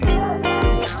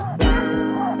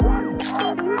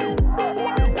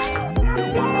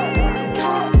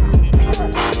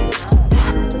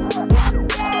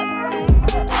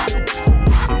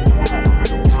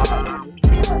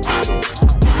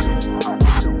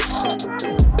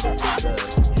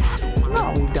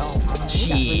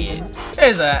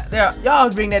Seriously,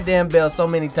 y'all ring that damn bell so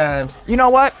many times. You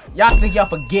know what? Y'all think y'all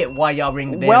forget why y'all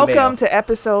ring the damn bell. Welcome to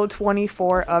episode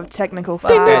 24 of Technical Fuck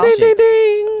that Files,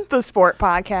 shit. the sport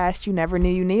podcast you never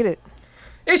knew you needed.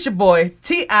 It's your boy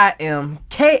TIMKINZ,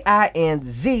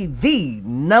 the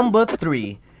number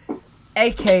 3,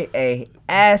 aka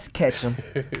Ass Ketchum.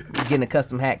 Getting a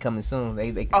custom hat coming soon.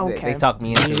 They talk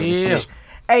me into it. And shit.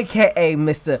 AKA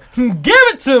Mr. Give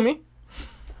It To Me.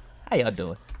 How y'all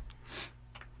doing?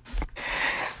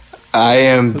 I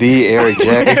am the Eric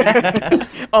J.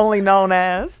 Only known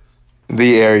as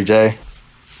The Eric J.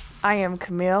 I am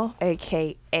Camille,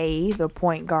 aka the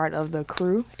point guard of the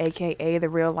crew, aka the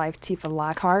real life Tifa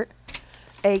Lockhart,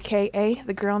 aka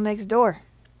the girl next door.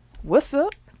 What's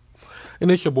up?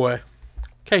 And it's your boy,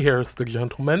 K Harris, the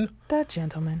gentleman. The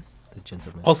gentleman. The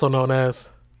gentleman. Also known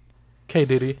as K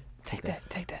Diddy. Take that.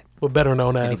 But better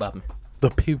known as Bobby.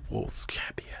 the People's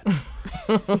Champion.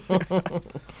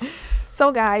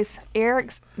 So guys,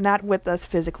 Eric's not with us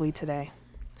physically today.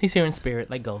 He's here in spirit,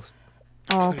 like Ghost.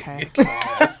 Oh, okay.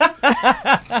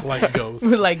 Like ghosts.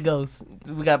 Like Ghost.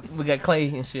 We got Clay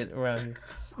and shit around here.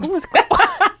 Who was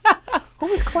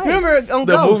Clay? Remember on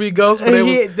The Ghost? movie Ghost,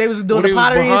 when they was doing when the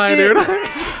pottery and shit.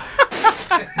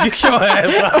 Get your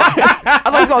ass out. I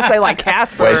thought he was gonna say like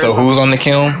Casper. Wait, so who's on the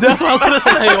kiln? That's what I was going to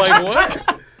say. Like,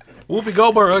 what? Whoopi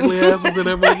Goldberg, ugly ass was in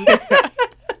that movie.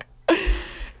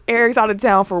 Eric's out of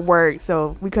town for work,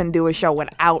 so we couldn't do a show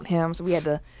without him. So we had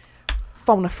to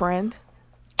phone a friend.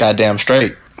 Goddamn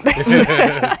straight.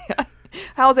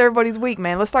 How's everybody's week,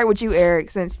 man? Let's start with you, Eric,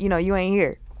 since you ain't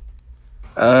here.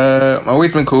 My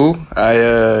week's been cool.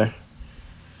 I'm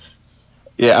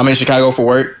in Chicago for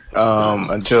work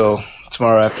until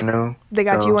tomorrow afternoon. They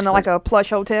got So, you in like a plush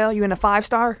hotel. You in a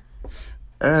 5-star?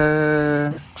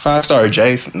 5-star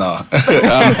Jace? No.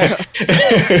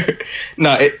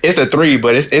 No, it's a 3,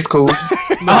 but it's cool.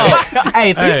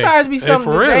 Hey, 3 stars be something.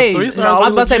 for real, Hey, 3 stars I was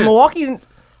are about to say legit. Milwaukee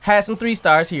has some 3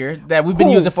 stars here that we've been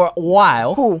Who? using for a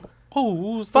while. Who?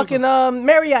 Who's Fucking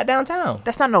Marriott downtown.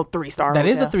 That's not no 3-star. That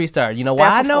is a 3-star. You know why I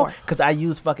That's a know? 4. Because I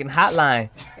use fucking Hotline,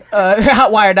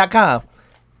 Hotwire.com,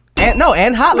 and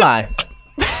Hotline.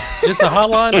 It's a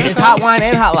hotline? It's Hotline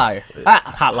and Hotwire.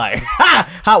 Hotwire.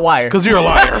 Hotwire. Because you're a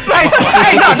liar.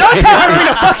 Hey, no, don't tell her to ring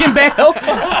the fucking bell.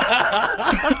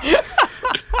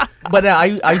 But I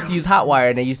used to use Hotwire,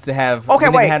 and they used to have. Okay, they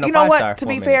didn't wait. have no You know 5-star what? To for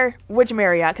be a minute. fair, which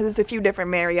Marriott? Because it's a few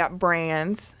different Marriott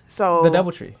brands. So The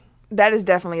DoubleTree. that is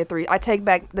definitely a 3. I take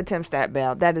back the Tim Stat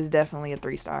Bell. That is definitely a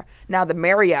 3-star. Now the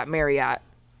Marriott,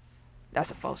 that's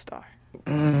a 4-star.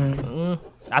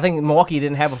 I think Milwaukee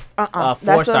didn't have a That's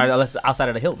 4-star a- unless outside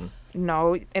of the Hilton.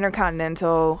 No,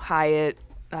 Intercontinental, Hyatt,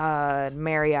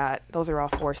 Marriott. Those are all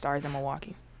 4 stars in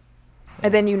Milwaukee.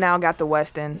 And then you now got the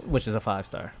Westin, Which is a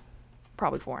 5-star.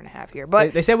 probably 4.5 here.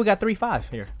 But They said we got 3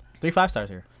 here. 3 5-stars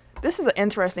here. this is an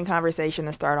interesting conversation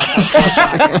to start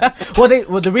off.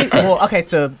 Okay,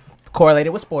 to correlate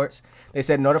it with sports, they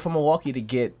said in order for Milwaukee to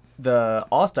get the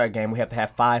All-Star game, we have to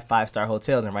have 5 5-star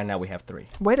hotels, and right now we have 3.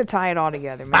 Way to tie it all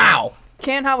together, man. Wow.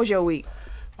 Ken, how was your week?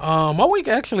 My week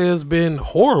actually has been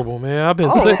horrible, man. I've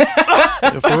been sick.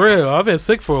 For real. I've been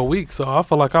sick for a week, so I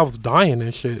feel like I was dying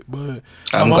and shit. But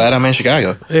I'm glad I'm in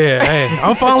Chicago. yeah, hey,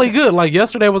 I'm finally good. Like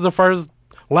last night was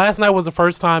the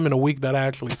first time in a week that I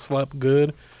actually slept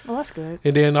good. Well, that's good.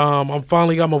 And then I'm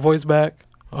finally got my voice back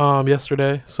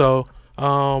yesterday. So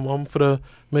I'm gonna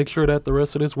make sure that the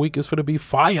rest of this week is gonna be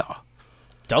fire.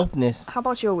 Dopeness. How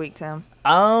about your week, Tim?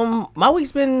 My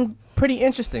week's been pretty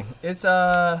interesting. It's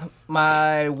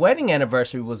my wedding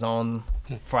anniversary was on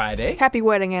Friday. Happy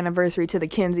wedding anniversary to the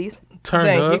Kinseys. Turn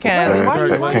Thank up. you, Ken.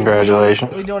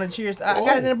 Congratulations. We doing a cheers. I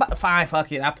got it in a fine.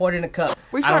 Fuck it. I poured it in a cup.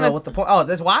 We I don't trying know to- what the point. Oh,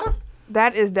 there's water.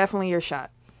 That is definitely your shot.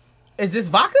 Is this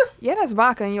vodka? Yeah, that's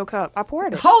vodka in your cup. I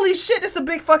poured it. Holy shit! It's a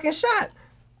big fucking shot.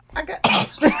 I got.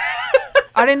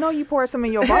 I didn't know you poured some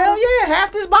in your Hell bottle. yeah!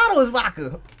 Half this bottle is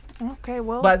vodka. Okay,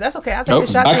 well, But that's okay. I'll take Oh, a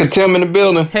shot. I too. can tell him in the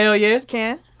building. Hell yeah.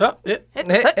 Ken. Oh, But,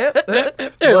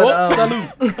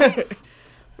 salute.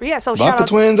 Yeah, so Vodka shout out.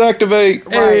 twins activate.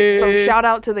 Right. So Hey. shout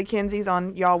out to the Kinseys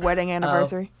on y'all wedding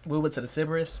anniversary. We went to the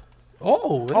Sybaris.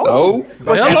 Oh, Oh,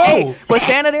 hello. Was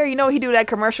Santa there? You know he do that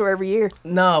commercial every year.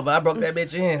 No, but I broke that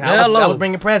bitch in. Hello. I was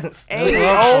bringing presents. Hey,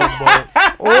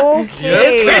 Oh,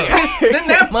 okay. Yes, sir. Christmas in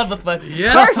that motherfucker.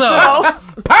 Yes, sir.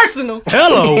 Personal.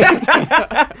 Hello.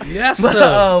 Yes, But,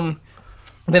 sir.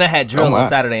 then I had drill Oh, wow. on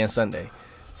Saturday and Sunday.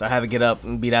 So I had to get up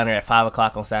and be down there at 5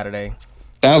 o'clock on Saturday.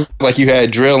 sounds like you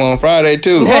had drill on Friday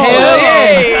too. Hell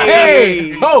yeah.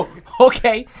 Hey. Ho,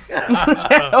 Okay. He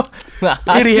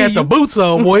had the boots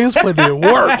on, boy. He was putting in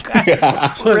work.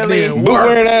 Really? Boot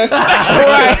wearing ass.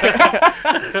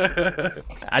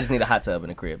 I just need a hot tub in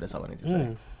the crib. That's all I need to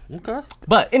say. Okay.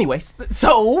 But anyways,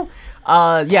 so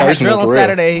I had Personal drill on for real.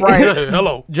 Saturday. Right.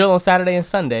 Hello. Drill on Saturday and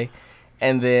Sunday,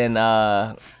 and then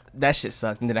that shit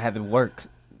sucked. And then I had to work.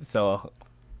 So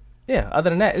yeah, other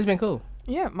than that, it's been cool.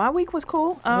 Yeah, my week was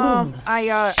cool.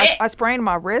 I sprained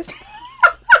my wrist.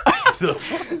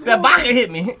 That vodka hit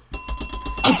me.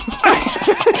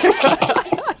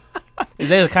 Is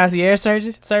there a concierge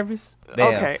service?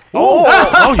 Damn. Okay.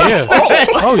 Oh yeah.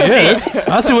 Oh yeah.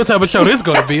 I see what type of show this is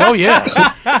gonna be. Oh yeah.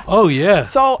 Oh yeah.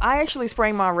 So I actually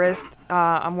sprained my wrist.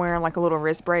 I'm wearing like a little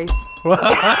wrist brace. How's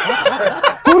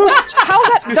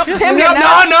that? Tim, you're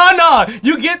not No.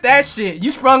 You get that shit.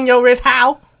 You sprung your wrist.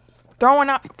 How? throwing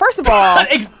out. First of all,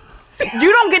 you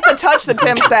don't get to touch the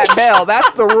Tim Stat bell.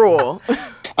 That's the rule.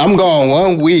 I'm gone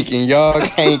 1 week and y'all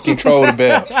can't control the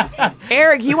bell.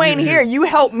 Eric, you ain't here. You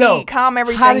helped me calm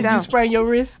everything How did down. you sprain your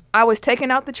wrist? I was taking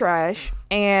out the trash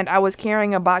and I was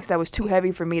carrying a box that was too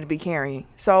heavy for me to be carrying.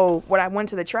 So when I went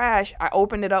to the trash, I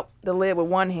opened it up the lid with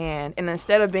one hand, and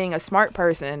instead of being a smart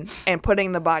person and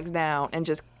putting the box down and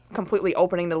just completely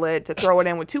opening the lid to throw it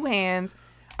in with two hands,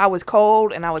 I was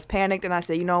cold and I was panicked, and I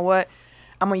said, you know what?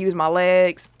 I'm going to use my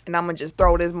legs and I'm going to just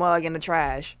throw this mug in the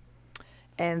trash.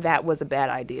 And that was a bad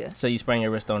idea. So you sprained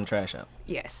your wrist on the trash out.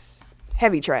 Yes.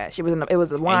 Heavy trash. It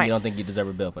was a wine. And you don't think you deserve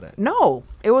a bill for that? No,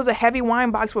 it was a heavy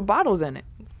wine box with bottles in it.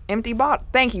 Empty bottle.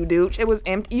 Thank you, dude. It was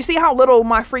empty. You see how little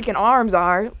my freaking arms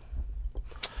are?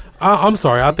 I'm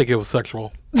sorry. I think it was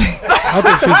sexual.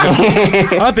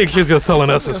 I think she's just telling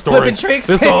us a story. Flipping tricks.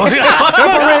 That's all. Fuck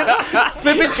up the wrist.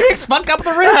 Flipping tricks. Fuck up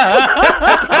the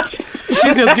wrist.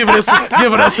 She's just giving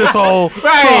us this whole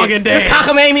song and dance. This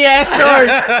cockamamie ass story.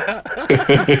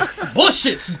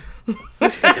 Bullshits.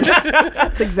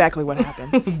 That's exactly what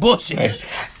happened. Bullshit.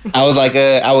 I was like,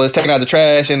 I was taking out the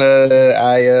trash and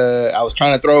I was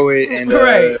trying to throw it and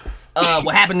Right.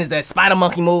 What happened is that spider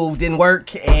monkey move didn't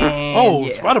work,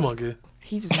 and Spider Monkey.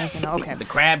 He just making okay. the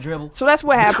crab dribble. So that's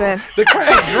what happened. The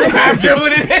crab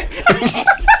dribbling in it.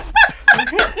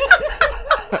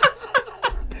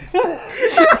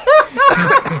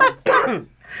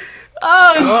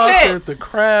 Oh shit! The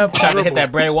crab. Trying to hit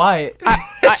that Bray Wyatt.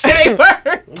 Shit ain't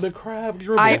work. The crab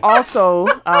dribble. I also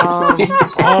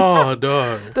oh,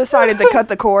 dog. decided to cut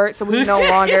the cord so we no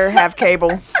longer have cable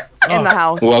in the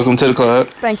house. welcome to the club.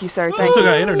 Thank you, sir. You Thank still you.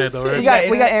 got internet though, We right?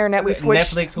 got internet. We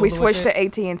switched. Netflix, We Hulu, switched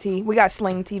and to AT&T. We got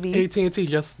Sling TV. AT&T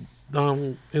just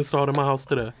installed in my house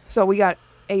today. So we got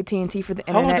AT&T for the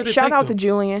How long internet. did it Shout take out them? to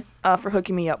Julian for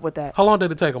hooking me up with that. How long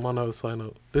did it take them? I know sign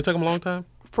up. Did it take them a long time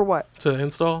For what? to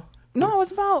install? No, it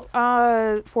was about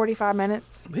 45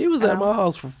 minutes. He was at my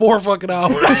house for 4 fucking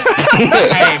hours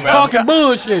Hey, bro. talking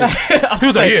bullshit. He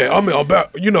was like, "Yeah, I mean,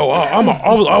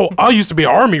 I used to be an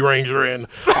army ranger and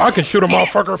I can shoot a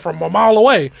motherfucker from a mile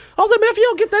away." I was like, "Man, if you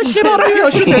don't get that shit out of here,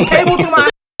 shoot this cable through my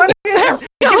hook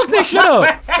this shit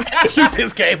up. Shoot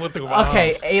this cable through my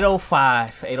Okay, house."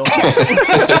 805.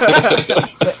 805.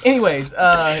 But anyways,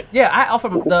 yeah, I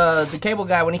offered the cable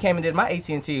guy when he came and did my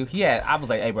AT&T. I was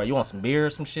like, hey, bro, you want some beer or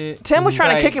some shit? Tim was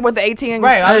trying Like, to kick it with the AT&T.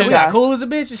 Right, I was like, we guy. got cool as a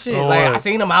bitch and shit. Oh, like, wow. I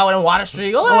seen him out in Water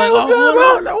Street. Oh, Like, hey, what's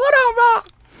good, bro? What up,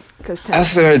 bro? Because Tim, I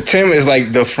said Tim is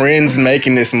like the friends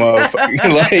making this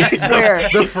motherfucker. Like swear,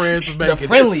 The friends making The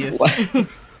friendliest.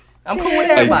 I'm cool with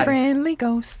the everybody. friendly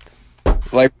ghost.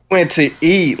 Like we went to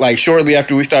eat like shortly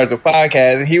after we started the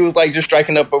podcast, and he was like just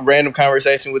striking up a random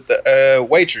conversation with the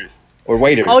waitress or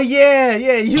waiter. Oh, yeah.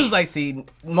 He was like, see,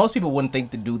 most people wouldn't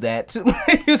think to do that.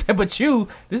 He was like, but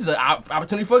this is an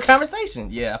opportunity for a conversation.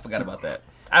 Yeah, I forgot about that.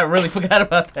 I really forgot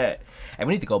about that. And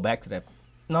we need to go back to that.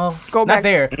 No, Go not back.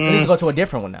 there. We need to go to a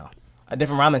different one now. A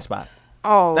different ramen spot.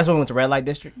 Oh, That's when we went to Red Light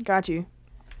District. got you.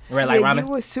 Red Light Yeah, Ramen.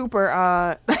 you was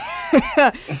super.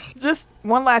 Just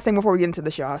one last thing before we get into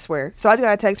the show, I swear. So I just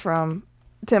got a text from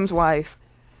Tim's wife,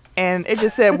 and it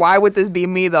just said, "Why would this be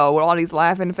me though?" With all these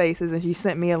laughing faces, and she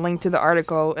sent me a link to the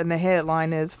article, and the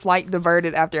headline is "Flight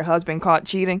diverted after husband caught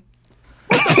cheating."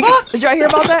 What the fuck? Did y'all hear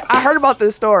about that? I heard about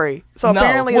this story. So No.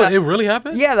 apparently, What, it really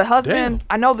happened? yeah, the husband. Damn.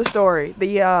 I know the story.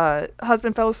 The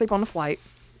husband fell asleep on the flight,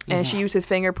 and she used his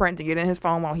fingerprint to get in his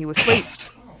phone while he was asleep.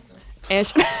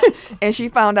 And she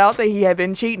found out that he had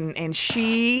been cheating, and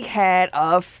she had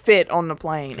a fit on the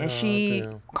plane, and she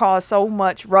damn. caused so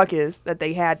much ruckus that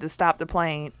they had to stop the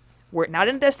plane. We're not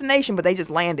in destination, but they just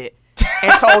landed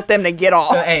and told them to get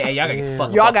off. Hey, y'all gotta get the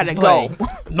fuck Y'all off gotta this go. plane.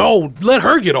 No, let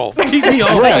her get off. Keep me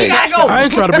on. Right. She gotta go. I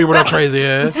ain't trying to be with her crazy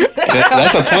ass.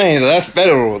 That's a plane, so that's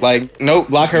federal. Like, nope,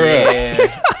 lock her up.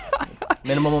 Yeah.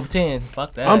 Minimum of 10.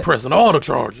 Fuck that. I'm pressing all the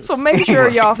charges. So make sure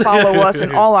y'all follow us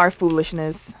in all our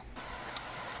foolishness.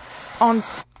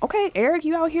 Okay, Eric,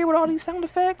 you out here with all these sound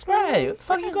effects, bro? Right. What the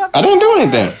fuck you got? I didn't do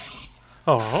anything.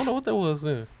 Oh, I don't know what that was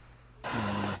then.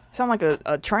 Sound like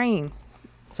a train.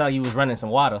 Saw you was running some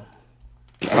water.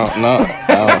 Oh, no.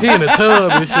 He in the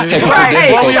tub and shit. Right.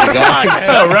 Hey,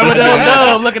 rubber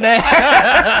dub, look at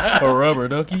that. A rubber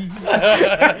ducky.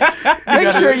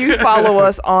 Make sure you follow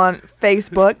us on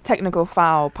Facebook, Technical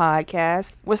File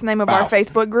Podcast. What's the name of our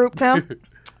Facebook group, Tim?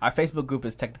 Our Facebook group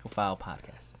is Technical File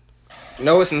Podcast.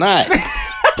 No, it's not.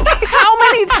 How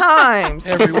many times?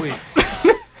 Every week.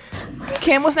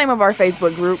 Kim, what's the name of our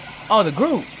Facebook group? Oh, the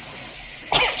group.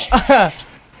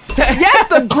 Yes,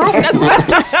 the group. That's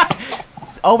what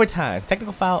Overtime.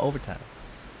 Technical File Overtime.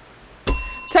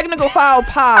 Technical File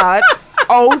Pod.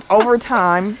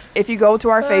 Overtime. If you go to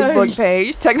our Facebook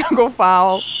page, Technical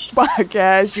File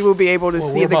Podcast, you will be able to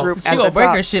see the group She at the gonna break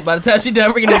top. her shit by the time she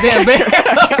done bringing the damn band.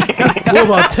 We're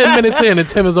about 10 minutes in and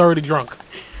Tim is already drunk.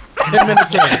 10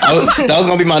 minutes in. That was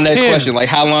going to be my next 10. question. Like,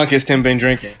 how long has Tim been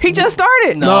drinking? He just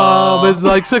started. No, but it's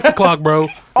like 6 o'clock, bro.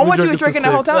 Oh, We what you drinking was drinking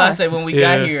till the whole 6. So I time? say when we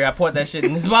Yeah. got here, I poured that shit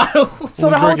in this bottle. So the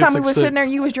We whole drinking time we was 6-6. sitting there,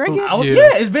 you was drinking? Yeah, Yeah.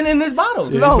 it's been in this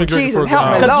bottle. Yeah. No, He's been drinking Jesus, for a help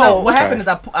me, while. No, Lord. what Okay. happened is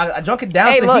I drunk it down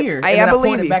Hey, to look, here, and I then I believe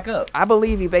poured it you. back up. I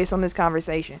believe you based on this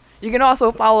conversation. You can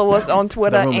also follow us on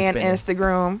Twitter room is and spinning.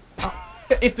 Instagram.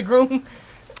 It's the groom.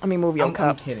 Let me move your I'm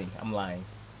cup. kidding. I'm lying.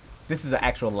 This is an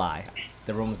actual lie.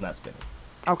 The room is not spinning.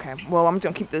 Okay, well, I'm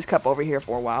going to keep this cup over here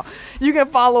for a while. You can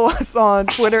follow us on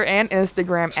Twitter and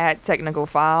Instagram at Technical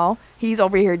File. He's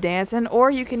over here dancing,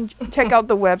 or you can check out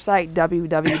the website,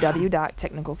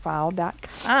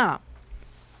 www.technicalfile.com.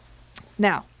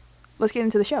 Now, let's get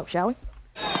into the show, shall we?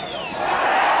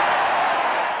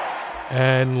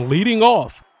 And leading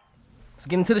off. Let's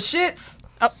get into the shits.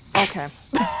 Oh, okay.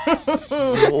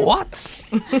 What?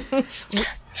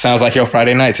 Sounds like your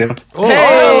Friday night, Tim. Oh,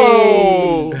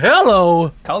 Hey!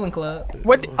 hello. Colin Club.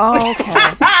 What? Oh, okay.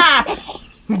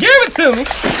 Give it to me.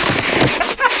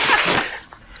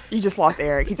 You just lost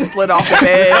Eric. He just slid off the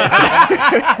bed.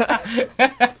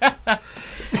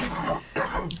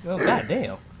 Oh,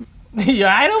 goddamn. You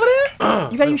alright over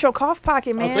there? You gotta use your cough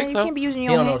pocket, man. think You so. can't be using He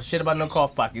your don't know hand. shit about no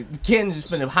cough pocket. Ken just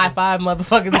finna high five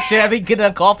motherfuckers and shit. I think get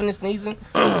done coughing and sneezing.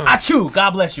 Achoo.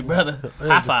 God bless you, brother.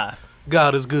 High five.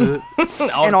 God is good.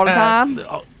 And all the time.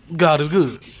 God is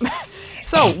good.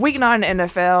 So, week 9 in the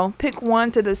NFL. Pick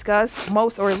one to discuss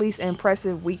most or least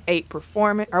impressive week 8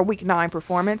 performance or week 9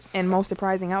 performance and most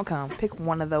surprising outcome. Pick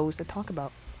one of those to talk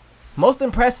about. Most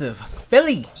impressive.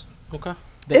 Philly. Okay.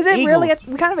 The Is it really? Eagles.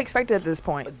 We kind of expected at this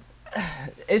point.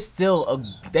 It's still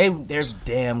they're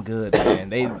damn good, man.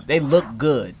 They look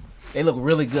good. They look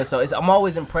really good. So I'm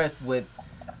always impressed with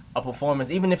a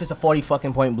performance, even if it's a 40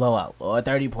 fucking point blowout or a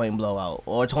 30 point blowout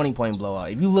or a 20 point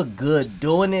blowout. If you look good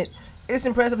doing it, it's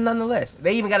impressive nonetheless.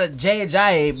 They even got a Jay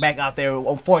Ajayi back out there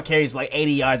on 4 carries, like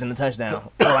 80 yards and a touchdown,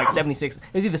 or like 76. It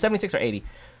was either 76 or 80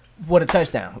 for the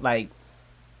touchdown. Like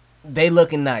they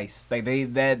looking nice. Like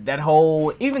that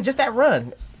whole, even just that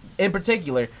run in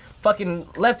particular. Fucking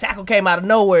left tackle came out of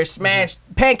nowhere, smashed,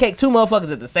 pancake 2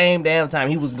 motherfuckers at the same damn time.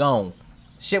 He was gone.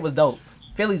 Shit was dope.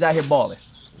 Philly's out here balling.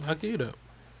 I'll give you that.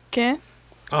 Ken?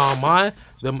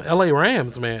 Them LA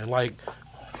Rams, man. Like,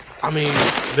 I mean,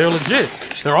 they're legit.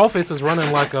 Their offense is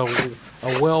running like a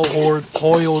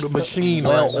well-oiled machine.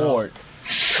 Well right now. ored.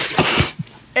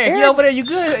 Eric, you over there? You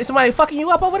good? Is somebody fucking you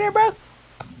up over there, bro?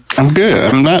 I'm good.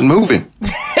 I'm not moving.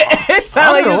 It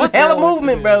sounded like know it was what a hell of the hell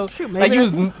movement, it bro. Shoot, Like maybe you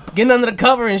was getting under the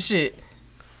cover and shit.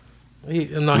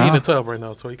 He in the tub right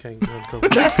now, so he can't cover.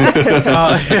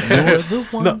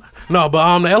 No,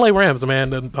 but the LA Rams, man,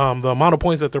 the amount of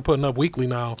points that they're putting up weekly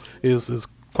now is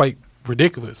quite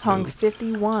ridiculous. Hung dude.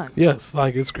 51. Yes,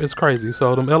 like it's crazy.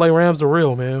 So them LA Rams are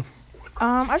real, man.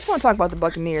 I just want to talk about the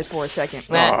Buccaneers for a second.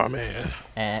 Oh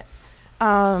man,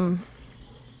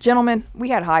 Gentlemen, we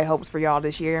had high hopes for y'all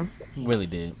this year. Really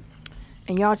did.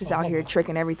 And y'all just out here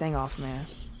tricking everything off, man.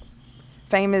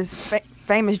 Famous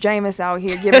Jameis out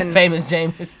here giving Famous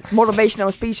Jameis.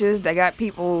 motivational speeches that got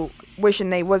people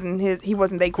wishing he wasn't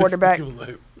their quarterback. He was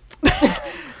like,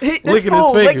 This licking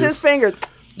fool his licked his fingers.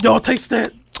 Y'all taste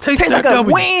that. Taste Tastes that like a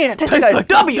W. win. Tastes like a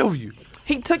W.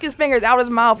 He took his fingers out his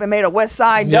mouth and made a West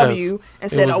Side Yes. W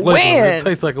and It said was a liquid. It win.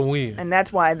 tastes like a win. And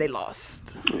that's why they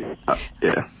lost.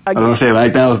 Yeah. I was gonna say,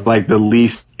 like, that was like the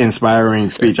least inspiring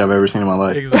speech I've ever seen in my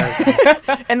life.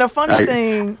 Exactly. And the funny I-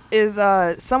 thing is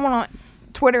someone on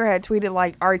Twitter had tweeted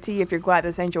like, RT, if you're glad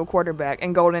this ain't your quarterback.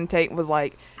 And Golden Tate was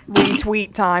like,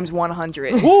 retweet times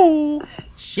 100. Woo.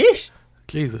 Sheesh.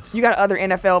 Jesus. You got other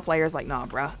NFL players like, nah,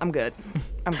 bro, I'm good.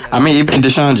 I'm good. I mean, even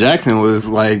Deshaun Jackson was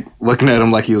like looking at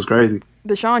him like he was crazy.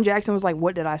 Deshaun Jackson was like,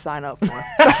 "What did I sign up for?"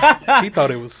 He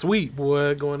thought it was sweet,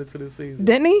 boy, going into the season.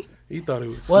 Didn't he? He thought it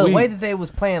was Well, sweet. the way that they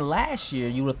was playing last year,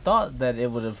 you would have thought that it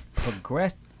would have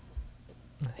progressed.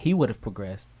 He would have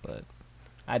progressed, but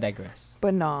I digress.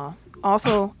 But nah.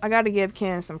 Also, I got to give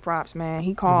Ken some props, man.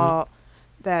 He called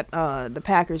that the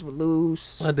Packers would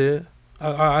lose. I did.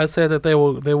 I said that they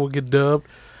will get dubbed.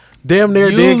 Damn near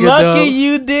You did get lucky dubbed.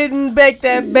 you didn't bet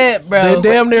that bet, bro.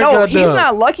 They damn near No, got he's dubbed.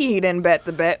 not lucky he didn't bet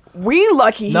the bet. We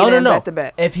lucky he No, didn't no, no. bet the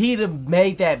bet. If he'd have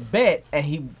made that bet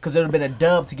and because it would have been a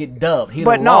dub to get dubbed, he'd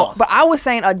But have no, lost. but I was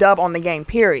saying a dub on the game,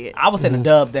 period. I was saying a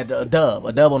dub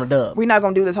on a dub. We're not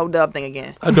going to do this whole dub thing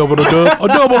again. A dub on a dub. A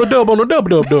dub on a dub on a dub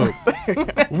dub dub.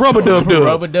 Rubber dub dub.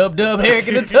 Rubber dub dub, Eric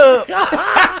in the tub.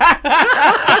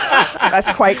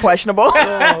 That's quite questionable.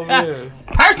 Oh, man.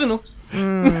 Personal.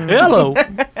 Hello.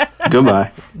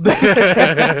 Goodbye.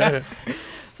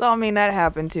 So, I mean, that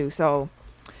happened too. So,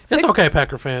 It's okay,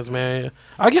 Packer fans, man.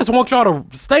 I just want y'all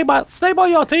to stay by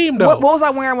y'all team, though. what was I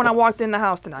wearing when I walked in the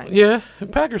house tonight? Yeah,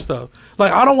 Packer stuff.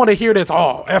 Like, I don't want to hear this,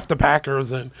 F the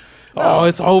Packers and,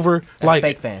 it's over. Like,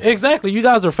 fake fans. Exactly. You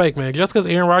guys are fake, man. Just because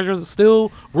Aaron Rodgers is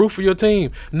still root for your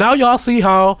team. Now y'all see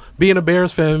how being a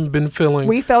Bears fan been feeling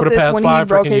We felt for the this past when he 5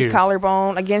 broke freaking his years.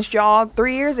 collarbone against y'all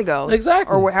 3 years ago.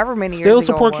 Exactly. Or however many Still years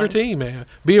ago. support it your was. team, man.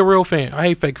 Be a real fan. I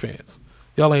hate fake fans.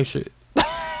 Y'all ain't shit.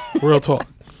 Real talk.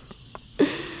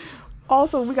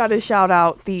 Also, we got to shout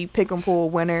out the pick and pull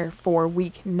winner for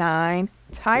week 9,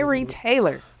 Tyree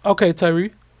Taylor. Okay,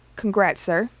 Tyree. Congrats,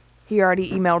 sir. He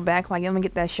already emailed back like, let me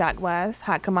get that shot glass,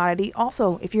 hot commodity.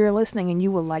 Also, if you're listening and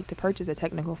you would like to purchase a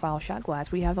technical foul shot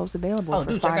glass, we have those available Oh,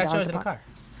 for dude, check out $5 yours a in the pop. car.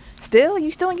 Still?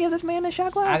 You still ain't give this man a shot I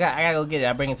glass? gotta go get it.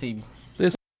 I'll bring it to you.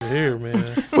 Here,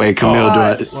 man. Wait, Camille, do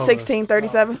I?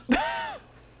 1637.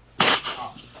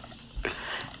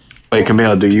 Wait,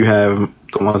 Camille, do you have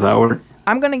the ones I ordered?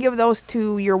 I'm going to give those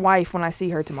to your wife when I see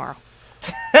her tomorrow.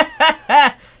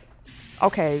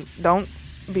 Okay, don't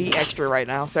be extra right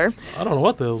now, sir. I don't know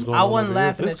what the hell's going on. I wasn't over here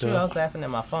laughing with at this you. guy. I was laughing at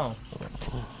my phone.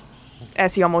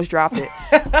 As he almost dropped it.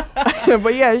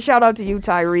 But yeah, shout out to you,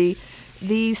 Tyree.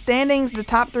 The standings, the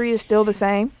top 3 is still the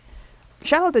same.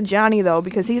 Shout out to Johnny, though,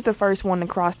 because he's the first one to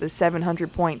cross the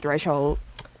 700-point threshold.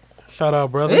 Shout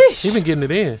out, brother. Eesh. He been getting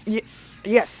it in.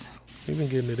 Yes. He been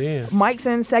getting it in. Mike's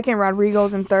in second,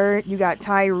 Rodrigo's in third. You got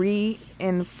Tyree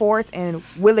in fourth, and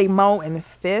Willie Moe in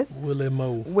fifth. Willie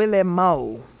Moe. Willie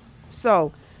Moe.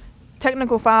 So,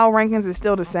 technical foul rankings is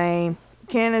still the same.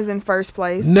 Ken is in first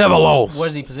place. Never lost.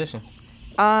 Where's he position?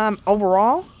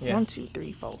 Overall, Yeah. 1, 2,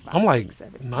 3, 4, 5, I'm like 6,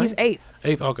 7. ninth? He's eighth.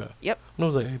 8th, okay. Yep. I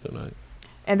was like 8th or 9th.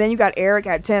 And then you got Eric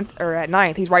at 10th or at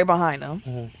 9th. He's right behind him.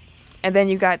 Mm-hmm. And then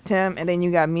you got Tim, and then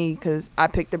you got me because I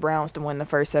picked the Browns to win the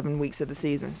first 7 weeks of the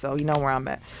season. So you know where I'm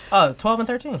at. Oh, 12 and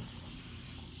 13.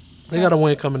 They got a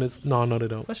win coming. No, they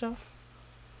don't. For sure.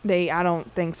 I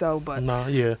don't think so, but Nah,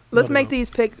 yeah. let's No, they make don't. these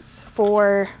picks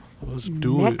for Let's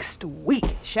do next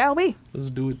week, shall we? it. Let's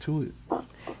do it to it.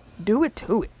 Do it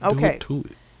to it. Do Okay. it to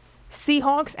it.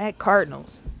 Seahawks at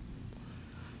Cardinals.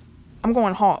 I'm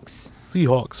going Hawks.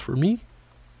 Seahawks for me.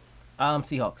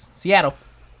 Seahawks. Seattle.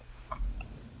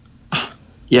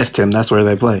 Yes, Tim, that's where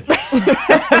they play.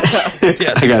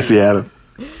 I got Seattle.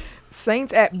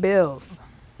 Saints at Bills.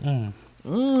 That's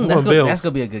going gonna Bills.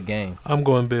 be a good game. I'm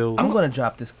going Bills. I'm gonna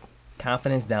drop this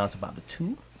confidence down to about the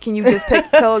 2, Can you just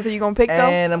tell us who you're going to pick, though?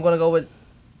 and I'm gonna go with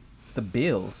the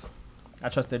Bills. I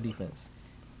trust their defense.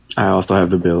 I also have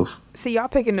the Bills. See, y'all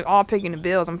all picking the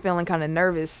Bills. I'm feeling kind of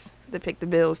nervous to pick the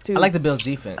Bills, too. I like the Bills'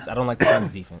 defense. I don't like the Suns'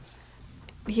 defense.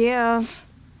 Yeah,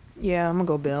 I'm going to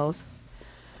go Bills.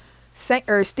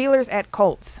 Steelers at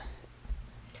Colts.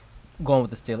 I'm going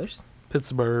with the Steelers.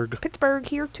 Pittsburgh. Pittsburgh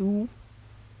here, too.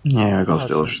 Yeah, I go Gosh.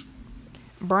 Steelers.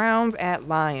 Browns at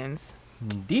Lions.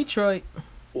 Detroit.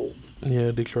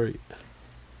 Yeah, Detroit.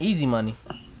 Easy money.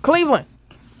 Cleveland.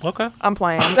 Okay. I'm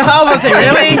playing. I was gonna say,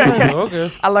 really?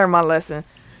 Okay. I learned my lesson.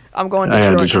 I'm going I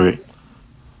have Detroit. Detroit.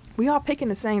 We all picking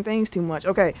the same things too much.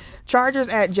 Okay, Chargers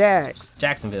at Jags.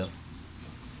 Jacksonville.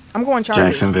 I'm going Chargers.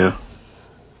 Jacksonville.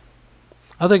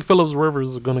 I think Phillips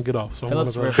Rivers is gonna get off. So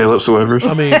Phillips I'm gonna Rivers. Phillips Rivers. go.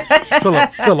 I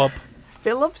mean, Philip.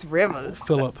 Phillips Rivers.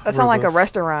 Phillip That sounds like a Rivers.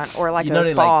 restaurant or like You know a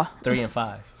they spa. like 3 and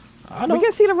 5. I know. We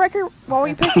can see the record while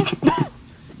we pick it.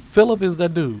 Philip is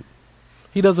that dude.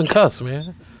 He doesn't cuss,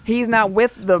 man. He's not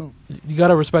with the. You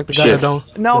gotta respect the guy Shits. that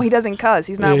don't. No, he doesn't cuss.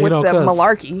 He's not Yeah, he with don't the cuss.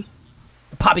 malarkey.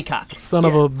 Poppycock. Son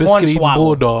of a biscuit eating Hornswoggle.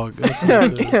 bulldog. That's what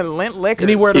it is. Lint liquors. And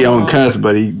he wear He the- don't cuss,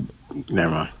 but he. Never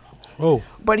mind. Oh,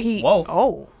 But he. Whoa.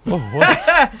 Oh.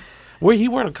 what? Where he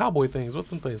wear the cowboy things?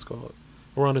 What's them things called?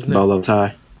 Around his neck. Bolo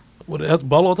tie. What? That's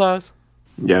bolo ties.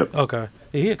 Yep. Okay.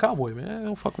 Yeah, he a cowboy, man. I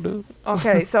don't fuck with dude.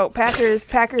 Okay, so Packers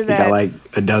He got at like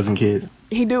a dozen kids.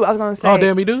 he do. I was gonna say. Oh,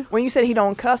 damn, he do? When you said he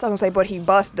don't cuss, I was gonna say, but he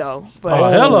bust though. But Oh,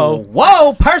 hello.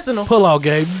 Whoa, personal. Pull out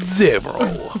game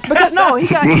 0. because no,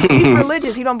 he's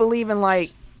religious. He don't believe in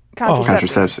like contraceptives.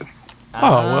 Contraception. Oh,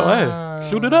 well, hey.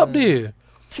 Shoot it up there.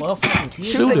 Well, fucking kids.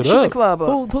 Shoot it Shoot the up. club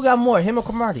up. Who got more, him or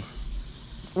Cromartie?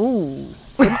 Ooh,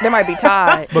 they might be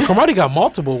tied. But Cromartie got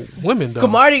multiple women, though.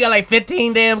 Cromartie got like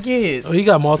 15 damn kids. Oh, he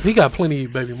got plenty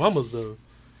of baby mamas, though.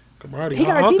 Cromartie. He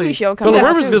got a I don't TV think- show coming Phillip out,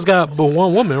 Rivers too. just got but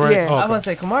one woman, right? Yeah. Oh, I was okay. about to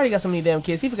say, Cromartie got so many damn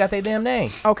kids, he forgot their damn name.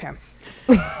 Okay.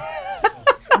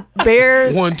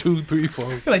 Bears. 1, 2, 3, 4.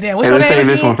 You're like, damn, what's Hey, your let's name save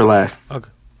this again? one for last. Okay.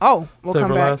 Oh, we'll Save come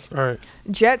for back. last. All right.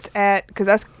 Jets at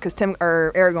because Tim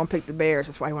or Eric gonna pick the Bears.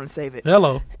 That's why he want to save it.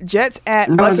 Hello. Jets at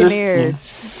No, just-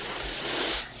 Buccaneers.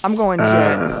 I'm going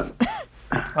Jets.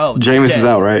 Oh, Jameis Jets. is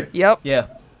out, right? Yep. Yeah.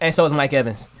 And so is Mike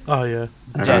Evans. Oh, yeah.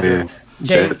 Jets.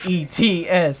 Jets.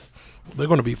 Jets. They're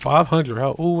going to be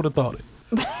 500. Who would have thought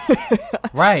it?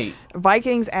 Right.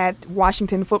 Vikings at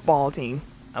Washington football team.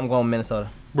 I'm going Minnesota.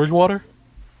 Bridgewater?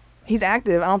 He's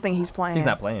active. I don't think he's playing. He's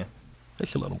not playing. They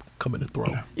should let him come in and throw.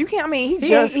 You can't. I mean, He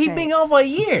came. been gone for a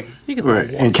year. He can throw Right.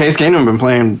 one. And Case Keenum been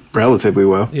playing relatively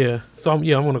well. Yeah. So, I'm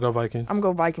going to go Vikings. I'm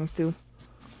going Vikings too.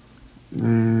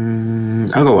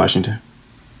 I'll go Washington.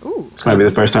 Ooh. It's might be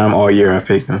the first time all year I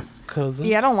picked them. Cousins.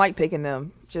 Yeah, I don't like picking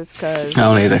them just because I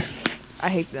don't either. I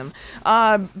hate them.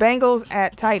 Bengals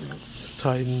at Titans.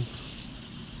 Titans.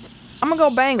 I'm gonna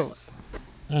go Bengals.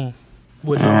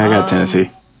 Wouldn't I know. got Tennessee.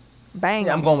 Bang.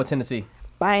 Yeah, I'm on going with Tennessee.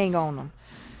 bang on them.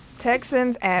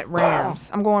 Texans at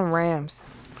Rams. I'm going Rams.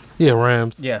 Yeah,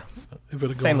 Rams. Yeah. If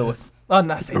it'd go St. in. Louis. Oh,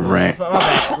 not St. Louis. Right. My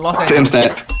bad. Los Tim Angeles.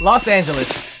 Stats. Los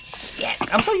Angeles. Yeah.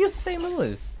 I'm so used to St.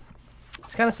 Louis.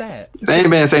 It's kind of sad. They ain't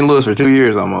been in St. Louis for 2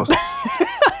 years almost.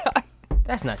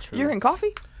 That's not true. You're in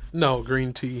coffee? No,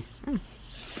 green tea.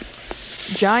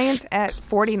 Giants at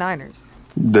 49ers.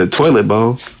 The toilet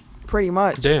bowl. Pretty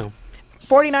much. Damn.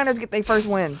 49ers get their first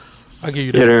win. I'll give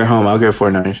you Yeah, that. they're at home. I'll go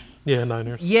 49ers. Yeah,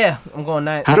 Niners. Yeah, I'm going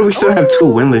nine. How do we still have 2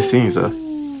 winless teams,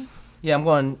 though? Yeah, I'm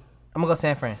gonna go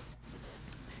San Fran.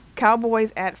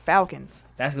 Cowboys at Falcons.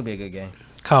 That's gonna be a good game.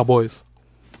 Cowboys.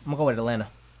 I'm gonna go with Atlanta.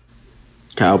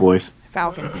 Cowboys.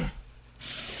 Falcons.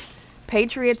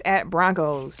 Patriots at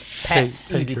Broncos. Pats,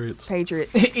 easy. Patriots.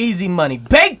 Patriots. Easy money.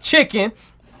 Baked chicken.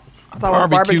 I thought it was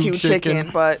Barbecue barbecue chicken,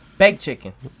 chicken. but Baked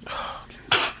chicken.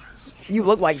 you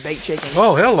look like baked chicken.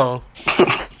 Oh, hello.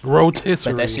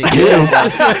 Rotisserie. But that shit good.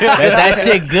 that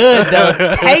shit good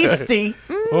though. Tasty.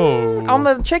 Oh, On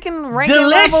the chicken ranking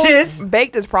Delicious. levels,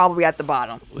 baked is probably at the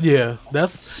bottom. yeah.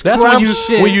 That's when you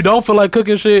Scrumptious. don't feel like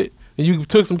cooking shit and you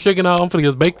took some chicken out. I'm finna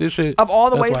just bake this shit. Of all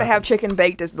the That's ways what to have happens. chicken,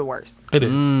 baked is the worst. It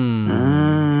is.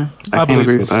 I I can't believe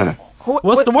agree so. with that.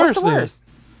 What's the worst then?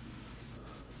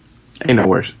 Ain't no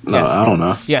worse. No, Yes. I don't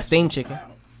know. Yeah, steamed chicken.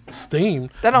 Steamed.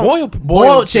 That don't-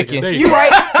 Boiled chicken. There You go.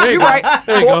 right. There You go. right.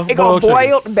 There you go. It go Boiled chicken.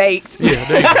 boiled, baked. Yeah,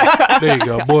 there you go. There you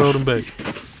go. Boiled and baked.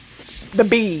 The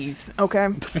bees. Okay.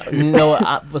 You know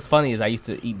what's funny is I used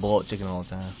to eat boiled chicken all the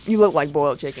time. You look like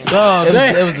boiled chicken. Oh,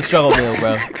 It was the struggle meal,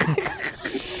 bro.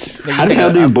 How the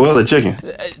hell do you boil a chicken?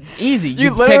 Easy. You You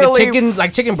take a literally- chicken,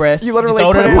 like chicken breast. You literally throw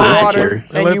it put in it a in pot water Cherry.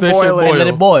 and Let you that shit boil and it. let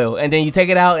it boil, and then you take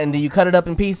it out and then you cut it up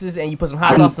in pieces and you put some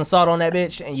hot sauce and salt on that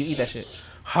bitch and you eat that shit.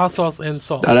 hot sauce and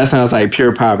salt. Oh, that sounds like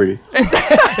pure poverty. And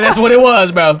that's what it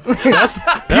was, bro. That's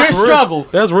Pure struggle.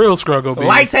 That's real struggle, baby.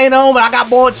 Lights ain't on, but I got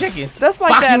boiled chicken. That's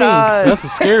like Fuck you mean? that. That's a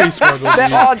scary struggle. That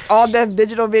baby. all deaf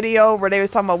digital video where they was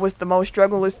talking about what's the most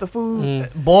struggle list of foods.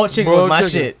 Boiled chicken Boiled was my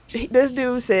chicken. shit. This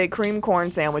dude said cream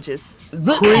corn sandwiches.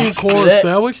 Cream corn That-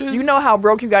 sandwiches. You know how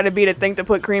broke you got to be to think to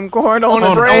put cream corn on, On,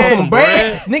 some a, bread. on some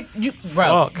bread, bread? Nick.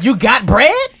 Bro, Fuck. you got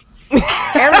bread?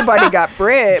 Everybody got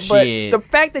bread, but Shit. the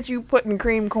fact that you putting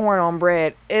cream corn on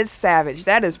bread is savage.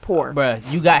 That is poor. Bro,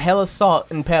 you got hella salt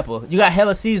and pepper. You got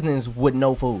hella seasonings with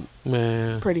no food.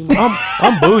 man. Pretty much.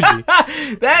 I'm bougie.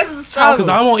 That's a Because struggle.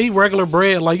 I won't eat regular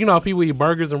bread. Like, you know how people eat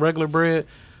burgers and regular bread?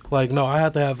 Like, no, I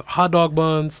have to have hot dog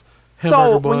buns,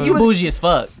 hamburger when buns. you was- bougie as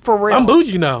fuck. For real. I'm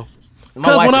bougie now. My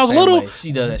Because wife when the I was same little, way.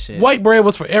 She does that shit. white bread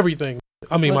was for everything.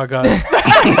 I mean, my God.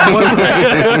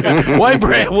 White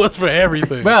bread was for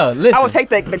everything. Bro, listen. I would take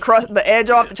the crust, the edge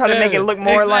off to try to make it look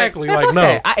more exactly. Man, Like, fuck no.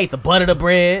 that. I ate the butter the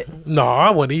bread. No, I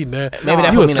wasn't eating that. Maybe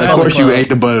that you put a me in the Of Colon course, you Club. ate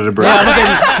the butter of the Yeah, bread.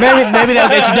 I'm saying, maybe that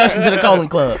was the introduction to the Colon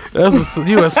Club.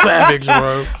 You a savage,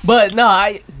 bro. But no,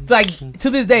 I like to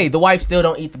this day the wife still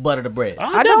don't eat the butter the bread.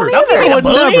 I don't never. either. I would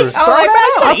Booty? never. I'm like, bro,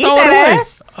 you wanna eat throw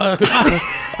it that away.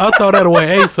 ass? I'll throw that away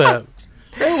ASAP.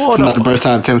 It's not the first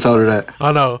time Tim told her that.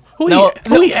 I know. Who No, eat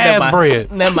never ass mind.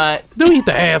 bread? Never mind. Do eat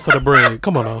the ass of the bread.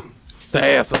 Come on, now. The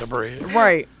ass of the bread.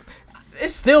 Right.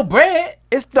 It's still bread.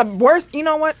 It's the worst. You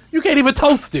know what? You can't even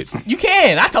toast it. You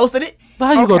can. I toasted it.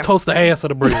 How you gonna toast the ass of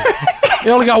the bread? You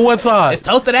only got one side. It's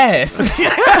toasted ass.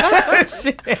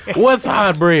 Shit. One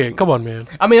side bread. Come on, man.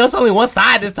 I mean, it's only one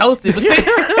side that's toasted. But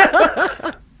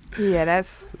still. Yeah,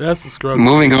 that's the struggle.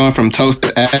 Moving on from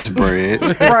toasted ass bread.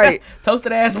 right.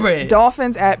 Toasted ass bread.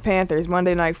 Dolphins at Panthers,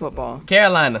 Monday Night Football.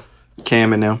 Carolina.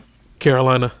 Cam and them.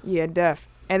 Carolina. Yeah, def.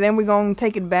 And then we're going to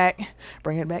take it back.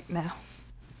 Bring it back now.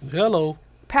 Hello.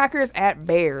 Packers at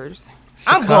Bears.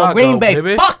 I'm going Green Bay.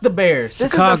 Baby. Fuck the Bears.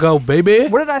 Chicago, baby.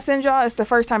 What did I send y'all? It's the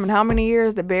first time in how many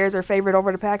years the Bears are favored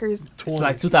over the Packers? It's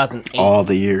like 2008. All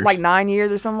the years. Like 9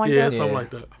 years or something like Yeah, that? something like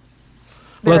that.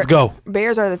 They're- Let's go.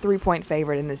 Bears are the 3-point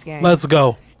favorite in this game. Let's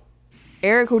go.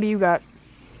 Eric, who do you got?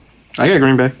 I got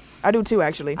Green Bay. I do too,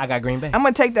 actually. I got Green Bay. I'm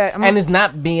going to take that. And it's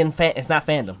not being it's not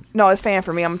fandom. No, it's fan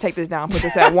for me. I'm going to take this down. Put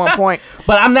this at 1 point.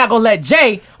 But I'm not gonna let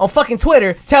Jay on fucking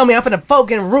Twitter tell me I'm finna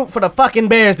fucking root for the fucking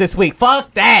Bears this week.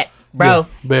 Fuck that, bro.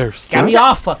 Yeah, Bears. Got me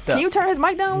all fucked up. Can you turn his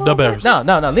mic down a The little Bears. bit?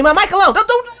 No. Leave my mic alone. Don't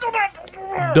do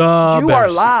that. The You Bears.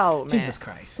 are loud, man. Jesus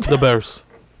Christ. The Bears.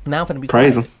 Now I'm finna be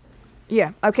Praise quiet. them.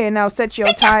 Yeah. Okay, now set your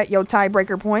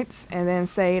tiebreaker points and then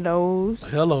say those.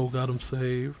 Hello, got him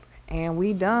saved. And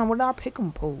we done with our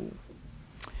pick'em pool.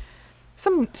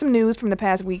 Some news from the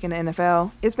past week in the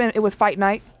NFL. It was fight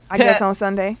night, I guess, on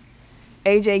Sunday.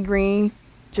 AJ Green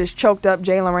just choked up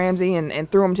Jalen Ramsey and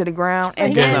threw him to the ground.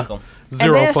 And Just then, knock 'em.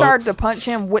 Zero and then fucks. started to punch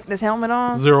him with his helmet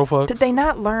on. Zero fucks. Did they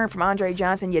not learn from Andre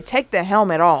Johnson? You take the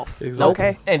helmet off. Exactly.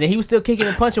 Okay. And then he was still kicking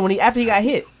and punching when after he got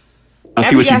hit. I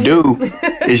see what you do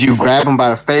is you grab them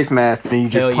by the face mask and you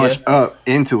just Hell punch yeah. up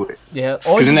into it. Yeah.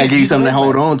 Because then that just gives you use the something to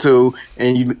leg hold mask. on to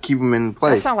and you keep them in That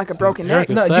place. sounds like a broken Eric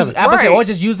neck. is No, savage. I would say, Right. or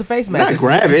just use the face mask. Not Just-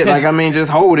 grab it. Like, I mean, just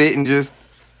hold it and just,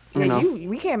 you Yeah, know.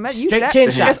 we can't mess. You Straight said-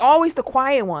 chin shots. It's always the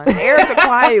quiet one. Eric, the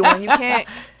quiet one.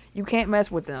 You can't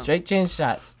mess with them. Straight chin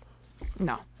shots.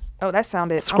 No. Oh, that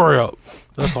sounded. Square up.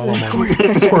 That's all I'm on.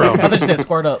 Square I up. thought you said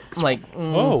squirt up. I'm like,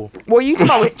 Oh. Well, you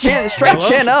talking about chin, straight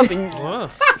chin up and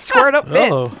Wow. squirt up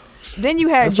fits. Oh. Then you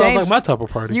had That sounds James. like my type of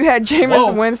party. You had Jameis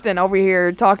Whoa. Winston over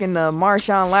here talking to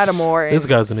Marshawn Lattimore and This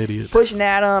guy's an idiot. pushing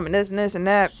at him and this and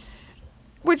that,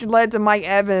 which led to Mike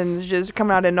Evans just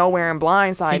coming out of nowhere and he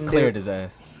blindsiding cleared dude. his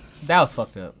ass. That was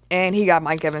fucked up. And he got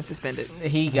Mike Evans suspended.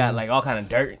 He got like all kind of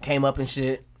dirt came up and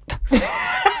shit.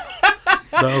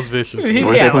 That was vicious. He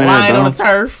Weren't they had playing lying that on the dome?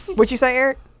 turf. What you say,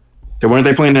 Eric? So weren't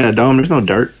they playing in a dome? There's no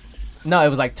dirt. No, it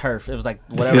was like turf. It was like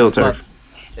whatever field the fuck turf.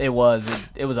 it was.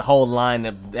 It was a whole line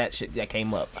of that shit that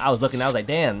came up. I was looking. I was like,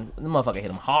 damn, the motherfucker hit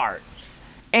him hard.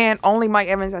 And only Mike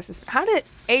Evans got suspended. How did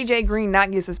AJ Green not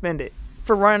get suspended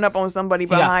for running up on somebody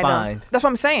got behind him? fined. That's what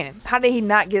I'm saying. How did he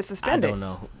not get I suspended? don't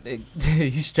know.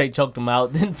 He straight choked him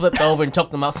out, then flipped over and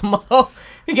choked him out some more.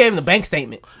 He gave him the bank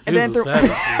statement. And He then was threw a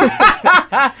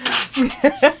savage.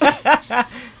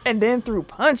 and then threw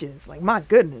punches. Like my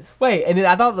goodness. Wait, and then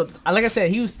I thought, like I said,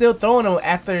 he was still throwing him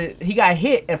after he got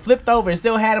hit and flipped over and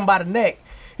still had him by the neck.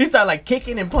 He started like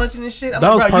kicking and punching and shit. I'm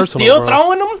That like, was bro, personal, you still bro.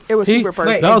 throwing him? It was He- super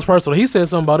personal. That was personal. He said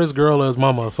something about his girl or his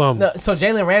mama or something. No, so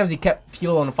Jalen Ramsey kept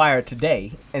fuel on the fire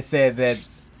today and said that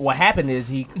what happened is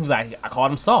he was like, I called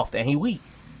him soft and he weak.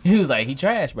 He was like, he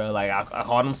trash, bro. Like I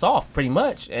called him soft pretty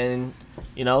much, and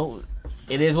you know,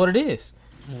 it is what it is.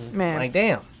 Man, Like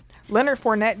damn. Leonard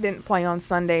Fournette didn't play on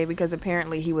Sunday because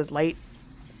apparently he was late.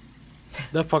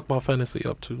 That fucked my fantasy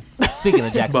up too, Speaking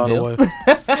of by Jacksonville, the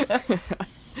way.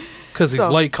 Because he's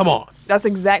So- late. Come on. That's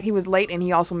exact. He was late and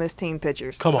he also missed team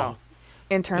pictures. Come so, on.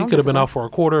 Internal. He could have been discipline. out for a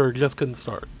quarter or just couldn't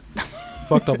start.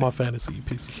 Fucked up my fantasy, you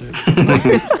piece of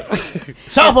shit.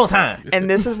 shovel time. And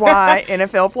this is why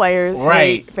NFL players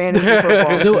Right. hate fantasy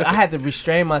football. Dude, I had to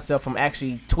restrain myself from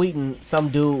actually tweeting some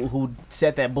dude who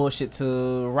said that bullshit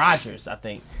to Rodgers, I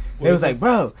think. It was like,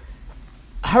 bro,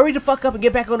 hurry the fuck up and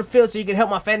get back on the field so you can help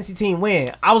my fantasy team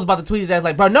win. I was about to tweet his ass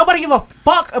like, bro, nobody give a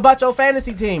fuck about your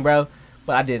fantasy team, bro.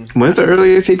 But I didn't. When's the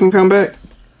earliest he can come back?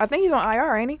 I think he's on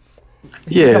IR, ain't he?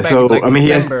 Yeah, Come back so in, like, I mean,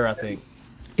 December, I think.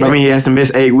 he has to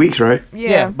miss 8 weeks, right?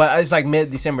 Yeah, but it's like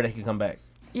mid-December that he can come back.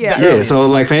 Yeah. Yeah, so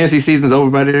like fantasy season's over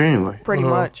by there anyway. Pretty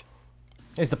much.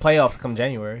 It's the playoffs come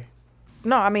January.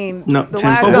 No, I mean No, the Tim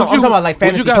last. said- No, Would I'm talking about like Would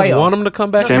fantasy you guys playoffs. want him to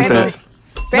come back? Tim fantasy- said,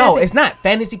 No, fantasy- it's not.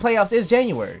 Fantasy playoffs is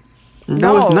January.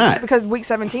 no, it's not. because week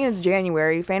 17 is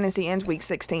January. Fantasy ends week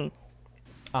 16.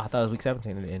 Oh, I thought it was week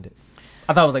 17 and it ended.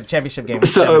 I thought it was like championship game.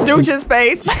 So, Dooch's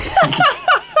face.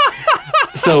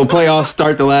 so playoffs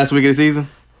start the last week of the season?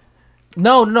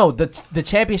 No. The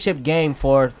championship game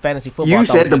for fantasy football. I You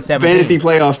thought was said the week 17. fantasy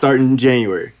playoffs start in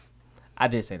January. I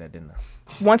did say that, didn't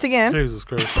I? Once again, Jesus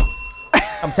Christ.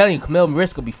 I'm telling you, Camille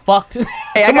wrist will be fucked.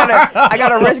 Hey, I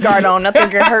got a wrist guard on. Nothing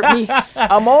can hurt me.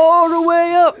 I'm all the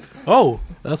way up. Oh,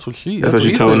 that's what she. That's what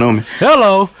you told Nomi.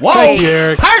 Hello. Whoa, Thank you,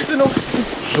 Eric. personal.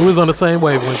 It was on the same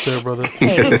wavelength there, brother.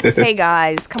 Hey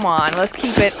guys, come on, let's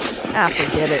keep it.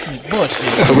 Forget it. Bullshit.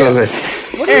 I was gonna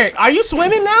say, Eric, are you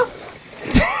swimming now?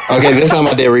 okay, this time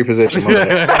I did reposition. My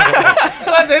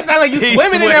bad. It sound like you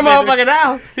swimming in that motherfucker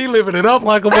now. He living it up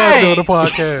like a mother Hey. on the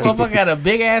podcast. Motherfucker got a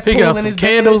big ass pool He got in some his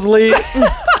candles lit.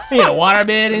 bed. He in a water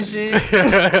bed and shit.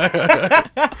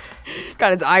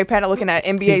 Got his iPad looking at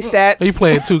NBA stats. He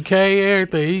playing 2K,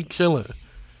 everything. He chilling.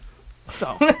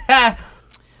 So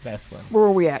That's funny. where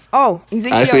were we at? Oh,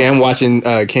 Ezekiel. I actually am watching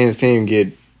Ken's team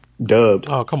get dubbed.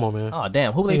 Oh, come on, man. Oh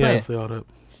damn, who they He playing? ain't say all that.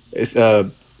 It's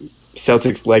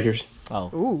Celtics Lakers. Oh,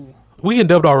 Ooh. We getting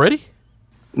dubbed already?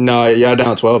 No, y'all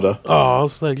down 12 though, Oh, I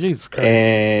was like, Jesus Christ.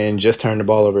 and just turned the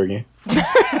ball over again.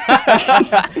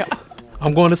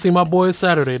 I'm going to see my boys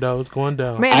Saturday, though. It's going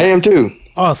down. Man, I am too.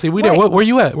 Oh, see, we there. Wait. Where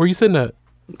you at? Where you sitting at?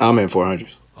 I'm in 400s.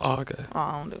 Oh, okay.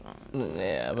 I don't do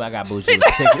yeah, but I got bougie with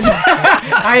the tickets.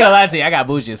 I ain't gonna lie to you, I got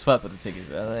bougie as fuck with the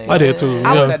tickets. I did too.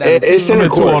 I was Yeah. at that It's too. in the I'm in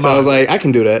court, so I 209. was like, I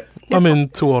can do that. I'm in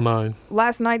 209.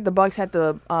 Last night the Bucks had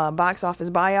the box office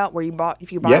buyout where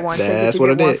if you buy Yep, one ticket that's you what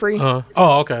get I one did. free. Oh,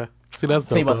 okay. See, that's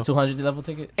Think dope. about the 200 level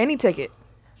ticket. Any ticket.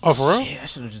 Oh, for real? Yeah, I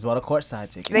should have just bought a courtside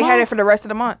ticket. They had it for the rest of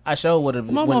the month. I sure would have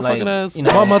My went like, motherfucking ass you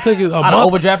know, bought my ticket I'd have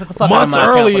overdrafted the fuck out of months my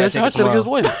account early. for I that should ticket have just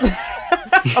tomorrow. waited.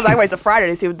 I was like, wait till Friday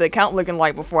to see what the account looking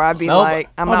like before I'd be Nope. like,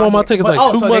 I'm I out. bought my here. tickets But,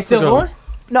 like 2 so they months still ago. going?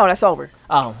 No, that's over.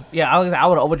 Oh, yeah, I would have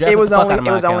overdrafted It was the fuck only out of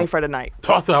my account. only for the night.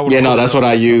 Yeah, no, that's what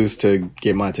I use to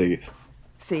get my tickets.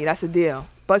 See, that's the deal.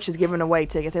 Bucks just giving away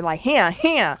tickets. They're like, here.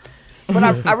 But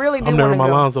I really do I'm there want with to my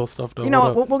go. Lonzo stuff, though. You know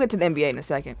What what? up? We'll get to the NBA in a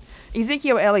second.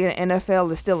 Ezekiel Elliott in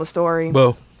NFL is still a story,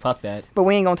 Bo. Fuck that. but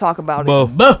we ain't gonna talk about it. Bo.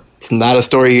 Buh. It's not a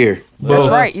story here. That's Bo.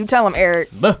 right. You tell him, Eric.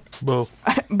 Buh. Bo.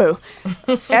 Boo.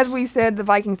 As we said, the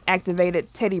Vikings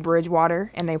activated Teddy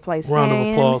Bridgewater, and they play Round of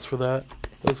Sam. applause for that.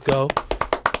 Let's go.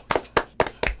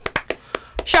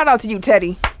 Shout out to you,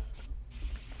 Teddy.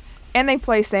 And they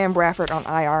play Sam Bradford on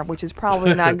IR, which is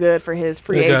probably not good for his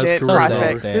free That guy's agent career is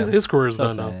prospects. over. His career is So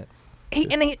done now. sad.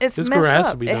 It's His messed career has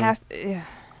up. to be It done. has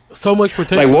So much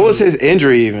potential. Like, what was his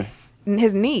injury even?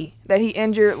 his knee that he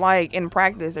injured like in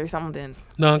practice or something.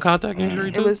 Non-contact injury,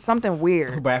 It too? was something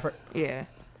weird. Bradford. Yeah.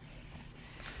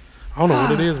 I don't know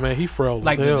what it is, man. He frail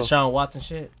Like as the hell. Deshaun Watson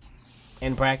shit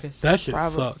in practice. That shit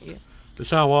Probably. sucked. Yeah.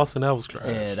 Deshaun Watson, that was trash.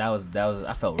 Yeah, that was.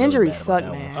 I felt really Injuries bad about suck,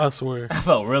 that man. I swear. One. I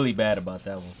felt really bad about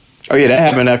that one. Oh yeah, that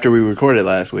happened after we recorded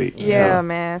last week. Yeah, So,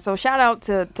 man. So shout out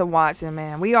to Watson,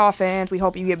 man. We all fans. We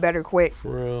hope you get better quick. For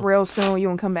real. Real soon. You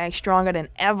can come back stronger than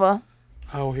ever.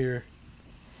 Out here.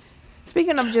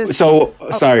 Speaking of just so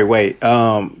sorry, wait.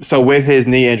 So with his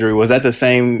knee injury, was that the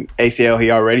same ACL he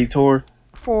already tore?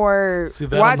 for See,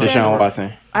 that Watson, Deshaun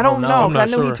Watson. I don't know. I'm 'Cause not I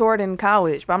knew he sure. tore it in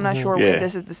college, but I'm not sure Yeah. if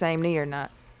this is the same knee or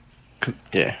not.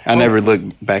 Yeah, I never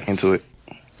looked back into it.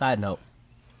 Side note,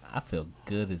 I feel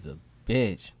good as a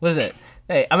bitch. What is that?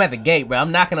 Hey, I'm at the gate, bro.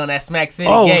 I'm knocking on that Smack City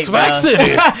Oh, gate, Smack bro.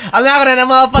 City. I'm knocking on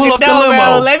that Pull motherfucking up the door, bro.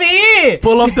 limo. Let me in.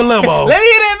 Pull up the limo. Let me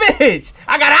in that bitch.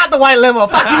 I got out the white limo.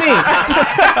 Fuck you mean?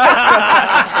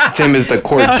 Tim is the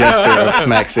court jester of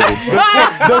Smack City.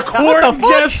 The court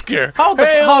gesture.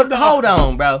 Hold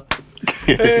on, bro.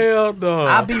 Hell no.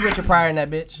 I'll be Richard Pryor in that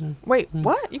bitch. Wait,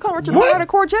 what? You call Richard What? Pryor a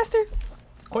court jester?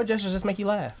 Court gestures just make you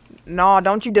laugh. No,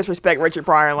 don't you disrespect Richard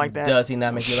Pryor like that. Does he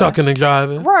not make you Shucking and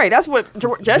jiving. Right, that's what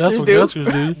gestures That's what do. gestures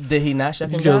do. laugh? Did he not shuck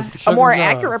You and just jive? shuck A more and jive.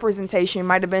 accurate representation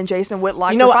might have been Jason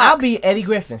Whitlock. You know for what? I'll Fox. be Eddie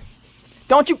Griffin.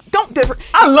 Don't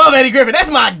I love Eddie Griffin. That's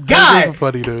my He's guy. a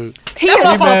funny dude. He That is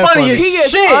mad motherfucker funny funny. as he is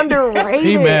shit. underrated.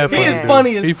 He mad He funny. is dude.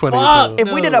 funny as He funny fuck. as hell.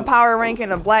 If we did a power ranking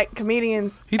of black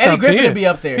comedians, He Eddie top Griffin 10. would be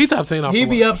up there. He top 10 off He'd the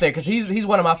be wall. up there because he's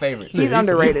one of my favorites. he's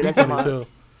underrated. That's Funny my as hell.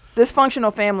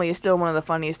 Dysfunctional Family is still one of the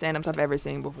funniest stand-ups I've ever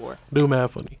seen before. Dude,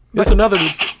 mad funny. It's another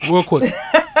real quick.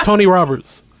 Tony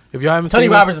Roberts. If y'all haven't Tony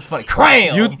seen Roberts is funny.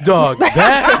 Cram. you dog,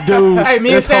 that dude. Hey, me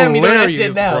and is Sam be doing that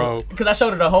shit hilarious, now bro. because I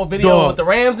showed her the whole video Dog. with the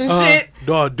Rams and shit.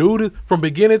 Dog, dude, is, from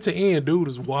beginning to end, dude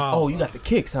is wild. Oh, you got the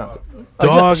kicks, huh?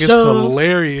 dog is shoves.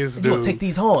 hilarious, You gonna dude. take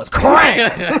these horns?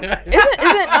 Cram.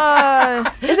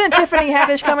 Isn't Tiffany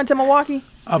Haddish coming to Milwaukee?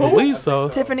 I believe so.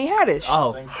 Tiffany Haddish.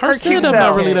 Oh, Her cute stand up self.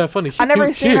 not really that funny. She I never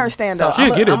cute. seen She- her stand so up. She'll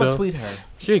I'm get it, gonna though. tweet her.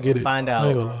 She'll get it. Find I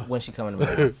ain't gonna out lie. when she coming to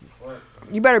Milwaukee.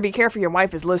 You better be careful. Your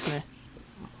wife is listening.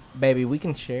 Baby, we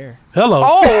can share. Hello.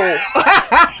 Oh,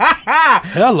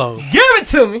 Hello. Give it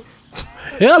to me.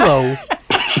 Hello.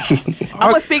 I'm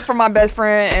gonna speak for my best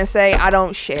friend and say I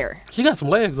don't share. She got some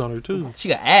legs on her, too. She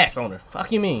got ass on her.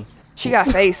 Fuck you mean? She got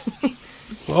face.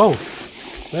 Oh.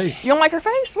 Hey. You don't like her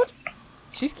face? What?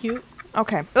 She's cute.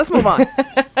 Okay, let's move on.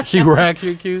 She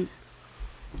ratchet cute.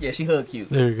 Yeah, she hood cute.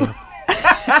 There you go.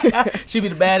 She be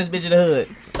the baddest bitch in the hood.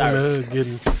 Sorry.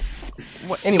 Getting.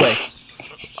 Anyways,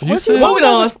 You said, moving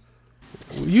on.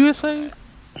 You say?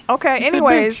 Okay, said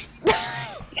anyways.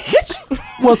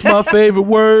 What's my favorite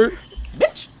word?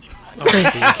 Bitch.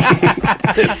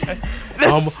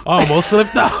 I almost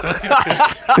slipped out.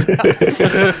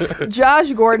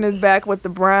 Josh Gordon is back with the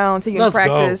Browns. He can Let's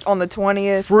practice on the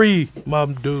 20th. Free, my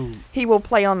dude. He will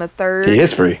play on the 3rd. He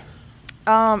is free.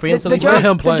 Free him till Did he play.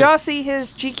 did y'all see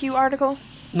his GQ article?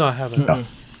 No, I haven't. No.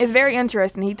 It's very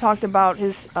interesting. He talked about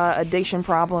his addiction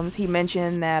problems. He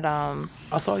mentioned that I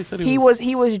saw he said he was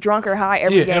drunk or high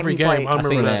every game every he game. played. I I remember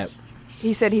seen that. that.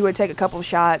 He said he would take a couple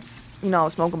shots,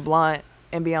 smoke a blunt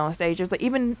and be on stage. Just like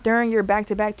even during your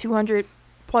back-to-back 200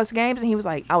 plus games, and he was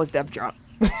like, I was deaf drunk.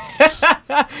 Just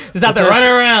out there running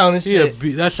around and shit.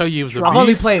 Yeah, that show you was a I've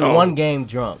only beast. played Oh. one game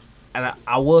drunk, and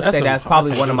I will That's say a- that's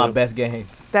probably I one of my do. best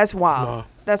games. That's wild. No.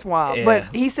 That's wild. Yeah. But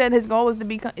he said his goal is to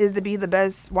be the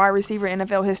best wide receiver in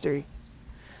NFL history.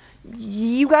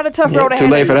 You got a tough road Yeah, ahead. too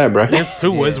late for that, bro.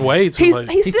 It's way too He's,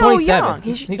 late. he's He's still 27. young.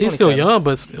 He's He's 27. still young,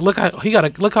 but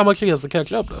look how much he has to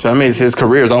catch up though. So that means his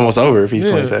career is almost over if he's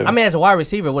Yeah. 27. I mean, as a wide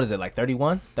receiver, what is it, like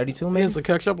 31, 32 He maybe? has to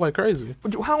catch up like crazy.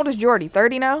 How old is Jordy?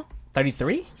 30 now?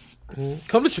 33?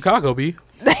 Come to Chicago, B.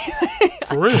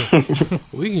 For real,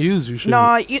 we can use you. Shit.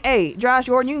 No, hey, Josh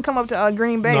Gordon, you can come up to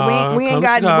Green Bay. Nah, we come ain't to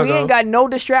got Chicago. no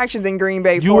distractions in Green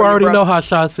Bay. You for already bro. know how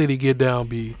Shot City get down,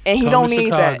 B. And he Come don't to need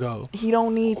Chicago. that. He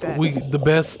don't need that. We the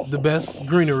best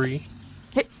greenery.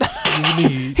 you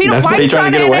need. he don't. That's Why what you he trying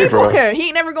trying to get away enable from. him? He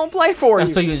ain't never gonna play for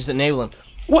you. So you just enable him.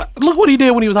 What? Look what he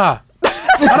did when he was high.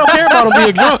 I don't care about him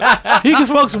being drunk. He can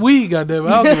smoke some weed, goddamn it.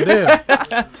 I don't give a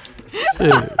damn.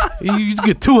 Yeah. You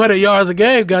get 200 yards a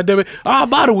game, goddamn it. I'll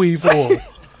buy the weed for him.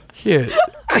 Shit.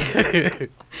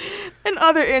 In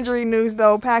other injury news,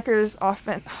 though, Packers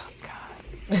offense. Oh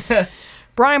God.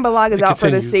 Brian Balaga's It out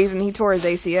for this continues. season. He tore his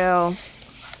ACL.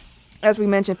 As we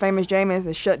mentioned, Famous Jameis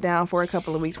is shut down for a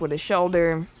couple of weeks with his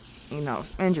shoulder.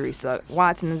 Injuries suck.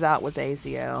 Watson is out with the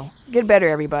ACL. Get better,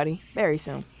 everybody. Very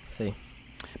soon. See.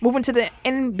 Moving to the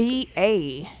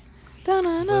NBA.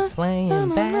 We're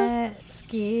playing basketball.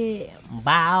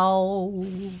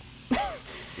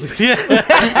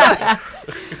 Yeah.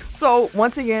 So,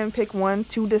 once again, pick one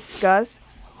to discuss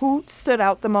who stood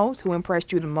out the most, who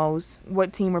impressed you the most,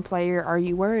 what team or player are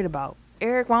you worried about?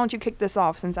 Eric, why don't you kick this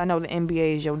off since I know the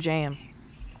NBA is your jam?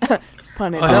 Pun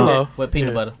intended. Hello. With peanut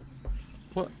Yeah. butter.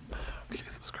 What?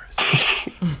 Jesus Christ.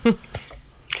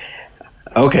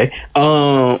 Okay.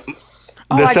 The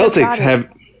I just got Celtics it. have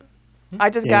I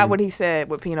just got what he said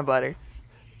with peanut butter.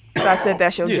 So I said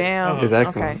that's your Yeah, jam.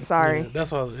 Exactly. Okay, sorry. Yeah,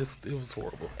 that's why it was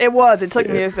horrible. It was. It took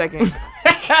me a second.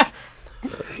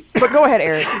 But go ahead,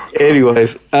 Eric.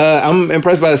 Anyways, I'm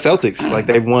impressed by the Celtics. Like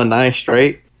they've won 9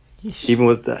 straight, even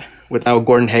without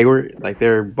Gordon Hayward. Like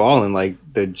they're balling. Like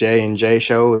the J&J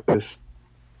show is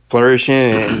flourishing,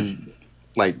 and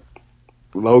like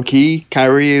low key,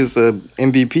 Kyrie is a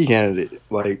MVP candidate.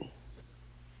 Like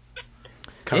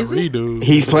Is he? Kyrie, dude.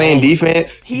 he's playing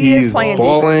defense. He is he's playing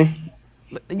balling.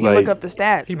 You Like, look up the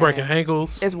stats. He man. breaking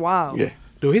ankles. It's wild. Yeah,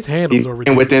 Dude, his handles he's are and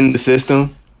ridiculous. within the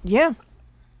system. Yeah.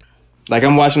 Like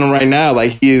I'm watching him right now.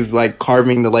 Like he is like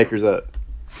carving the Lakers up.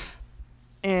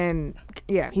 And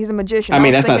yeah, he's a magician. I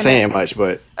mean, was that's not thinking saying much,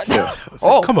 but still.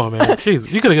 Oh. Come on, man.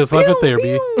 Jeez, you could have just left it there,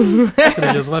 B. You could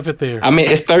have just left it there. I mean,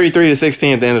 it's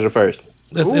 33-16 at the end of the first.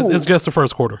 It's just the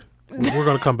first quarter. We're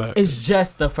gonna come back. It's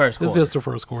just the first It's quarter. just the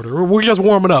first quarter. We're just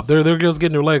warming up. They're just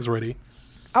getting their legs ready.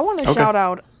 I want to Okay. shout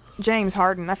out James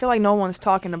Harden. I feel like no one's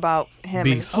talking about him.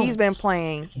 And Beast. he's been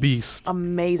playing Beast.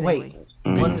 amazingly.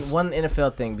 Wait, one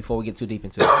NFL thing before we get too deep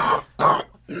into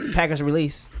it. Packers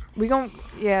release.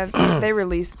 They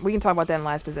released. We can talk about that in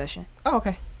last possession. Oh,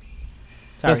 okay.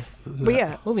 Sorry. But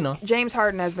yeah, Moving on. James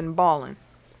Harden has been balling,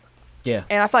 Yeah.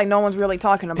 and I feel like no one's really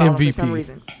talking about him for some MVP.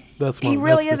 reason. That's my. He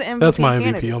really that's is an That's MVP my MVP.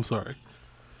 candidate. I'm sorry.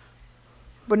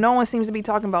 But no one seems to be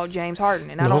talking about James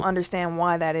Harden, and I don't Nope. understand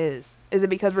why that is. Is it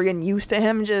because we're getting used to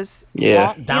him just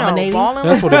Yeah. Dominating? balling?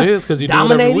 That's what it is because you do it every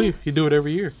Dominating? week. You do it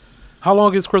every year. How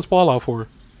long is Chris Paul out for?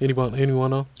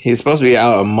 Anyone know? He's supposed to be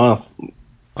out a month.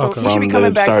 So Okay. he should be From coming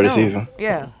the back start soon. of the season.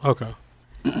 Yeah. Okay.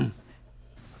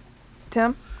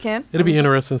 Tim, Ken. It'll be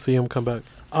interesting to see him come back.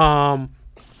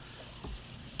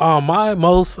 My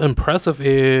most impressive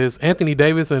is Anthony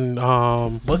Davis and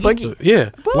Boogie.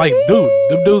 Yeah, like Boogie. dude,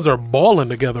 them dudes are balling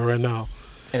together right now.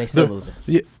 And they still The- losing.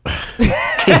 Yeah,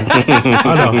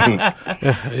 I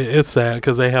know. It's sad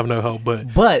because they have no hope,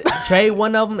 but But trade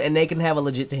one of them and they can have a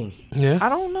legit team. yeah, I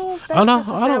don't know if I that's know.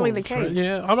 necessarily the case.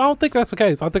 Yeah, I don't think that's the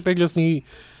case. I think they just need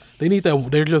They need that.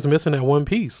 They're just missing that one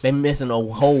piece. They're missing a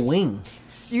whole wing.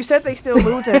 You said they still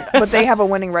losing, but they have a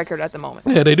winning record at the moment.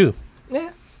 Yeah, they do.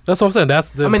 Yeah. That's what I'm saying. That's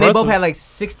the. I mean, they both had like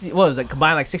 60. What was it?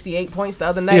 Combined like 68 points the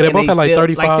other night. Yeah, they both had like still,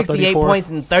 35, like 68 34. points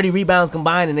and 30 rebounds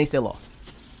combined, and they still lost.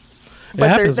 But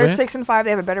happens, they're man. 6-5. They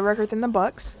have a better record than the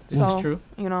Bucks. This So, is true.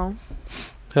 You know,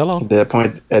 Hello.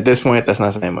 At this point, that's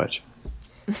not saying much.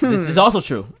 This is also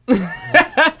true.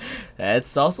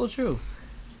 That's also true.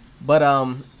 But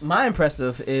my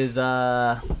impressive is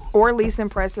or least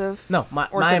impressive. no, my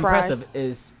surprise. impressive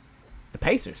is the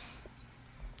Pacers.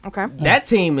 Okay. That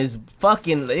team is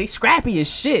fucking they scrappy as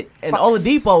shit, and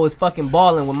Oladipo is fucking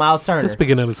balling with Miles Turner. It's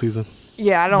beginning of the season.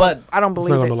 Yeah, I don't It's not believe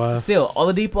gonna it. last. Still,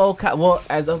 Oladipo. Well,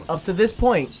 as of, up to this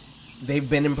point, they've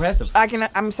been impressive.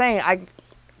 I'm saying I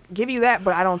give you that,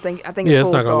 but I think Yeah, it's it's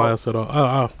fool's not gonna gold. last at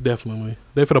all. Definitely.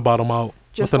 They for the bottom out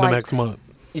Just within the like- next month.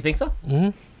 You think so?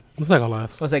 It's not gonna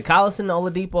last. I was like Collison,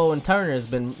 Oladipo, and Turner has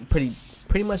been pretty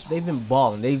much. They've been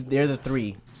balling. They're the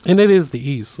three. And it is the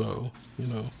East, so you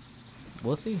know.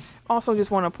 We'll see. Also,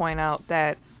 just want to point out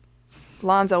that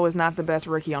Lonzo is not the best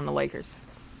rookie on the Lakers.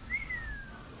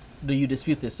 Do you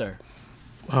dispute this, sir?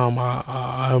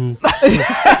 I'm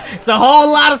It's a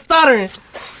whole lot of stuttering.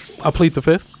 I plead the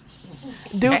fifth.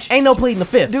 Dooch, Ain't no pleading the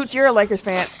fifth. Dooch, you're a Lakers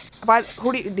fan.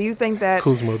 Who do you think that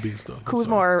Kuzma beast though.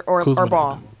 Kuzma or Kuzma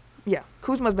Ball? did. Yeah,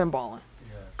 Kuzma's been balling.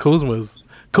 Kuzma's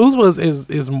is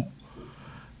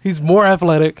he's more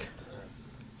athletic.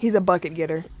 He's a bucket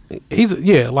getter. He's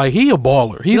he a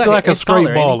baller. He's like like an a straight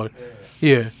installer, ain't baller.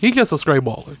 Yeah, he's just a straight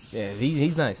baller. Yeah,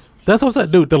 he's nice. That's what I'm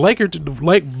saying, dude.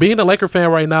 Being a Laker fan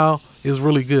right now is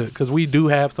really good because we do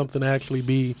have something to actually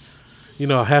be,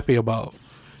 happy about.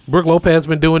 Brook Lopez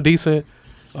been doing decent.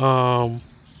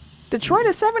 Detroit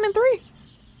is 7-3.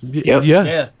 Yep. Yeah, Yeah,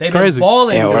 it's they've crazy. been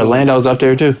balling. And dude. Orlando's up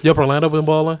there too. Yep, Orlando been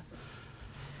balling.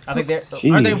 I think they're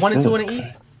aren't they 1 and 2 in the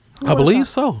East? I believe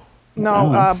so.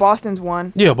 No, Boston's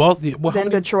one. Yeah, Boston. Yeah, well, Then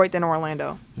Detroit, then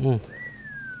Orlando.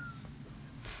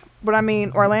 But I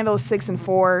mean, Orlando's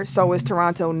 6-4. So is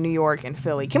Toronto, New York, and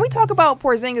Philly. Can we talk about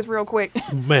Porzingis real quick?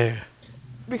 man.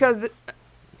 Because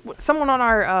someone on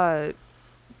our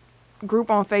group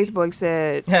on Facebook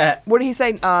said, what did he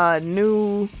say?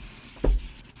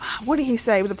 What did he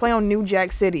say? It was a play on New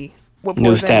Jack City. With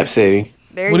New Porzingis. Stap City.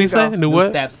 There What you did he say? go. New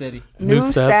what? Stap City. New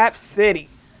New Stap City.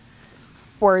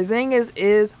 Porzingis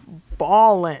is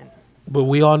balling. But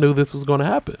we all knew this was going to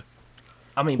happen.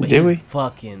 I mean, but Did he's we?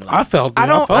 fucking. I felt. I I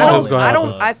don't. felt I it was don't. going to I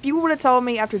happen. don't. If you would have told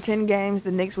me after 10 games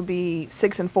the Knicks would be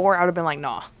 6-4, I would have been like,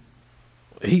 nah.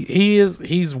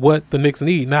 He's what the Knicks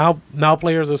need now. Now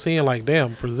players are seeing like,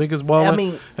 damn, Porzingis balling. I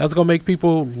mean- that's gonna make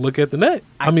people look at the net.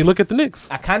 Look at the Knicks.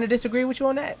 I kind of disagree with you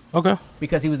on that Okay.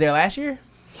 because he was there last year.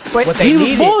 But What they He was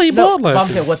needed, ball- he no, balled last but I'm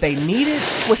year. saying what they needed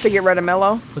was to get rid of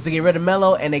Melo. was to get rid of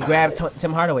Melo, and they grabbed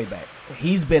Tim Hardaway back.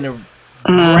 He's been a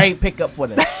great pickup for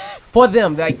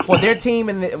them, like for their team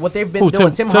and what they've been Who,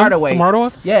 doing. Tim Hardaway. Tim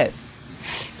Hardaway? Yes,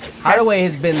 Hardaway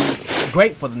has been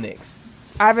great for the Knicks.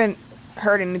 I haven't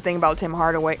heard anything about Tim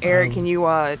Hardaway. Eric, can you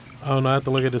I don't know. I have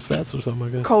to look at the stats or something. I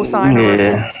guess. co-sign the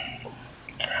Yeah.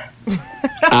 report?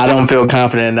 I don't feel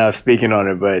confident enough speaking on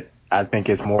it, but I think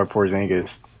it's more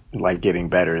Porzingis like getting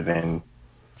better than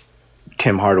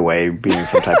Tim Hardaway being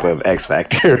some type of X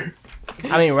factor.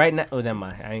 I mean, right now, never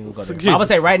mind. I ain't gonna go there. Jesus. I would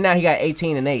say right now he got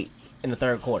 18 and 8 in the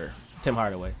third quarter. Tim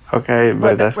Hardaway. Okay,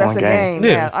 but that's Rest one of game.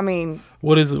 game. Yeah. Yeah. I mean,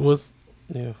 What is it? What's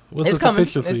It's its coming.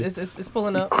 efficiency? It's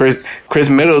pulling up. Chris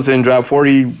Middleton dropped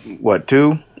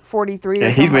 2? 43. Or And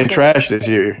he's something been like that. trashed this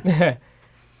year.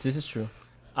 This is true.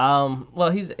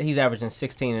 Well, he's averaging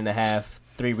 16 and a half,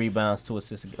 3 rebounds, 2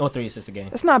 assists, or 3 assists a game.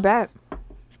 It's not bad.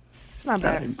 It's not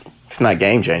bad. It's not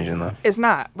game changing though. It's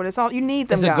not, but it's all you need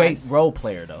them He's a guys. great role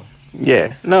player though.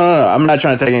 Yeah, no. I'm not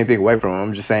trying to take anything away from him.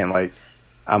 I'm just saying like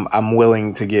I'm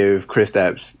willing to give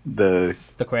Kristaps the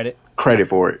The credit. credit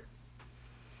for it.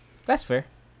 That's fair.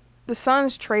 The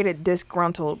Suns traded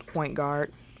disgruntled point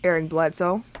guard Eric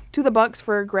Bledsoe to the Bucks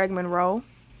for Greg Monroe,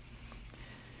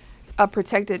 a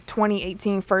protected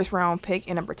 2018 first-round pick,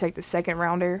 and a protected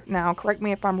second-rounder. Now, correct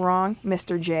me if I'm wrong,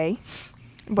 Mr. J,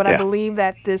 but I Yeah. believe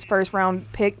that this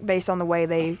first-round pick, based on the way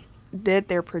they did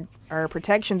their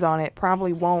protections on it,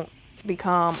 probably won't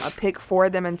become a pick for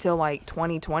them until like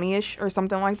 2020-ish or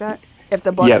something like that, if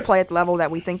the Bucks Yep. play at the level that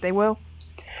we think they will.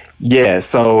 Yeah,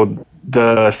 so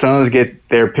the Suns get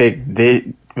their pick.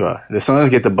 The Suns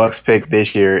get the Bucks pick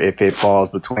this year if it falls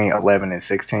between 11 and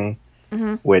 16,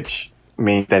 which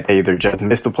means that they either just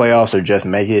miss the playoffs or just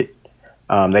make it.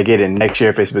 They get it next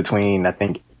year if it's between I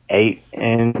think 8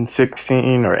 and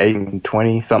 16 or 8 and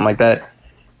 20, something like that.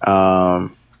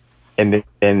 And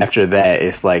then after that,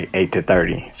 it's like 8 to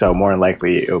 30. So more than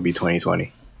likely, it'll be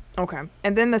 2020. Okay.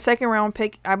 And then the second round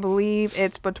pick, I believe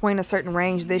it's between a certain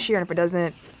range this year. And if it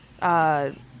doesn't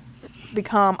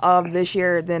become of this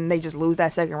year, then they just lose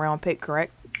that second round pick,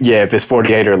 correct? Yeah, if it's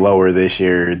 48 or lower this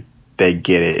year, they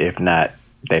get it. If not,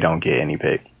 they don't get any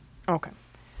pick. Okay.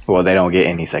 Well, they don't get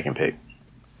any second pick.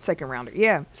 Second rounder.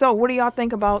 Yeah. So what do y'all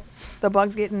think about the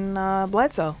Bucks getting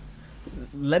Bledsoe?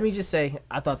 Let me just say,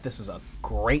 I thought this was a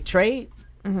great trade.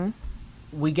 Mm-hmm.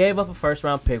 We gave up a first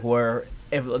round pick where,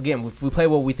 if we play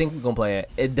what we think we're going to play at,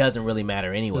 it doesn't really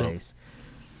matter anyways.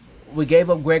 No. We gave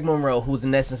up Greg Monroe, who's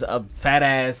in essence a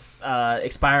fat-ass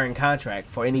expiring contract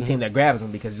for any team that grabs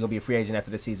him because he's going to be a free agent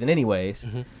after the season anyways.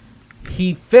 Mm-hmm.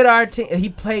 He fit our team. He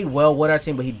played well with our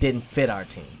team, but he didn't fit our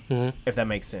team, if that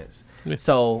makes sense. Yeah.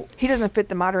 So he doesn't fit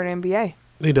the modern NBA.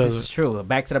 He doesn't. This is true. A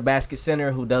back-to-the-basket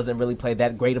center who doesn't really play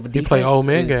that great of a defense. He play old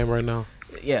man game right now.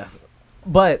 Yeah.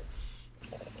 But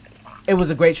it was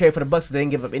a great trade for the Bucks. They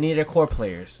didn't give up any of their core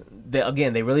players. They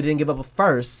really didn't give up a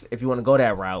first, if you want to go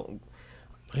that route.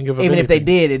 Even if they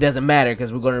did, it doesn't matter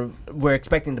because we're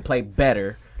expecting to play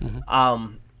better.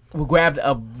 Mm-hmm. We grabbed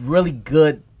a really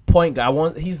good point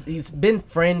guard. He's been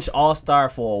fringe all-star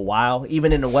for a while,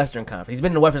 even in the Western Conference. He's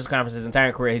been in the Western Conference his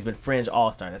entire career. He's been fringe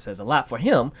all-star. That says a lot for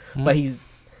him. Mm-hmm. But he's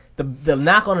the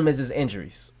knock on him is his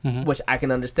injuries, which I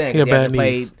can understand because he hasn't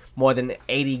played more than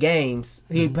 80 games.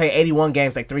 He played 81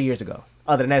 games like 3 years ago.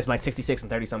 Other than that, it's like 66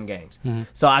 and 30-something games. Mm-hmm.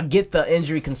 So I get the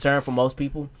injury concern for most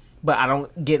people, but I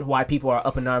don't get why people are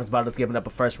up in arms about us giving up a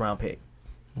first-round pick.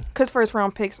 Because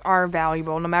first-round picks are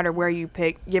valuable. No matter where you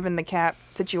pick, given the cap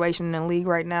situation in the league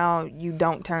right now, you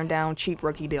don't turn down cheap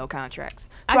rookie deal contracts.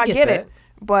 So I get it.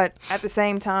 But at the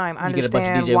same time, I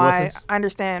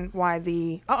understand why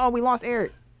the... Uh-oh, we lost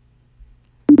Eric.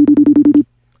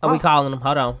 Are we calling him?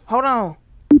 Hold on.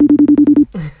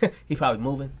 He probably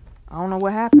moving. I don't know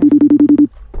what happened.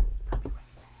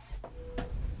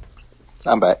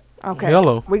 I'm back. Okay.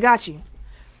 Hello. We got you.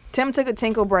 Tim took a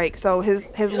tinkle break, so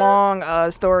his long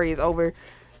story is over.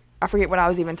 I forget what I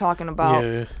was even talking about.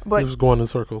 Yeah, but he was going in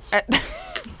circles.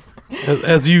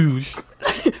 as usual.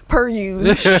 Per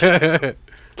usual.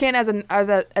 Ken, as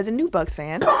a new Bucks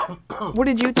fan, what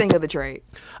did you think of the trade?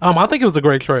 I think it was a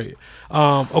great trade.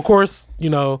 Of course,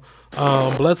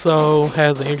 Bledsoe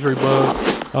has an injury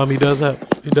bug. He does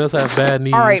have bad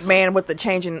knees. All right, man, with the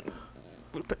changing,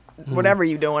 whatever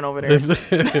you doing over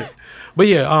there. But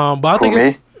yeah, but I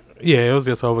think it was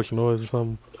just so much noise or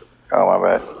something. Oh, my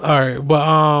bad. All right,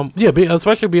 but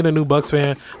especially being a new Bucks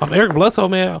fan, Eric Bledsoe,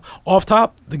 man, off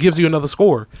top, that gives you another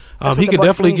score. He could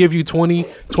definitely give you 20,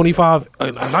 25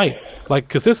 a night, like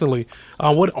consistently.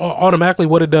 What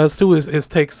it does too is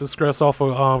takes the stress off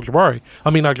of Jabari.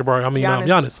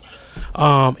 Giannis.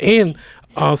 And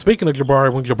speaking of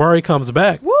Jabari, when Jabari comes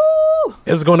back, woo!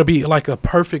 It's going to be like a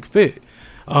perfect fit.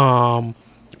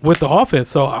 With the offense.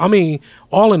 So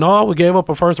all in all, we gave up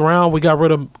a first round. We got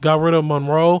rid of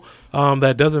Monroe.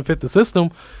 That doesn't fit the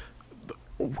system.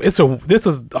 This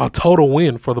is a total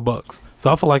win for the Bucks.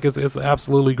 So I feel like it's an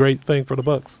absolutely great thing for the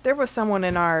Bucks. There was someone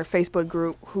in our Facebook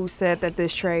group who said that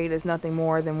this trade is nothing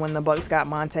more than when the Bucks got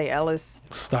Monte Ellis.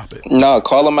 Stop it. No,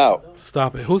 call him out.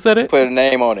 Stop it. Who said it? Put a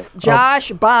name on it.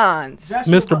 Josh Bonds.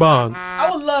 Mr. Bonds. I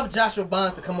would love Joshua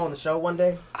Bonds to come on the show one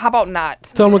day. How about not?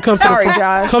 Tell him to come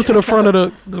Josh. Come to the front of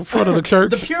the church.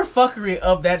 The pure fuckery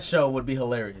of that show would be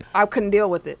hilarious. I couldn't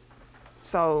deal with it.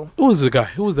 So Who was that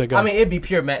guy? It'd be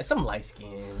pure some light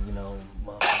skin,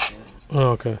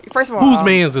 Oh, okay. First of all, whose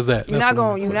man's is that? You're not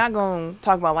gonna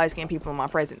talk about light skinned people in my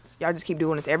presence. Y'all just keep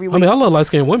doing this every week. I love light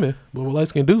skinned women, but light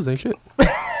skinned dudes ain't shit.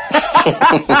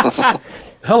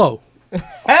 Hello.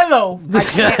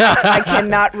 I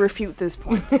cannot refute this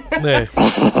point. Yeah.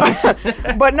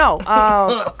 But no,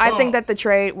 I think that the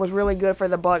trade was really good for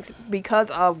the Bucks because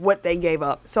of what they gave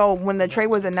up. So when the trade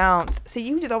was announced, see,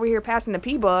 you just over here passing the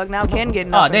P-bug. Now Ken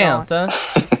getting up. Oh, damn, son.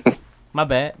 My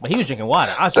bad. But he was drinking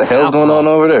water. What the hell's going on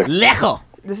over there? Lecker.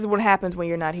 This is what happens when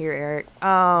you're not here, Eric.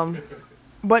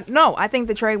 But no, I think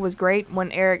the trade was great. When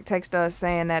Eric texted us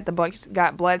saying that the Bucks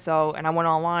got Bledsoe, and I went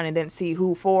online and didn't see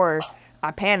who for,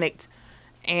 I panicked.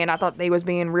 And I thought they was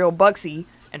being real Bucksy,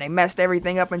 and they messed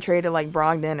everything up and traded like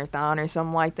Brogdon or Thon or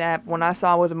something like that. When I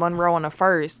saw it was Monroe on the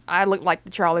first, I looked like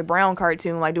the Charlie Brown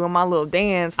cartoon, like doing my little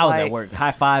dance. I was at work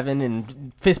high-fiving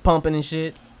and fist pumping and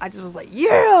shit. I just was like,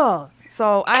 yeah!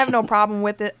 So I have no problem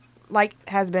with it. Like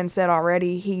has been said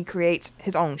already, he creates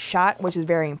his own shot, which is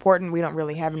very important. We don't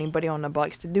really have anybody on the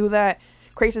Bucks to do that.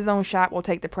 Creates his own shot, will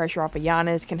take the pressure off of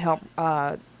Giannis, can help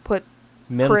put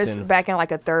Chris back in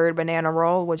like a third banana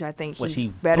roll, which I think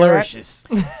he's better flourishes.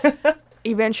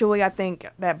 Eventually, I think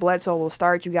that Bledsoe will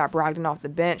start. You got Brogdon off the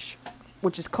bench.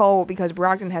 which is cold because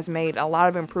Brogdon has made a lot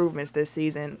of improvements this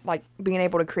season, like being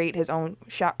able to create his own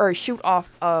shot or shoot off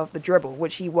of the dribble,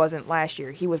 which he wasn't last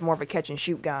year. He was more of a catch and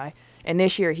shoot guy. And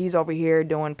this year he's over here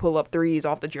doing pull-up threes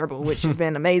off the dribble, which has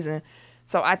been amazing.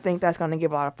 So I think that's going to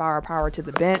give a lot of firepower to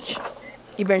the bench.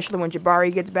 Eventually when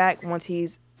Jabari gets back, once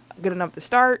he's good enough to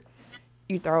start,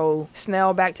 you throw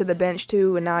Snell back to the bench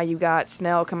too, and now you got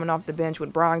Snell coming off the bench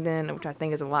with Brogdon, which I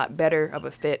think is a lot better of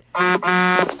a fit.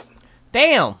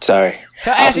 Damn. Sorry.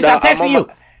 Tell Ashley stop texting you.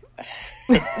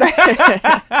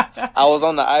 I was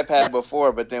on the iPad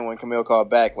before, but then when Camille called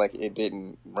back, like it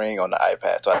didn't ring on the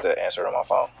iPad, so I had to answer it on my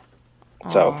phone.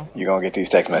 So you're gonna get these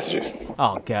text messages.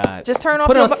 Oh God. Just turn off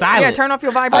Put your it on silent. Yeah, turn off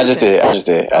your vibration. I just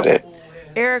did.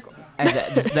 Eric,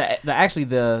 And actually,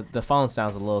 the phone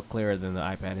sounds a little clearer than the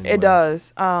iPad. Anyways. it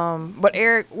does. But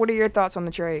Eric, what are your thoughts on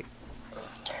the trade?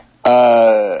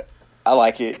 I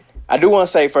like it. I do want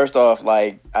to say first off,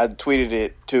 like I tweeted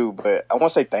it too, but I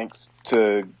want to say thanks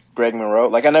to Greg Monroe.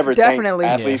 Like I never thank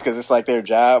athletes because it's like their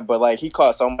job, but like he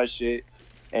caught so much shit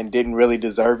and didn't really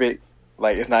deserve it.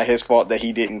 Like it's not his fault that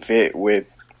he didn't fit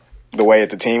with the way that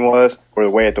the team was or the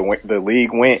way that the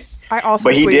league went.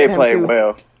 But he did play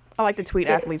well. I like to tweet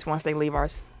athletes once they leave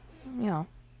ours. Yeah,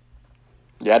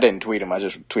 I didn't tweet him. I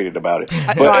just tweeted about it.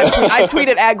 I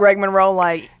tweeted at Greg Monroe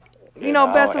like,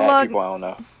 best of luck. People, I don't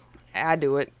know. I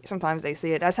do it. Sometimes they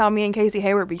see it. That's how me and Casey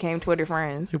Hayward became Twitter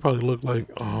friends. You probably look like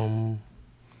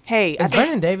Hey, is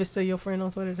Brandon Davis still your friend on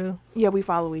Twitter too? Yeah, we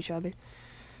follow each other.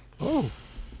 Oh.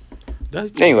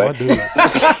 Anyway.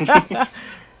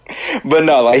 But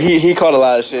no, like he caught a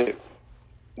lot of shit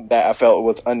that I felt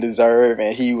was undeserved,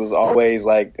 and he was always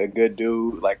like a good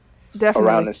dude, like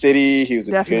around the city. He was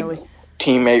a good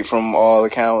teammate from all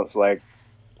accounts. Like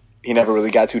he never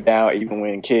really got too down, even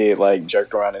when kid like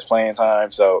jerked around his playing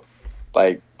time. So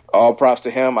like all props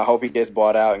to him. I hope he gets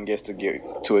bought out and gets to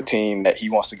get to a team that he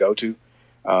wants to go to,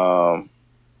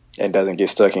 and doesn't get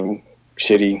stuck in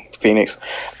shitty Phoenix.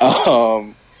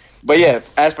 But yeah,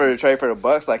 as for the trade for the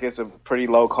Bucks, like it's a pretty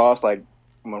low cost. Like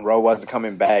Monroe wasn't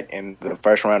coming back, and the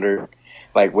first rounder,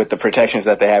 like with the protections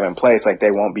that they have in place, like they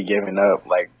won't be giving up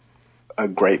like a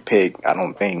great pick, I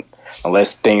don't think,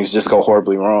 unless things just go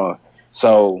horribly wrong.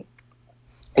 So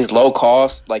it's low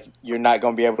cost. Like you're not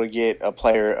going to be able to get a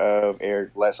player of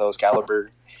Eric Bledsoe's caliber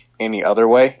any other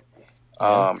way,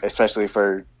 especially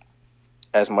for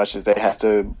as much as they have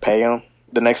to pay him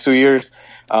the next 2 years.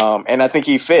 And I think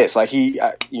he fits. Like he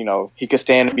could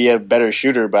stand to be a better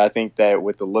shooter, but I think that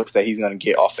with the looks that he's going to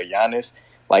get off of Giannis,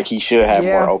 like he should have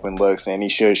more open looks and he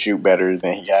should shoot better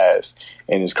than he has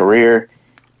in his career.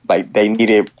 Like they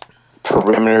needed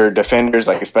perimeter defenders,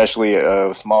 like especially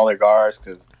smaller guards,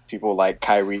 because people like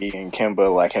Kyrie and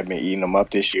Kemba like have been eating them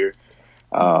up this year.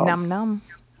 Num.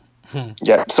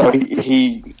 Yeah, so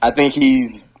I think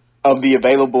he's of the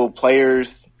available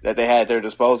players that they had at their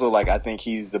disposal, like I think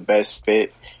he's the best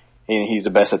fit and he's the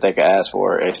best that they could ask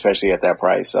for, especially at that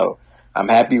price. So I'm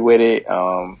happy with it.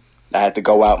 I had to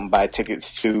go out and buy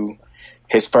tickets to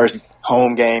his first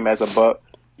home game as a Buck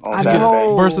on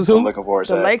Saturday. Versus who? I'm looking forward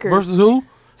to the that. Lakers. Versus who?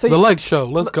 So the Lakers show.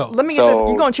 Let's go. Let me get this.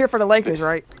 You're going to cheer for the Lakers,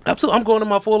 right? Absolutely. I'm going in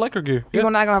my full Laker gear. You're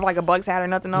not going to have like a Bucks hat or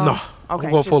nothing on? No. Okay.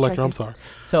 I'm going full Laker. I'm sorry.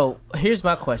 So here's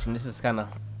my question. This is kind of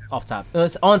off topic.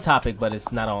 It's on topic, but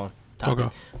it's not on topic.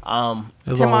 Okay.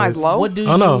 Tim Eyes low. What do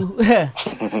you,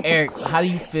 Eric? How do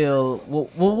you feel?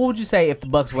 What would you say if the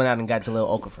Bucks went out and got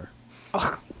Jahlil Okafor?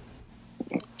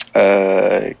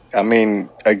 I mean,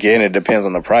 again, it depends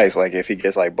on the price. Like if he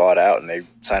gets like bought out and they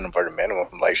sign him for the minimum,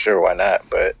 I'm like sure, why not?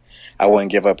 But I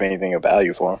wouldn't give up anything of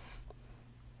value for him.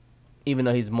 Even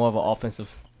though he's more of an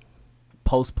offensive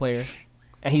post player,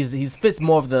 and he fits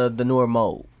more of the newer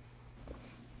mold.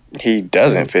 He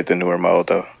doesn't fit the newer mold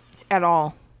though. At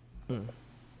all.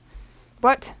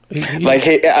 But like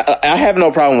I have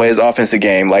no problem with his offensive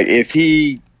game. Like if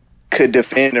he could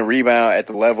defend and rebound at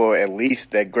the level at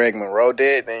least that Greg Monroe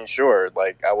did, then sure,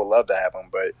 like I would love to have him.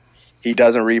 But he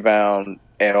doesn't rebound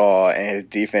at all, and his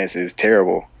defense is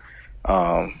terrible.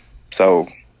 So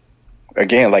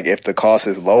again, like if the cost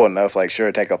is low enough, like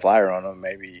sure, take a flyer on him.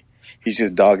 Maybe he's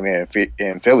just dogging it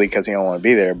in Philly because he don't want to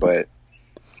be there. But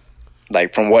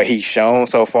like from what he's shown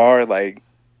so far, like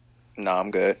no, I'm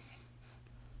good.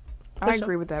 I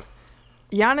agree with that.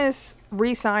 Giannis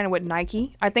re-signed with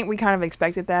Nike. I think we kind of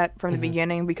expected that from the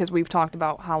beginning because we've talked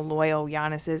about how loyal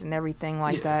Giannis is and everything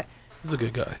like that. He's a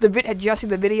good guy. Did you see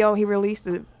the video he released?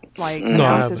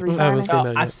 Announced his re-signing?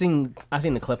 I've seen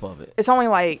the clip of it. It's only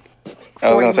like 40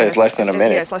 I was gonna say it's minutes. less than a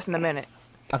minute. Yeah, it's less than a minute.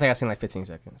 I think I seen like 15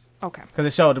 seconds. Okay. Because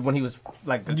it showed when he was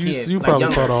like a kid. You like, probably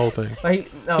younger. saw the whole thing.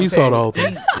 Like, he saw the whole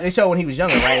thing. They showed when he was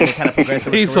younger, right? And it kind of progressed.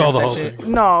 He saw the whole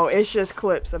thing. No, it's just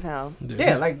clips of him.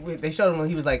 Yeah, like they showed him when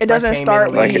he was like. It doesn't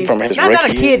start like from his not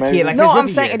a kid, maybe? like no, his I'm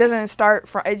rookie saying year. it doesn't start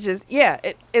from. It just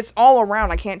it's all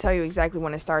around. I can't tell you exactly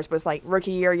when it starts, but it's like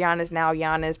rookie year Giannis, now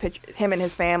Giannis, him and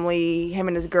his family, him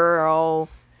and his girl.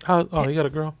 Oh, he got a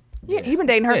girl. Yeah, he been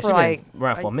dating her Yeah, for she been like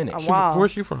around for a minute. A while.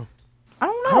 Where's she from? I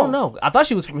don't know. I don't know. I thought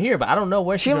she was from here, but I don't know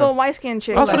where she's She a from. little light skinned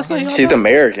chick. I was gonna say She's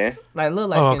American. Like little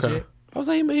light Oh, skin okay. chick. I was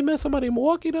like, he met somebody in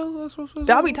Milwaukee though.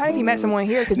 That'd be tight if he met someone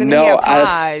here, because then No, he have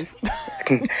ties.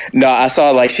 No, I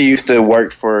saw like she used to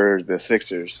work for the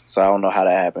Sixers, so I don't know how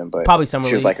that happened, but Probably summer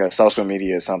she was league. like a social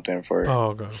media or something for.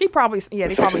 Oh, okay. They probably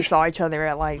saw each other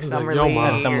at like was summer like, yo, league.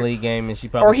 mom. Summer league game, and she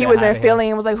probably. Or he said was hi in to him. Philly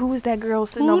and was like, "Who is that girl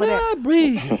sitting Who over there? that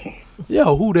be?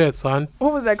 Yo, who that, son? Who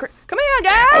was that? Come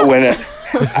here, girl." When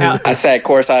I sat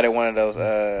courtside at one of those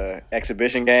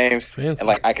exhibition games, Fancy. and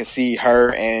like I could see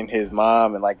her and his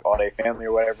mom and like all their family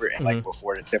or whatever, and like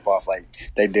before the tip off, like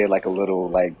they did like a little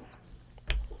like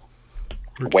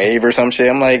wave or some shit.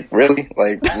 I'm like, really?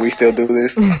 Like we still do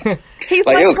this? He's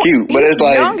Like, it was cute, but he's it's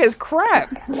like- young as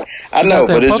crap. I know, Got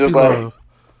but that it's just puppy like love.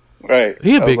 right.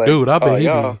 He a I was big like, dude. I bet oh, he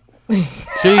y'all. be.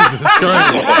 Jesus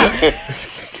Christ.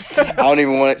 I don't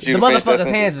even want you The to finish that motherfucker's sentence.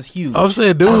 hands is huge. I was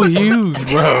saying, dude,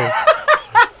 huge, bro.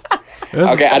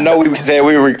 Okay, I know we said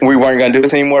we weren't gonna do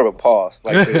this anymore, but pause.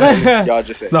 Like y'all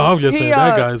just said. No, I'm just saying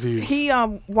that guy's huge. He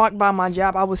walked by my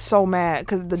job. I was so mad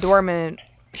because the doorman.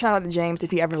 Shout out to James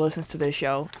if he ever listens to this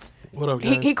show. What up,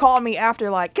 guys? He called me after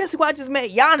like, guess who I just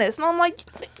met? Giannis, and I'm like,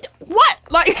 what?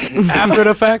 Like, After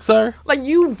the fact, sir? like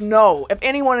if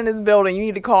anyone in this building, you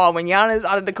need to call when Giannis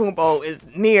Antetokounmpo is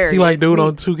near. He like it's dude me.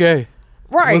 on 2K.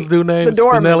 Right. What's dude name? The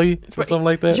doorman. Spinelli or something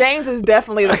like that? James is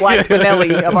definitely the Black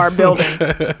Spinelli of our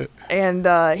building.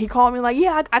 And he called me like,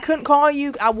 yeah, I couldn't call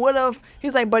you. I would have.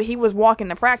 He's like, but he was walking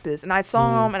to practice. And I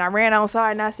saw him and I ran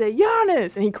outside and I said,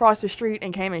 Giannis. And he crossed the street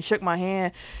and came and shook my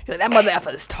hand. He's like, that mother effer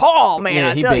is tall, man. Yeah,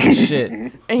 I he tell big you. as shit.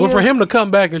 And he Well, for was- him to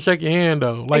come back and shake your hand,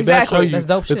 though, like Exactly. that show you That's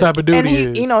dope the shit. type of dude and he he,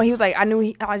 is. he was like,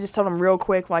 I just told him real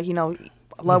quick, like,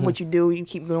 I love what you do. You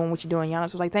keep doing what you're doing. Giannis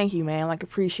was like, thank you, man. Like,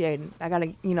 appreciate it. I gotta,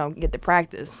 get the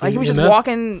practice. Like, he was And just that's-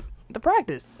 walking the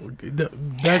practice.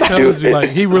 That shows you, like,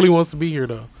 he really wants to be here,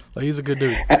 though. Like, he's a good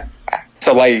dude.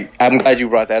 So like, I'm glad you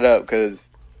brought that up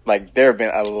because like there have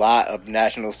been a lot of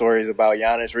national stories about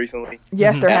Giannis recently.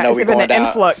 Yes, there I know has we been going an down-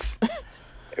 influx.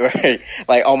 Right,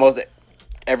 like almost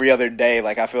every other day.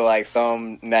 Like I feel like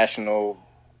some national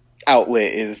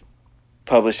outlet is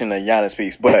publishing a Giannis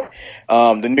piece. But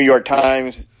the New York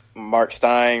Times, Mark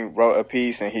Stein wrote a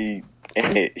piece, and he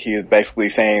was basically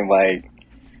saying like,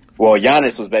 well,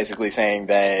 Giannis was basically saying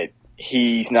that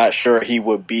he's not sure he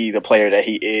would be the player that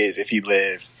he is if he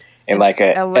lived in like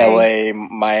a LA,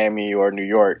 Miami, or New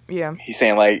York. Yeah. He's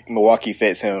saying like Milwaukee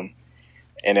fits him,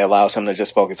 and it allows him to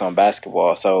just focus on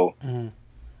basketball. So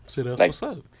See, that's Like- what's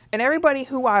up. And everybody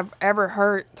who I've ever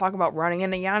heard talk about running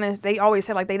into Giannis, they always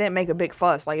said like they didn't make a big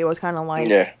fuss. Like it was kind of like,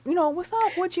 Yeah. What's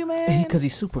up with you, man? Because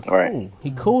he's super cool. Right.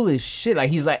 He cool as shit. Like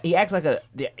he acts like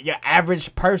your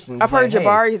average person. I've Just heard like, hey,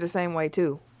 Jabari's the same way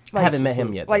too. I haven't met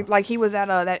him yet. though. Like he was at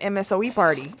that MSOE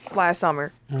party last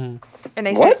summer, and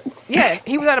they What? said, yeah,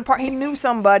 he was at a party. He knew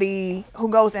somebody who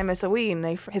goes to MSOE,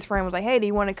 and his friend was like, hey, do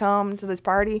you want to come to this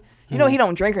party? He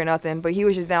don't drink or nothing, but he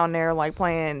was just down there like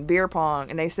playing beer pong,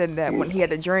 and they said that when he had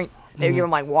to drink, they would give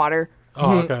him like water.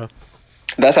 Oh, okay.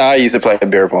 that's how I used to play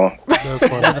beer pong. That's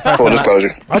funny. Full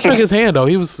disclosure. I shook his hand, though.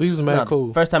 He was mad No,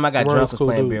 cool. First time I got Roy's drunk was cool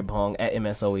playing dude. beer pong at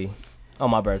MSOE on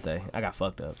my birthday. I got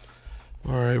fucked up.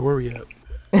 All right, where we at?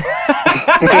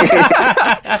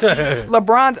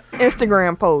 LeBron's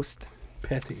Instagram post.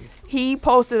 Petty. He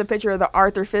posted a picture of the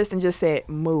Arthur Fist and just said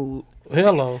mood.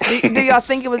 Hello. Do y'all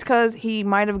think it was because he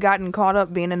might have gotten caught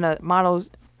up being in the models'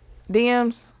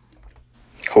 DMs?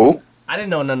 Who? I didn't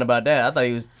know nothing about that. I thought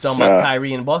he was talking about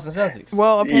Kyrie and the Boston Celtics.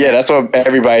 Well, Yeah, that's what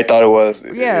everybody thought it was.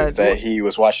 Yeah, is that he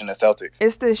was watching the Celtics.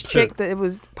 it's this chick that it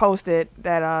was posted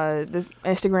that this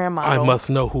Instagram I model. must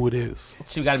know who it is.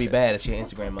 She gotta be bad if she an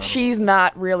Instagram model. She's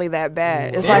not really that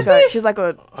bad. It's Seriously? like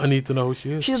a I need to know who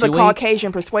she is. she's She a weak?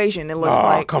 Caucasian persuasion. It looks Oh,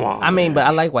 like. come on. I mean, but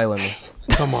I like white women.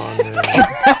 Come on, man.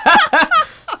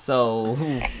 So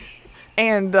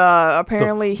And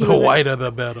apparently he The was. whiter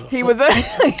the better. He was.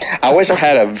 I wish I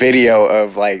had a video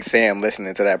of like Sam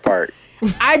listening to that part.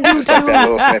 I do That too.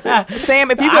 little snippet.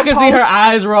 Sam, if you I could can post, see her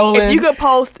eyes rolling. if you could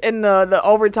post in the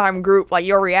overtime group like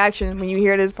your reaction when you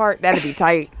hear this part, that'd be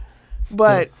tight.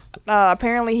 But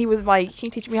apparently he was like, "Can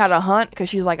you teach me how to hunt?" Because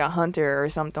she's like a hunter or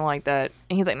something like that.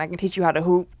 And he's like, "I can teach you how to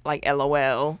hoop." Like,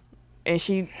 LOL. and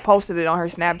she posted it on her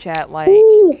Snapchat. Like,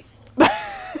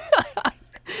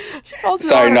 she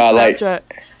posted it on her Snapchat,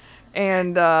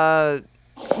 and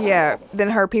yeah. Then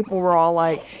her people were all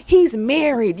like, "He's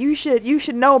married. You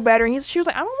should know better." And she was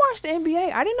like, "I don't watch the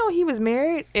NBA. I didn't know he was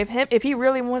married. If he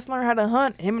really wants to learn how to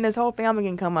hunt, him and his whole family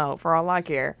can come out for all I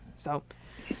care." So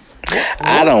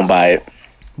I don't buy it.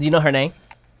 Do you know her name?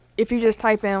 if you just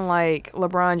type in like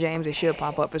LeBron James, it should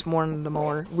pop up. It's one of the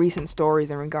more recent stories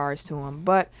in regards to him.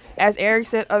 But as Eric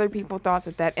said, other people thought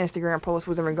that Instagram post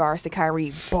was in regards to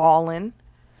Kyrie balling.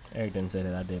 Eric didn't say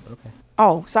that. I did, but okay.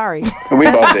 Oh, sorry. We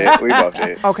both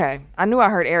did. Okay. I knew I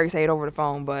heard Eric say it over the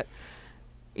phone, but,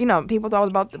 you know, people thought it was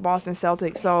about the Boston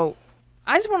Celtics. So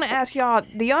I just want to ask y'all,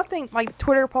 do y'all think, like,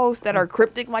 Twitter posts that are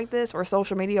cryptic like this or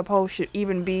social media posts should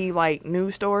even be, like,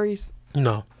 news stories?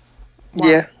 No. Why?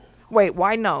 Yeah. Wait,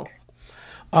 why no?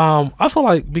 I feel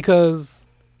like because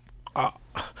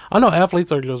I know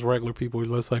athletes are just regular people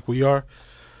just like we are.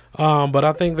 But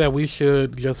I think that we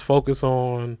should just focus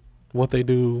on what they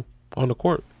do on the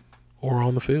court or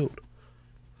on the field.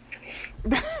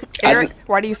 Eric,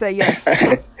 why do you say yes?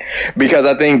 Because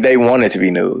I think they want it to be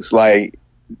news. Like,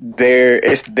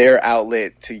 it's their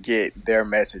outlet to get their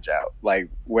message out. Like,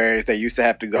 whereas they used to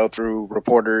have to go through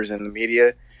reporters and the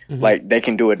media, like, they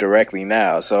can do it directly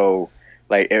now. So,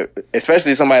 like,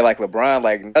 especially somebody like LeBron,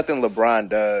 like, nothing LeBron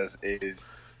does is,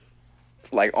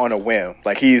 like, on a whim.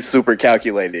 Like, he's super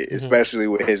calculated, especially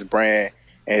with his brand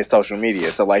and his social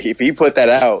media. So, like, if he put that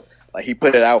out, like, he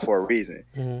put it out for a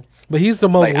reason. But he's the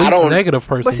most least negative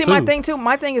person, But see,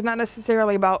 my thing is not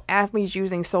necessarily about athletes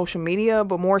using social media,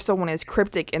 but more so when it's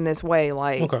cryptic in this way.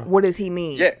 Like, what does he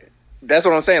mean? Yeah, that's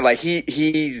what I'm saying. Like,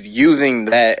 he's using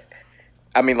that.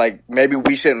 I mean, like, maybe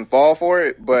we shouldn't fall for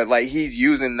it, but, like, he's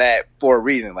using that for a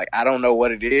reason. Like, I don't know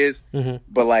what it is,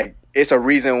 but, like, it's a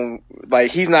reason.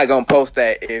 Like, he's not going to post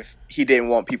that if he didn't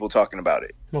want people talking about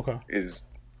it. Is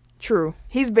true.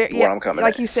 He's very, where I'm coming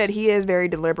like at. you said, he is very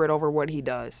deliberate over what he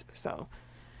does. So,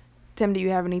 Tim, do you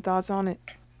have any thoughts on it?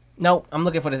 No, I'm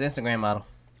looking for this Instagram model.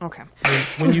 Okay.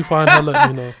 When you find her,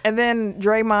 let me know. And then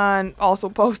Draymond also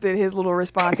posted his little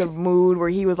responsive mood where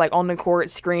he was, like, on the court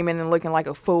screaming and looking like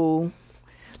a fool.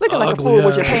 Looking like a fool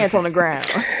with your pants on the ground.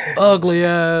 Ugly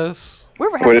ass.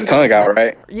 With his tongue out,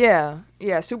 right? Yeah,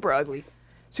 super ugly,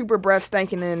 super breath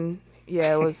stinking, and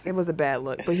yeah, it was a bad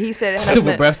look. But he said it had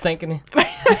super breath stinking.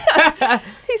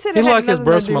 He said he like his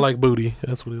breath smell like booty.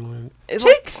 That's what he like.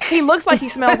 Chicks. He looks like he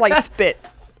smells like spit.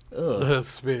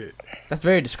 Spit. That's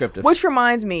very descriptive. Which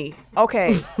reminds me,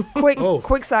 okay,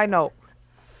 quick side note.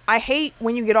 I hate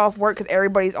when you get off work because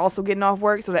everybody's also getting off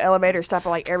work, so the elevator stop at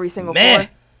like every single floor.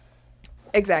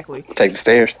 Exactly. Take the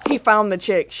stairs. He found the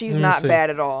chick. She's not bad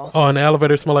at all. Oh, and the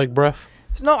elevator smell like breath?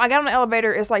 No, I got on the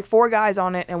elevator. It's like 4 guys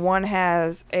on it, and one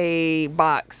has a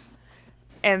box.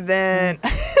 And then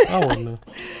I wouldn't know.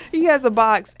 He has a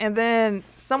box, and then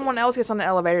someone else gets on the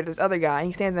elevator, this other guy, and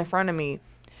he stands in front of me.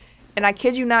 And I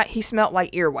kid you not, he smelled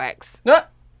like earwax.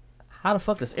 How the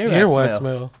fuck does earwax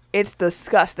smell? It's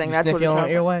disgusting. That's what it smells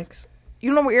like. Earwax?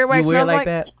 You know what earwax smells like?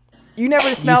 That? You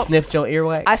never smelled... You sniffed your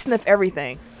earwax? I sniff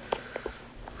everything.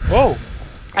 Whoa.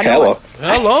 Hello.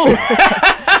 Whoa.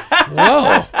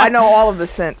 I know all of the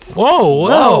scents.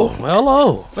 Whoa.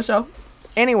 Hello. For sure.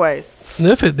 Anyways.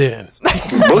 Sniff it then.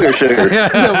 Booger sugar.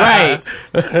 Right.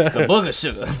 The booger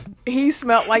sugar. He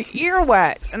smelled like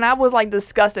earwax. And I was like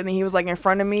disgusted. And he was like in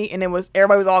front of me. And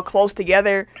everybody was all close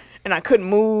together. And I couldn't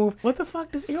move. What the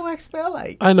fuck does earwax smell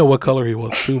like? I know what color he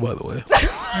was too, by the way.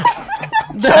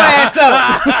 Get your ass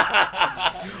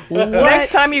up.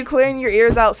 Next time you clean your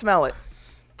ears out, smell it.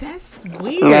 That's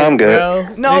weird. No, I'm good.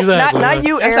 Bro. No, exactly, not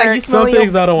you, That's Eric. like you smell some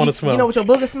things I don't want to smell. You know what your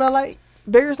boogers smell like?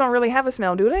 Boogers don't really have a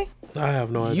smell, do they? I have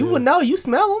no idea. You would know. You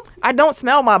smell them. I don't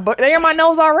smell my boogers. They're in my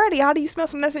nose already. How do you smell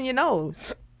something that's in your nose?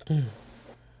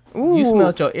 Ooh, You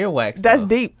smelled your earwax. That's though.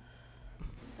 deep.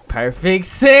 Perfect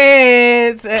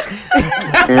sense.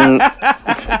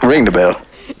 Ring the bell.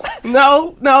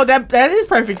 No, that is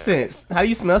perfect sense. How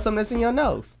you smell something that's in your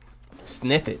nose?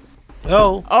 Sniff it.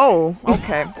 Oh,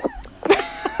 okay.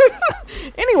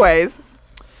 Anyways,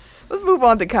 let's move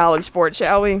on to college sports,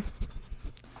 shall we?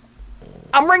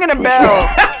 I'm ringing a bell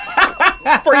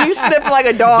for you sniffing like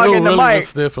a dog in the mic.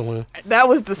 Sniffling. That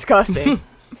was disgusting.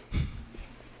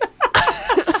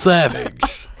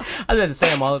 Savage. I have to say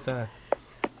them all the time.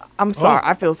 I'm sorry.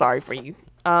 I feel sorry for you.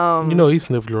 You know he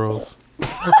sniffed girls.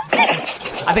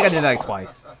 I think I did it like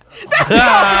twice. I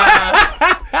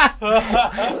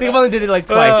think I've only did it like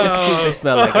twice just to see what they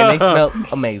smell like, and they smelled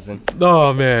amazing.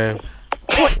 Oh man.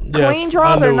 Clean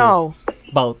draws or no?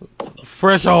 Both.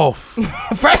 Fresh off.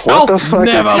 Fresh What off. the fuck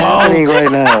is Never happening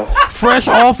right now? Fresh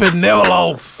off and never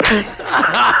lost.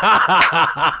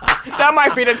 That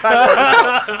might be the title.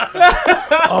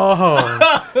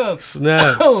 Oh,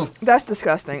 snap. That's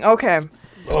disgusting. Okay.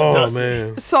 Oh,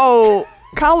 man. So,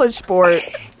 college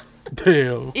sports.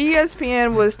 Damn.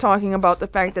 ESPN was talking about the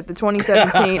fact that the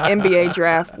 2017 NBA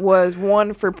draft was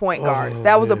won for point guards.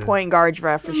 That was a point guard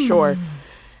draft for sure.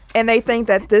 And they think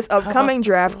that this upcoming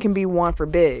draft can be won for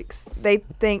bigs. They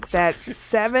think that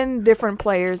 7 different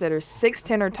players that are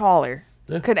 6'10" or taller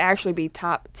could actually be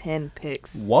top 10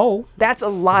 picks. Whoa. That's a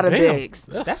lot of bigs.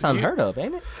 That's unheard of,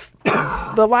 ain't it?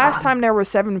 The last time there were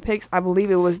 7 picks, I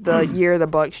believe it was the year the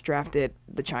Bucks drafted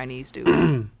the Chinese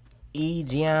dude. E.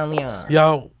 Jianlian.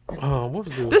 Yo, what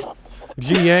was This-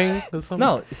 Ji Yang or something?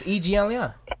 No, it's E.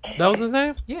 Jianlian. That was his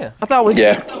name? Yeah. I thought it was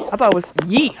Yeah. I thought it was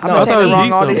Yeet. I've No, been I saying thought it it was wrong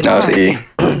Yeet all these No, times. it's E.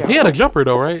 He had a jumper,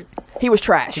 though, right? He was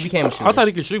trash. He became a shooter. I thought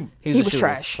he could shoot. He was a shooter.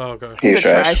 trash. Oh, okay. He's a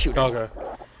trash trash. shooter. Okay.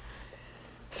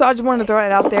 So I just wanted to throw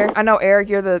it out there. I know, Eric,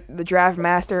 you're the draft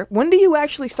master. When do you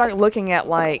actually start looking at,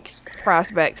 like,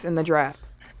 prospects in the draft?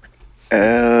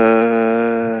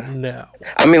 No.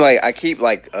 I mean, like, I keep,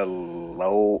 like, a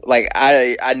low... Like,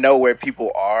 I know where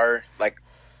people are, like,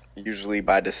 usually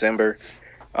by December.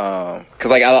 Because,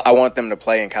 like, I want them to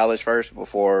play in college first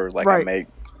before, like, Right. I make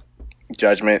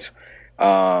judgments.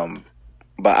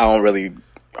 But I don't really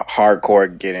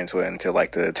hardcore get into it until,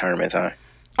 like, the tournament time.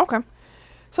 Okay.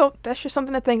 So that's just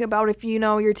something to think about. If you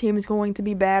know your team is going to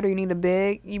be bad or you need a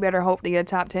big, you better hope to get a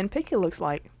top 10 pick, it looks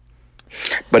like.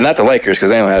 But not the Lakers, because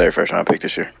they don't have their first round pick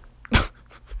this year.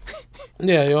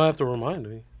 Yeah, you'll have to remind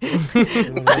me.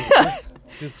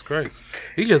 Jesus Christ.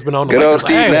 He just been on the Good old Lakers'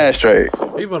 Steve ass. Nash trade.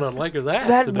 He been on the Lakers' ass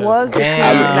That today. was the Steve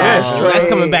Damn. Nash trade. That's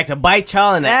coming back to bite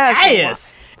y'all in the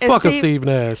ass. And Fuck a Steve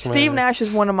Nash, man. Steve Nash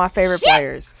is one of my favorite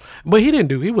players. But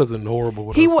he wasn't horrible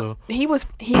with He us, was though. he was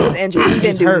injured. He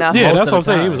didn't do hurt. nothing. Yeah, most that's of what I'm the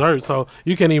saying. He time. was hurt, so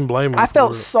you can't even blame him. I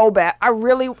felt for it. so bad. I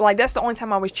really like. That's the only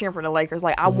time I was cheering for the Lakers.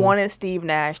 Like I Mm-hmm. wanted Steve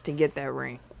Nash to get that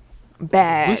ring. We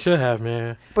Bad. should have,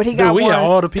 man. But he Dude, got we one. had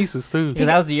all the pieces, too. Because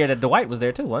that was the year that Dwight was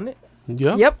there too, wasn't it?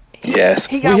 Yep. Yep. Yes.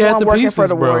 He got We had one the working pieces, for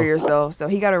the bro. Warriors though, so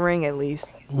he got a ring at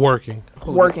least. Working.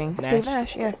 Working. Nash? Steve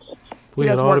Nash, yeah. We He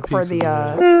had does all work the for pieces, the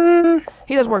man.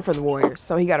 he does work for the Warriors,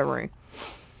 so he got a ring.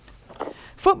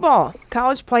 Football,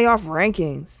 college playoff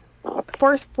rankings.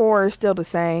 First 4 is still the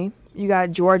same. You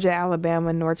got Georgia,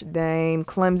 Alabama, Notre Dame,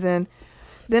 Clemson.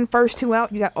 Then first 2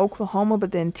 out, you got Oklahoma,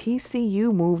 but then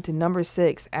TCU moved to number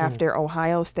 6 after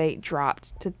Ohio State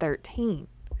dropped to 13.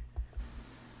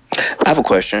 I have a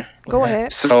question. Go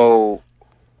ahead. So,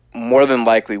 more than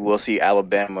likely, we'll see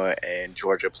Alabama and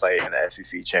Georgia play in the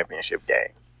SEC championship game.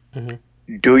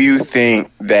 Mm-hmm. Do you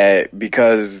think that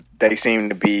because they seem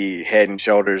to be head and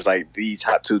shoulders like the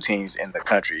top 2 teams in the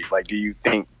country, like, do you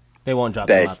think? They won't drop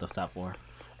They- them out the top 4.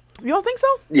 You don't think so?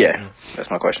 Yeah,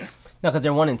 that's my question. No, because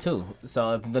they're 1 and 2.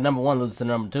 So if the number 1 loses to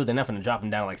number 2, they're not going to drop them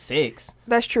down like 6.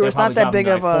 That's true. They'll It's not probably that big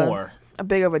drop of them to, like, a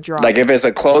big of a drop. Like, if it's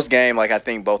a close game, like, I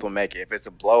think both will make it. If it's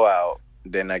a blowout,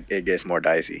 then it gets more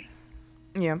dicey.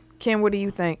 Yeah. Ken, what do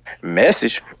you think?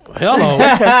 Message. Hello.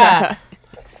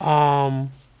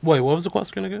 Wait, what was the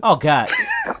question again? Oh, God.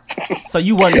 So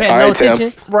you wasn't paying All no right, Tim.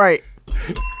 attention? Right.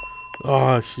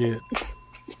 Oh, shit.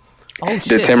 Oh, shit.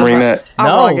 Did Tim ring that? I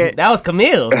No, rung it. that was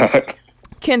Camille.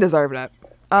 Ken deserved that.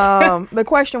 The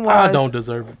question was. I don't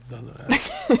deserve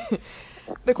it.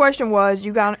 The question was,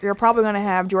 you're probably going to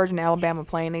have Georgia and Alabama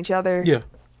playing each other. Yeah.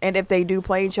 And if they do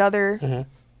play each other, Mm-hmm.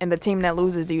 and the team that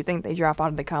loses, do you think they drop out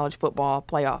of the college football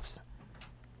playoffs?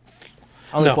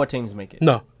 Only No. 4 teams make it.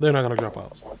 No, they're not going to drop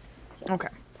out. Okay.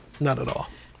 Not at all.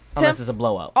 Unless it's a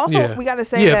blowout. Also, Yeah. we got to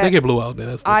say Yeah, if that they get blew out, then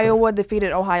that's different. Iowa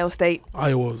defeated Ohio State,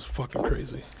 Iowa was fucking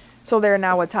crazy. so they're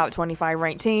now a top 25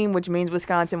 ranked team, which means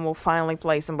Wisconsin will finally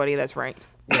play somebody that's ranked.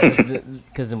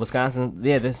 Because in Wisconsin,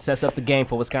 this sets up the game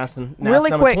for Wisconsin. Now Really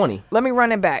it's number quick, 20. let me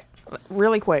run it back.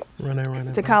 Really quick Run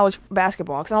that. to college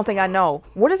basketball, because I don't think I know.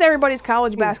 What is everybody's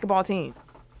college basketball team?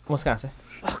 Wisconsin.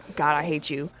 God, I hate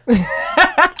you.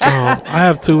 I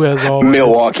have 2 as always.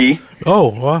 Milwaukee. Oh,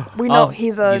 wow. We know Oh,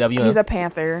 he's UWM. a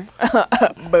Panther.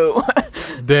 Boo.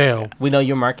 Damn. We know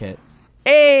your Marquette.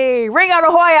 Hey, ring out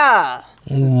of Hoya.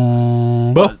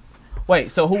 But,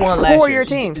 Wait, so who won last year? Who are your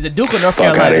teams? Is it Duke or North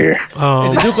Fuck out of Carolina? here.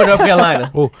 Is it Duke or North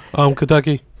Carolina?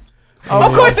 Kentucky.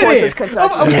 Of course it is. it's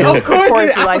Kentucky. Of course it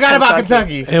is. he I likes forgot about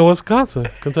Kentucky. Kentucky. And Wisconsin.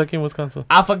 Kentucky and Wisconsin.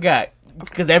 I forgot.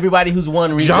 Because everybody who's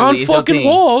won recently John is your fucking team.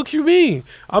 Wall. What you mean?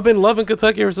 I've been loving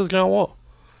Kentucky ever since John Wall.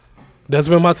 That's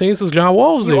been my team since John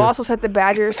Wall was You there. also said the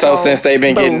Badgers. So, since they've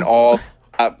been boom. getting all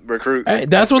top recruits, Hey,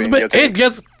 that's what's been. your team. It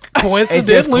just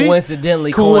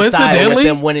Coincidentally, coincided with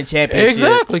them winning championship.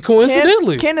 Exactly,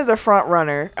 coincidentally. Ken is a front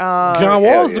runner. John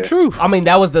Wall is the truth. I mean,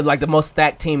 that was the most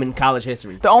stacked team in college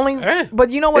history. But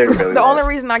you know what? Really the only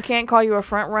reason I can't call you a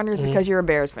front runner is because you're a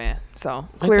Bears fan. So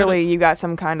clearly, you got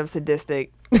some kind of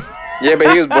sadistic. Yeah,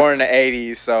 but he was born in the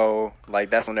 '80s, so like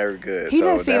that's when they were good. He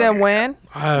didn't see them win.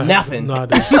 Nothing.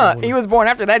 He was born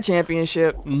after that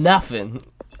championship. Nothing.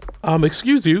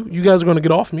 Excuse you. You guys are going to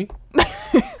get off me.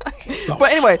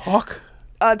 But anyway,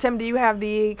 Tim, do you have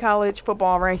the college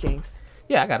football rankings?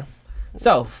 Yeah, I got them.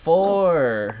 So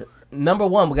for number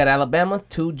 1, we got Alabama.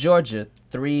 2, Georgia.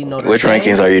 3, Notre Dame. Which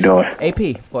rankings are you doing?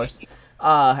 AP, of course.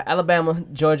 Alabama,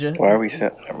 Georgia. Why are we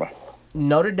sitting? Never mind.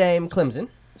 Notre Dame, Clemson.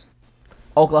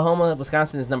 Oklahoma,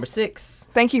 Wisconsin is number 6.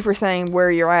 Thank you for saying where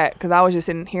you're at, because I was just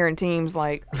hearing teams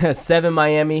like 7,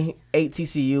 Miami. 8,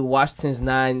 TCU. Washington's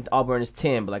 9. Auburn is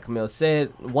 10. But like Camille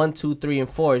said, 1, 2, 3, and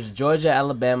 4 is Georgia,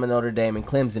 Alabama, Notre Dame, and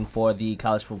Clemson for the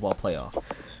college football playoff.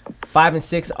 5 and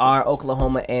 6 are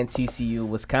Oklahoma and TCU.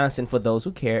 Wisconsin, for those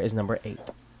who care, is number 8.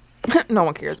 No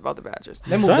one cares about the Badgers.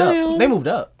 They moved up. They moved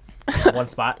up. One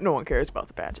spot. No one cares about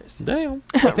the Badgers. Damn.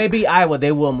 If they beat Iowa,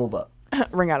 they will move up.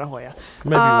 Ring out of Hoya.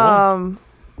 Maybe one.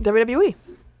 WWE.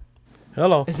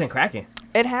 Hello. It's been cracking.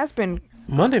 It has been.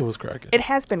 Monday was cracking. It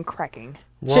has been cracking.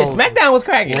 Shit, SmackDown was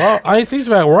cracking. I ain't seen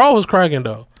SmackDown. Raw was cracking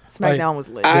though. SmackDown was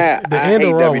lit. I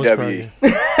hate WWE.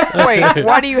 Wait,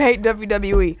 why do you hate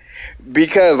WWE?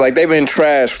 Because like they've been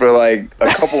trash for like a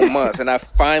couple months, and I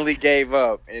finally gave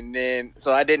up. And then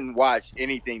so I didn't watch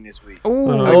anything this week.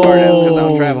 Ooh. Like, part of that was because I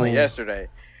was traveling yesterday,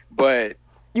 but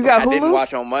you got Hulu? I didn't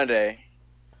watch on Monday.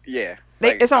 Yeah,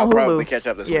 like, it's on I'll Hulu. probably catch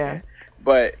up this weekend.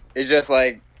 But it's just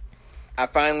like I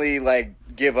finally like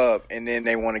give up, and then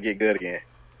they want to get good again.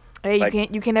 Hey, like,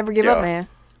 you can't never give up, man.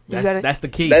 That's the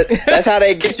key. That's how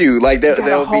they get you. Like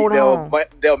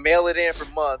they'll mail it in for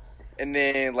months, and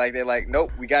then like they're like,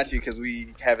 nope, we got you because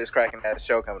we have this cracking at the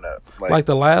show coming up. Like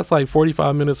the last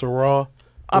 45 minutes of Raw,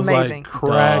 was amazing, like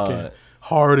cracking,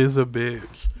 hard as a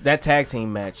bitch. That tag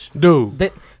team match,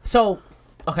 dude. So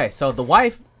the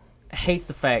wife hates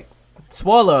the fact.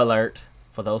 Spoiler alert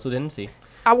for those who didn't see.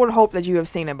 I would hope that you have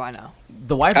seen it by now.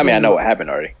 The wife. I mean, I know what happened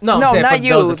already. No, not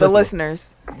you, the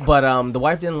listeners. But the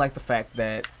wife didn't like the fact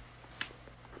that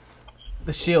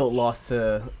the Shield lost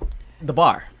to the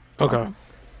Bar. Okay.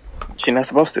 She's not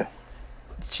supposed to.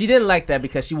 She didn't like that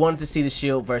because she wanted to see the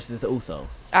Shield versus the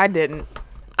Usos. I didn't.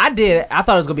 I did. I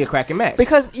thought it was gonna be a cracking match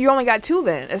because you only got 2.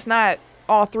 Then it's not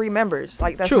all 3 members.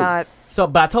 Like that's True. not. So,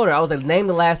 but I told her, I was like, name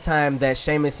the last time that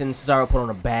Sheamus and Cesaro put on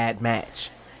a bad match.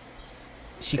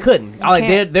 She couldn't. I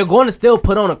like they're going to still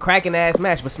put on a cracking ass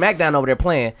match, but SmackDown over there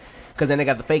playing because then they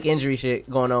got the fake injury shit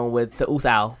going on with the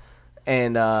Usos,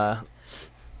 and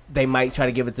they might try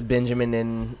to give it to Benjamin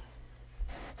and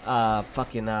Gable.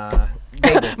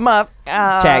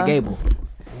 Chad Gable.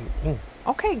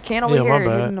 Okay, Ken over here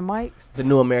hitting the mics. The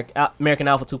new American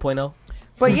Alpha 2.0.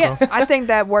 But yeah, I think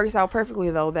that works out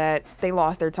perfectly though that they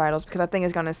lost their titles because I think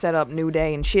it's gonna set up New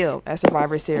Day and Shield as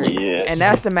Survivor Series, and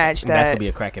that's the match that's gonna be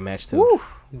a cracking match too. Woo.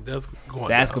 That's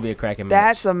gonna be a cracking match.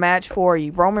 That's a match for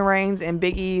you. Roman Reigns and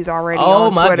Big E's already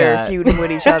on Twitter feuding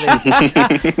with each other.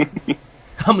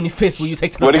 How many fists will you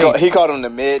take to my face? He called him the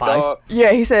mid dog.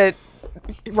 Yeah, he said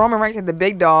Roman Reigns had the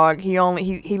big dog. He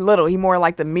little. He more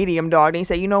like the medium dog. And he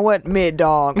said, you know what, mid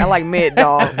dog. I like mid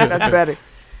dog. That's better.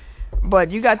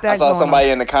 But you got that. I saw somebody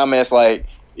in the comments like,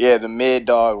 yeah, the mid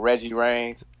dog Reggie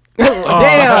Reigns.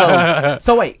 Damn.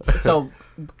 So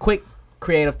quick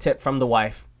creative tip from the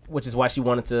wife, which is why she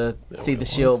wanted to see the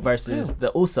Shield versus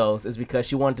the Usos, is because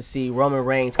she wanted to see Roman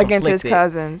Reigns against his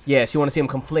cousins. Yeah, she wanted to see him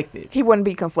conflicted. He wouldn't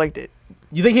be conflicted.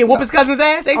 You think he'd whoop his cousin's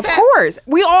ass? Of course.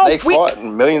 They fought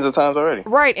millions of times already.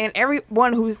 Right, and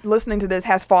everyone who's listening to this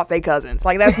has fought their cousins.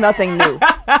 Like, that's nothing new.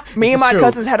 Me and my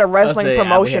cousins had a wrestling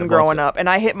promotion growing up, and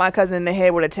I hit my cousin in the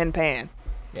head with a tin pan.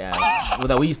 Yeah.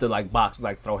 Well, we used to, like, box,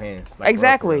 like, throw hands. Like,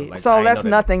 exactly. Like, so that's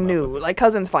nothing new. Like,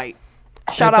 cousins fight.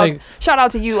 Shout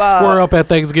out to you. Square up at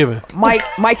Thanksgiving. Mike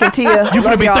and Tia. You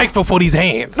finna be thankful for these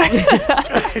hands.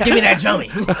 Give me that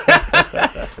jummy.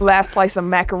 Last slice of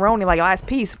macaroni, like last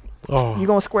piece. Oh. You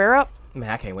gonna square up? Man,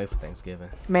 I can't wait for Thanksgiving.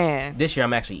 Man. This year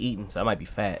I'm actually eating, so I might be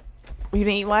fat. You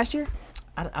didn't eat last year?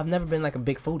 I've never been like a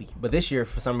big foodie, but this year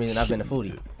for some reason I've been a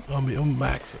foodie. I'm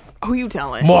maxing. Who you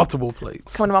telling? Multiple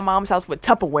plates. Coming to my mom's house with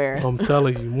Tupperware. I'm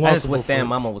telling you. I just wish Sam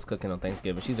Mama was cooking on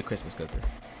Thanksgiving. She's a Christmas cooker.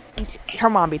 Her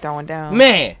mom be throwing down.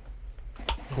 Man.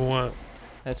 What?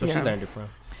 That's where she learned it from.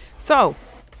 So,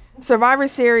 Survivor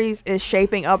Series is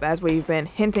shaping up as we've been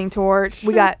hinting towards.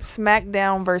 We got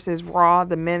SmackDown versus Raw.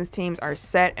 The men's teams are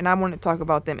set, and I want to talk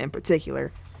about them in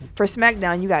particular. For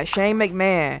SmackDown, you got Shane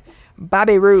McMahon,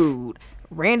 Bobby Roode,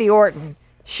 Randy Orton,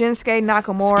 Shinsuke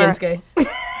Nakamura. Skinsuke.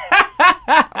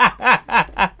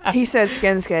 He said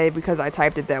Skinsuke because I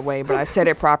typed it that way, but I said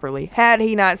it properly. Had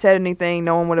he not said anything,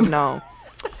 no one would have known.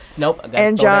 Nope.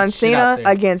 And John Cena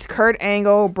against Kurt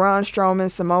Angle, Braun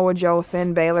Strowman, Samoa Joe,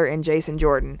 Finn Balor, and Jason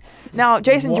Jordan. Now,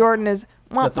 Jason Jordan is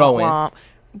womp, womp, womp,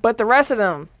 but the rest of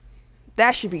them,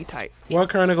 that should be tight. Why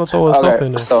Kurt Angle throw himself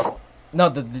in there? So, no,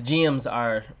 the GMs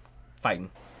are fighting.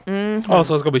 Mm-hmm. Oh,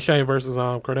 so it's gonna be Shane versus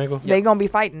Kurt Angle. They gonna be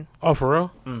fighting. Oh, for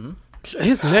real? Mm-hmm.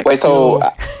 His neck. Wait, so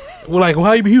like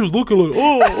how he was looking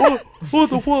like, what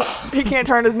the fuck? He can't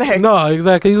turn his neck. No,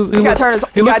 exactly. He gotta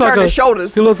turn his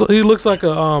shoulders. He looks like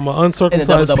a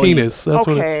uncircumcised penis. That's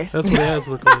okay. That's what it has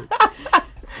to look like.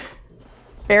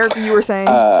 Eric, you were saying?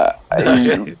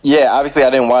 Yeah, obviously I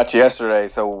didn't watch yesterday.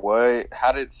 So what?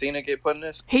 How did Cena get put in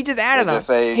this? He just added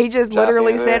him. He just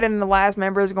literally said, "And the last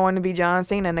member is going to be John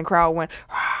Cena," and the crowd went.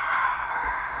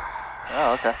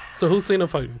 Oh, okay. So who's Cena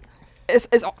fighting? It's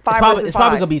five. It's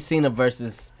probably gonna be Cena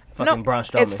versus fucking Braun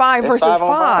Strowman. It's 5 versus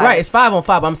 5. Right, it's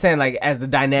 5-on-5. I'm saying like as the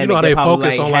dynamic. You know they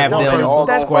focus on have them they all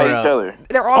gonna fight each other.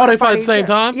 They're all they fight at the same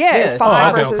time. Yeah, it's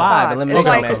 5 versus 5. It's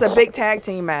like match. it's a big tag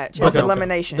team match. It's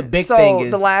elimination. The big thing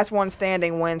is the last one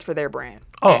standing wins for their brand.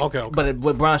 Oh, okay. But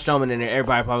with Braun Strowman in there,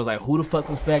 everybody probably was like, "Who the fuck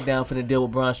from SmackDown finna deal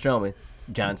with Braun Strowman?"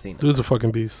 John Cena. Dude's a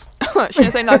fucking beast.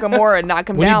 Shinsuke Nakamura knock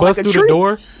him down like a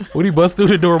tree. When he bust through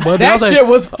the door, buddy, that shit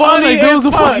was funny. Dude's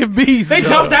a fucking beast. They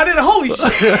jumped out in the holy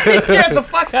shit. He scared the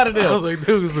fuck out of them. I was like,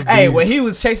 dude's a beast. Hey, when he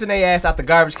was chasing their ass out the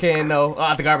garbage can, though,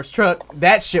 out the garbage truck,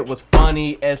 that shit was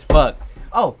funny as fuck.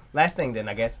 Oh, last thing then,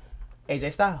 I guess,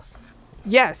 AJ Styles.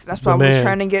 Yes, that's what I was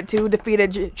trying to get to.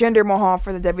 Defeated Jinder Mahal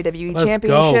for the WWE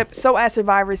Championship. Go. So at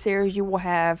Survivor Series, you will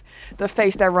have the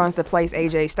face that runs the place,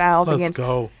 AJ Styles, against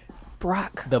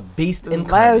Brock the Beast in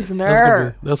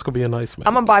Lesnar. That's gonna be a nice match.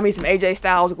 I'm gonna buy me some AJ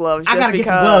Styles gloves. I gotta get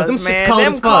some gloves. Them shit's cold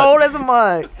as fuck. Cold as a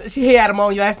mug. He had them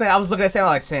on last night. I was looking at Sam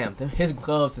like, Sam, his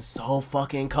gloves are so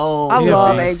fucking cold. I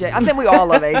love AJ. I think we all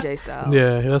love AJ Styles.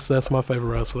 Yeah, that's my favorite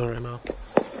wrestler right now.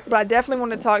 But I definitely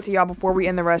want to talk to y'all before we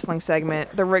end the wrestling segment.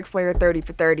 The Ric Flair 30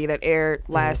 for 30 that aired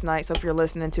last night. So if you're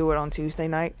listening to it on Tuesday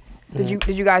night, did you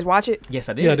guys watch it? Yes,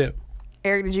 I did. Yeah, I did.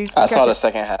 Eric, did you? I saw the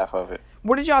second half of it.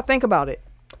 What did y'all think about it?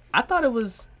 I thought it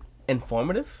was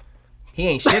informative. He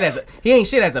ain't shit as an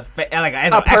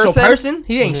actual person.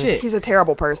 He ain't shit. He's a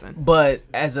terrible person. But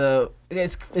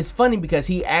it's funny because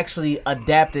he actually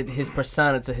adapted his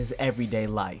persona to his everyday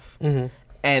life,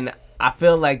 and I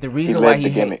feel like the reason why he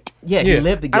gimmick. He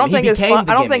lived the gimmick. I don't think it's fun.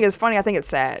 I don't think it's funny. I think it's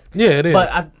sad. Yeah, it is.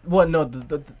 But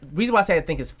the reason why I say I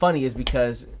think it's funny is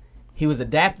because he was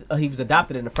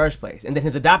adopted in the first place, and then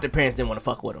his adopted parents didn't want to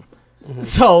fuck with him.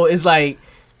 So it's like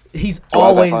he's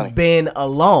always been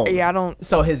alone. Yeah, I don't.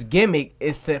 So his gimmick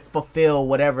is to fulfill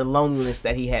whatever loneliness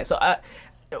that he had. So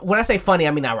when I say funny,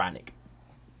 I mean ironic.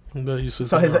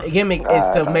 So his gimmick is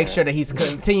to make sure that he's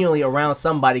continually around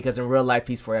somebody because in real life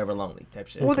he's forever lonely type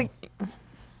shit. Well,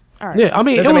 all right. Yeah, I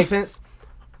mean, does that make sense?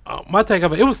 My take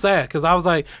of it was sad because I was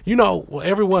like,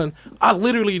 everyone. I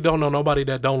literally don't know nobody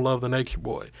that don't love the Nature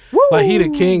Boy. Woo! Like he the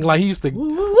king. Like he used to.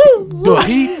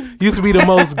 He used to be the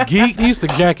most geek. He used to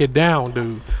jack it down,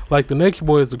 dude. Like the Nature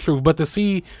Boy is the truth. But to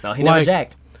see, he never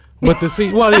jacked. But to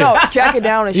see, well, yeah, no, jack it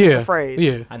down is just a phrase.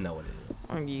 Yeah, I know what it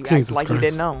is. You act like you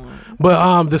didn't know.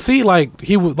 But to see like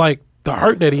he was like the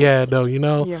hurt that he had though,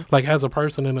 like as a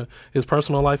person in his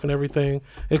personal life and everything,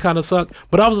 it kind of sucked.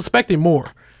 But I was expecting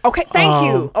more. Okay, thank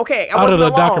you. Okay, out of the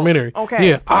documentary. Okay,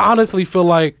 yeah, I honestly feel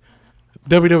like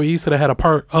WWE should have had a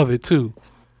part of it too.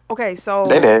 Okay, so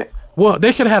they did. Well,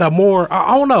 they should have had a more.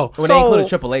 I don't know. Well, they included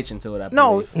Triple H into it.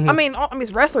 I mean,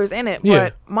 it's wrestlers in it.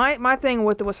 But my thing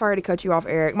with it was, sorry to cut you off,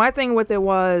 Eric. My thing with it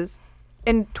was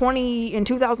in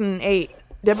 2008.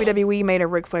 WWE made a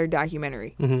Ric Flair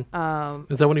documentary. Is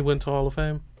that when he went to Hall of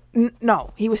Fame? No,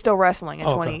 he was still wrestling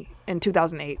in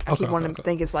 2008. I keep wanting to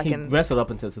think it's like he wrestled up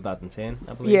until 2010,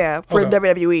 I believe. Yeah, for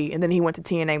WWE, and then he went to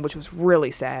TNA, which was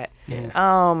really sad.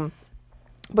 Yeah.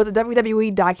 But the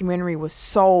WWE documentary was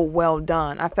so well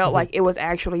done. I felt like it was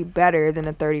actually better than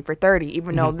the 30 for 30,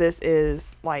 even though this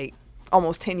is like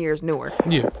almost 10 years newer.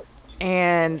 Yeah.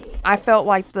 And I felt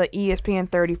like the ESPN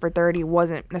 30 for 30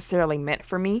 wasn't necessarily meant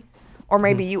for me. Or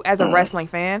maybe you as a wrestling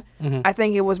fan. I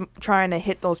think it was trying to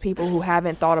hit those people who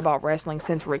haven't thought about wrestling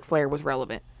since Ric Flair was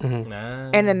relevant.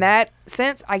 And in that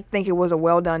sense, I think it was a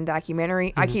well-done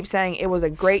documentary. I keep saying it was a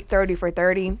great 30 for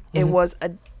 30. It was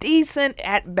a decent,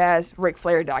 at best, Ric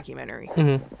Flair documentary.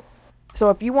 So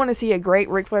if you want to see a great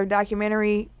Ric Flair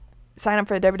documentary, sign up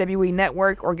for the WWE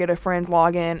Network or get a friend's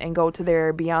login and go to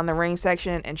their Beyond the Ring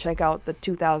section and check out the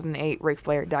 2008 Ric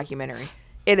Flair documentary.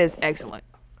 It is excellent.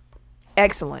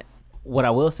 Excellent. what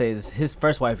I will say is his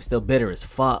first wife is still bitter as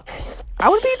fuck. I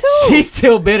would be too. She's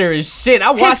still bitter as shit.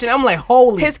 I watch it. I'm like,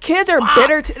 holy. His kids are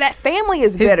bitter. That family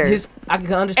is bitter. I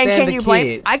can understand and can the you kids.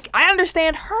 blame? I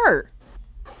understand her.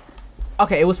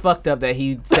 Okay, it was fucked up that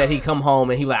he said he'd come home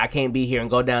and he was like, I can't be here, and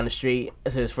go down the street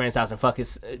to his friend's house and fuck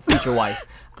his future wife.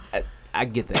 I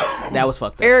get that. That was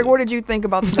fucked up. Eric, too. what did you think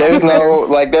about the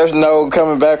there's no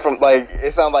coming back from, like,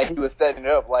 it sounded like he was setting it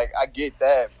up. Like, I get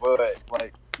that, but,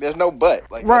 like, there's no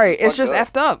but. Like, right, it's just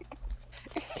effed up.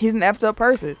 He's an effed up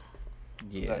person.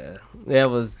 Yeah. That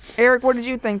was... Eric, what did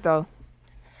you think, though?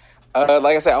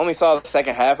 Like I said, I only saw the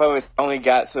second half of it. I only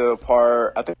got to the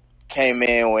part, I think, came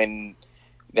in when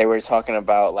they were talking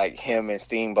about, like, him and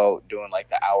Steamboat doing, like,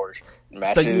 the hours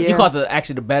matches. So you caught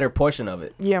the better portion of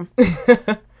it. Yeah.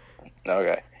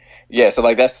 Okay. Yeah, so,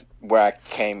 like, that's where I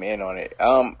came in on it.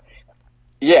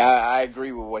 Yeah, I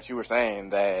agree with what you were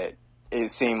saying, that it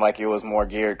seemed like it was more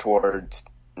geared towards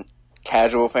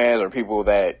casual fans or people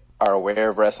that are aware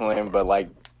of wrestling but, like,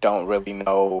 don't really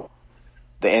know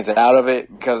the ins and out of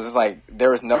it, because it's like there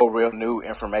was no real new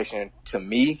information to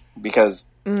me because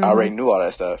I already knew all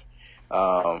that stuff.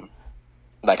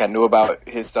 Like, I knew about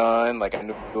his son, like, I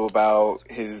knew about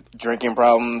his drinking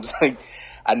problems, like,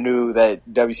 I knew that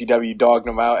WCW dogged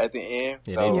him out at the end.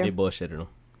 Yeah, so, they bullshitted him.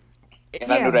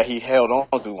 And I knew that he held on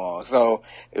too long. So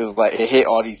it was like, it hit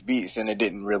all these beats and it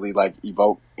didn't really, like,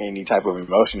 evoke any type of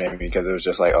emotion in me because it was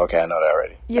just like, okay, I know that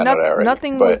already. Yeah,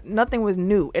 nothing was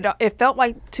new. It felt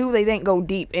like, too, they didn't go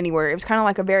deep anywhere. It was kind of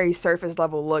like a very surface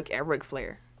level look at Ric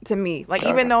Flair to me. Like,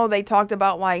 even though they talked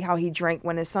about, like, how he drank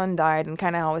when his son died and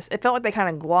kind of how it felt like they kind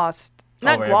of glossed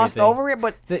over it,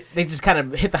 but they just kind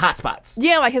of hit the hot spots.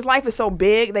 Yeah, like, his life is so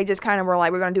big, they just kind of were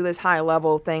like, we're gonna do this high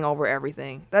level thing over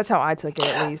everything. That's how I took it,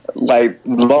 at least. Like,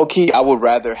 low key, I would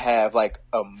rather have, like,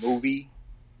 a movie.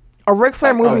 A Ric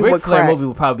Flair movie would crack. movie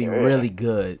would probably be really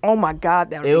good. Oh my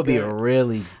god, it would be a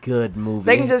really good movie.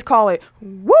 They can just call it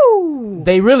Woo.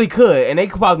 They really could, and they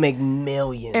could probably make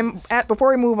millions. And before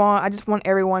we move on, I just want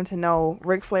everyone to know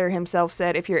Ric Flair himself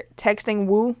said if you're texting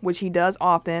Woo, which he does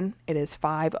often, it is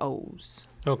 5 O's.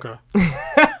 Okay.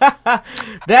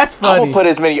 That's funny. I'm gonna put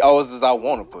as many O's as I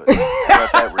want to put.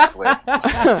 That Ric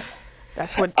Flair.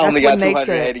 That's what. I only got Nate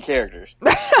 280 characters.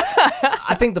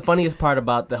 I think the funniest part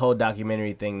about the whole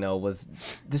documentary thing, though, was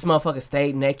this motherfucker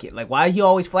stayed naked. Like, why are you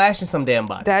always flashing some damn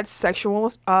body? That's sexual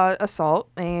assault,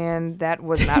 and that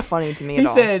was not funny to me at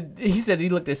all. He said he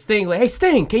looked at Sting like, "Hey,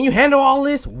 Sting, can you handle all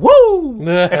this?" Woo!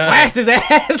 And flashed his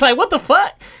ass. Like, what the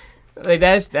fuck? Like,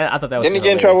 that. I thought that was. Didn't he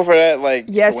get in trouble for that? Like,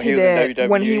 yes, when he did. Was in WWE?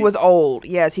 When he was old,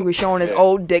 yes, he was showing his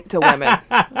old dick to women.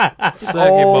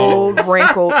 Old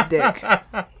wrinkled dick.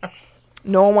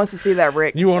 No one wants to see that,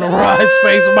 Rick. You want to ride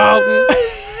Space Mountain?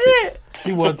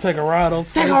 You want to take a ride on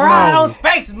Space Mountain? Take a ride on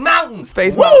Space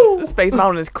Mountain. Space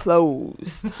Mountain is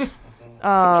closed.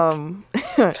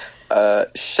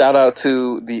 Shout out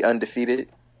to the Undefeated.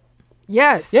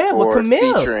 Yes. Yeah, with for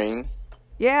Camille. featuring.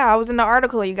 Yeah, I was in the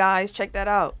article, you guys. Check that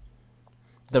out.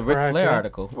 The Ric Flair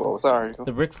article. What was the article?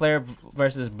 The Ric Flair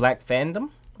versus Black Fandom.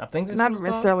 I think that's not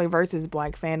necessarily versus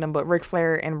Black Fandom, but Ric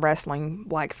Flair and wrestling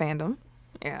Black Fandom.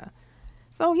 Yeah.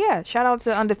 So yeah, shout out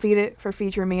to Undefeated for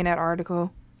featuring me in that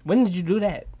article. When did you do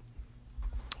that?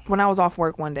 When I was off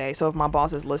work one day. So if my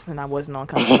boss is listening, I wasn't on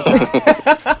company.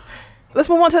 Let's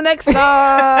move on to the next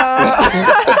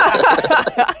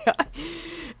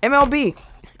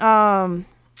MLB.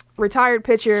 Retired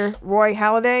pitcher Roy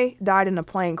Halladay died in a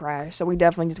plane crash. So we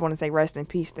definitely just want to say rest in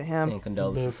peace to him. And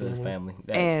condolences to his family.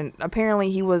 And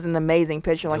apparently he was an amazing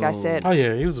pitcher, like I said. Oh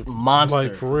yeah, he was a monster.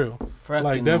 Like, for real.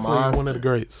 Like, definitely monster. one of the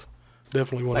greats.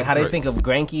 Definitely one like of the how greats. they think of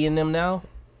Greinke and them now.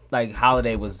 Like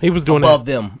Halladay was. He was doing above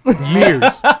that them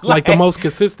years. like the most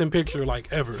consistent pitcher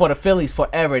like ever for the Phillies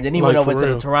forever. And then he like, went over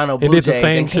to the Toronto Blue did the Jays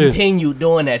same and shit. continued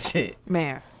doing that shit.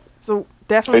 Man, so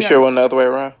definitely. Are you sure it wasn't the other way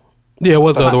around? Yeah, it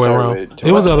was the other way around.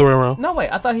 It was the other way around. No,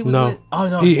 wait, I thought he was. No. With, oh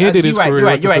no, he ended his career. You're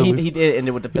right. With the He did end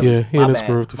it with the Phillies. Yeah, he ended his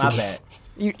career with the Phillies. My bad.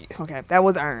 Okay, that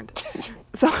was earned.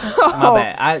 So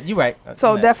my bad. You're right.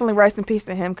 So definitely rest in peace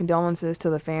to him. Condolences to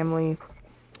the family.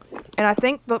 And I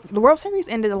think the World Series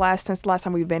ended since the last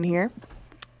time we've been here.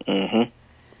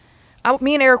 Mm-hmm.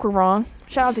 Me and Eric were wrong.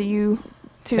 Shout out to you,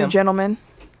 two gentlemen.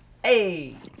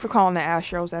 Hey, for calling the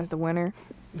Astros as the winner.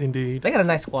 Indeed, they got a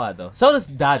nice squad though. So does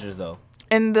Dodgers though.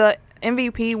 And the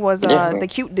MVP was the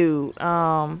cute dude.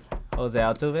 Jose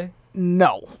Altuve?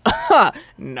 No,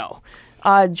 no.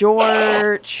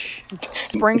 George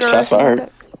Springer. Shots fired.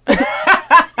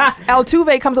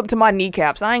 Altuve comes up to my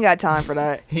kneecaps. I ain't got time for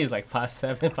that. He's like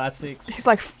 5'7", 5'6". He's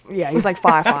like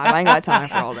 5'5". I ain't got time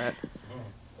for all that.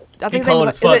 I think cold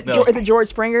as fuck, is it George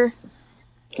Springer?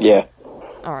 Yeah.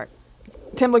 All right.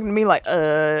 Tim looked at me like,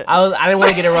 I didn't want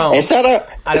to get it wrong. And shout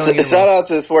out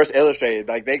to Sports Illustrated.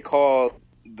 Like, they called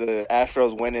the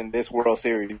Astros winning this World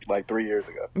Series like 3 years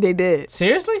ago. They did.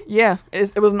 Seriously? Yeah,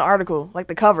 it was an article, like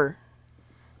the cover.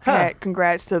 Huh.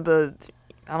 Congrats to the,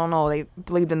 I don't know, they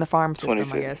believed in the farm system,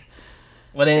 26. I guess.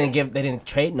 Well, they didn't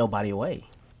trade nobody away.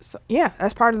 So, yeah,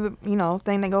 that's part of the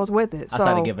thing that goes with it. I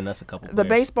started giving us a couple. The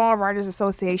Baseball Writers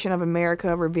Association of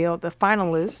America revealed the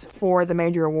finalists for the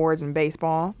major awards in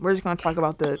baseball. We're just going to talk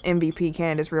about the MVP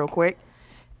candidates real quick.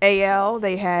 AL,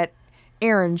 they had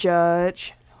Aaron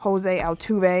Judge, Jose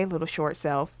Altuve, little short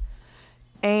self,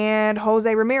 and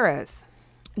Jose Ramirez.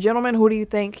 Gentlemen, who do you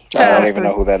think? I don't even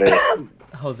know who that is.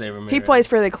 Jose Ramirez. He plays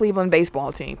for the Cleveland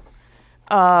baseball team.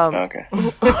 Okay.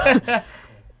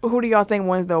 Who do y'all think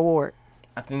wins the award?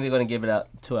 I think they're going to give it out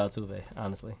to Altuve,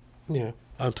 honestly. Yeah,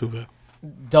 Altuve.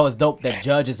 Though it's dope that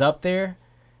Judge is up there,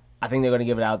 I think they're going to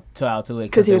give it out to Altuve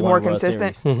because he was more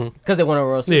consistent. Because they won a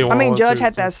World Series. I mean, Judge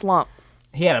had that slump.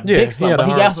 He had a big slump, but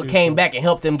he also came back and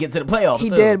helped them get to the playoffs. He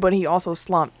did, but he also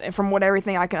slumped. And from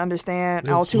everything I can understand,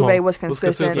 Altuve was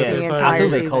consistent the entire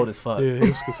season. Altuve cold as fuck. Yeah, he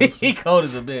was consistent. He cold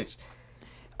as a bitch.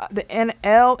 The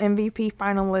NL MVP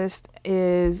finalist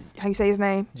is, how you say his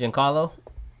name? Giancarlo.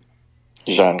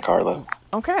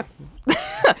 Okay.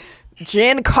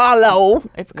 Giancarlo,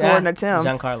 according to Tim.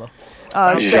 Giancarlo.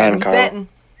 Giancarlo.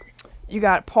 You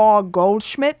got Paul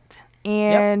Goldschmidt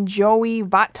and Joey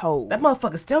Votto. That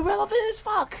motherfucker's still relevant as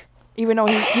fuck. Even though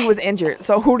he was injured.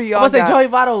 So who do y'all got? I was say Joey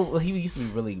Votto, well, he used to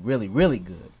be really, really, really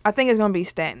good. I think it's going to be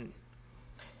Stanton.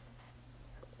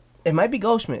 It might be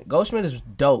Goldschmidt. Goldschmidt is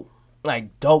dope.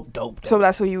 Like, dope. So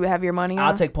that's who you have your money on?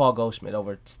 I'll take Paul Goldschmidt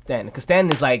over Stanton. Because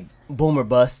Stanton is like boomer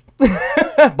bust.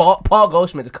 Paul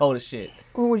Goldschmidt is cold as shit.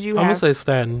 Who would you have? I'm going to say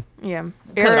Stanton. Yeah.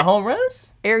 Because of the home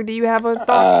runs? Eric, do you have a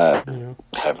thought? I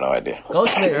have no idea.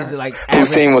 Goldschmidt is like whose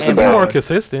team was the best? He's more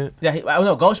consistent. Yeah, I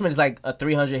know. Goldschmidt is like a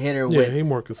 300 hitter he's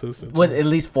more consistent. With at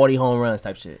least 40 home runs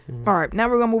type shit. All right, now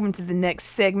we're going to move into the next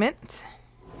segment.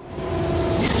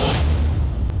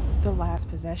 The last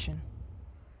possession.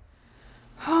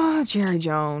 Oh, Jerry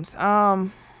Jones.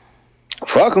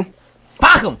 Fuck him.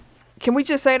 Fuck him. Can we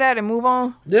just say that and move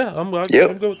on? Yeah, I'm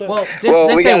good with that. Well,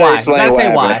 just we say gotta why.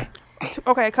 explain why.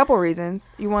 Okay, a couple of reasons.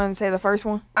 You want to say the first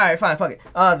one? All right, fine, fuck it.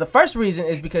 The first reason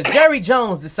is because Jerry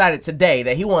Jones decided today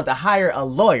that he wanted to hire a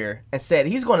lawyer and said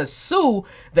he's going to sue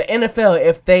the NFL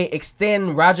if they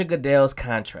extend Roger Goodell's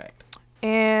contract.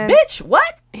 And bitch,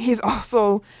 what? He's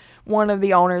also one of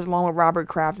the owners, along with Robert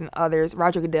Kraft and others.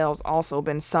 Roger Goodell's also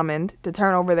been summoned to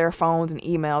turn over their phones and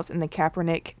emails in the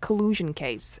Kaepernick collusion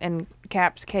case. And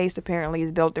Cap's case apparently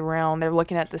is built around, they're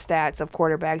looking at the stats of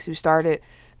quarterbacks who started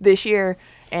this year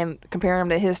and comparing them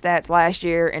to his stats last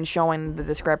year and showing the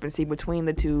discrepancy between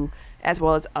the two, as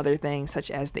well as other things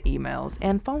such as the emails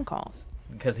and phone calls.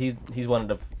 Because he's one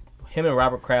of him and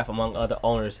Robert Kraft, among other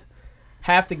owners,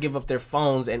 have to give up their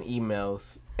phones and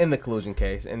emails in the collusion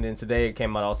case. And then today it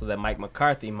came out also that Mike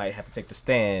McCarthy might have to take the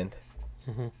stand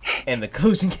in the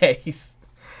collusion case.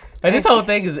 And this whole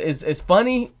thing is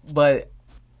funny, but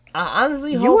I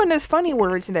honestly hope... You and this funny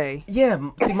word today.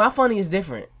 Yeah, see, my funny is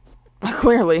different.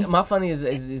 Clearly. My funny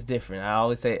is different. I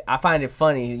always say, I find it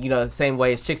funny, the same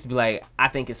way as chicks be like, I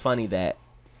think it's funny that...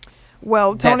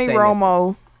 Well, Tony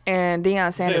Romo and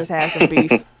Deion Sanders had some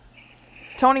beef.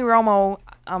 Tony Romo...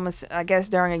 I guess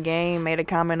during a game, made a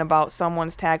comment about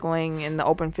someone's tackling in the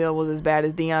open field was as bad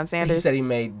as Deion Sanders. He said he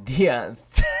made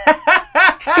Deion's.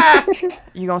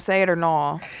 You gonna say it or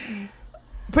no?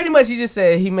 Pretty much, he just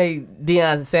said he made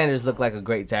Deion Sanders look like a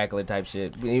great tackler type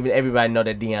shit. Even everybody know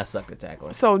that Deion sucked at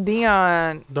tackling. So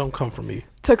Deion don't come for me.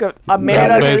 Took a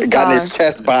minute of his time. Got in his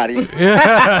chest body.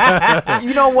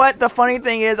 You know what? The funny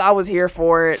thing is, I was here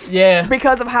for it. Yeah.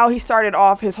 Because of how he started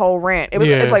off his whole rant.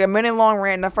 It's like a minute long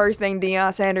rant, and the first thing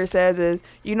Deion Sanders says is,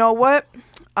 you know what?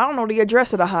 I don't know the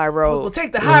address of the high road. We'll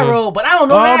take the high road, but I don't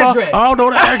know the address. I don't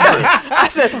know the address. I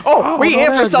said, we in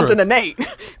for something tonight.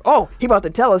 Oh, he about to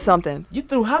tell us something. You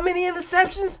threw how many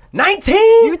interceptions? 19?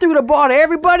 You threw the ball to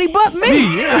everybody but me.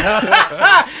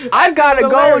 I got a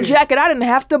gold jacket I didn't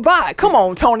have to buy. Come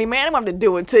on, Tony, man. I'm going to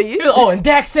do it to you. Oh, and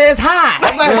Dak says hi.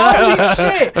 I'm like, holy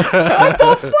shit. What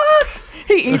the fuck?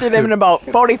 He eated them in about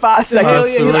 45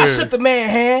 seconds. Hell yeah. I shook the man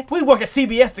hand. We work at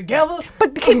CBS together.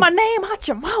 But keep my name out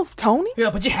your mouth, Tony.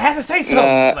 Yeah, but you have to say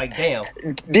something. Like, damn.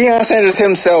 Deion Sanders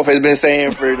himself has been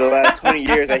saying for the last 20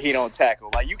 years that he don't tackle.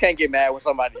 Like, you can't get mad when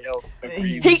somebody else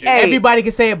agrees with you. Everybody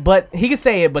can say it, but he can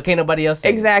say it, but can't nobody else say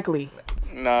exactly.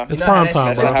 it. No. It's prime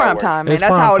time. It's prime time, man.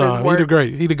 That's how it is. He the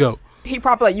great. He the GOAT. He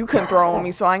probably like, you couldn't throw on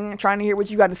me, so I'm trying to hear what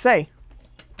you got to say.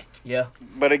 Yeah.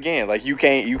 But again, like, you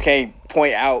can't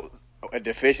point out a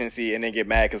deficiency and then get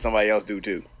mad because somebody else do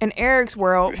too. In Eric's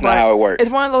world, it's not how it works.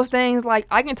 It's one of those things like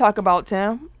I can talk about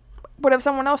Tim, but if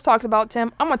someone else talks about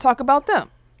Tim, I'm gonna talk about them.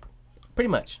 Pretty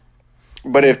much.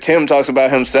 But if Tim talks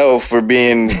about himself for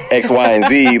being X, Y, and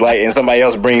Z, like, and somebody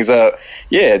else brings up,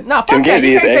 Tim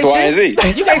Gizzy is X, Y, and Z.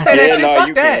 You can't say that shit.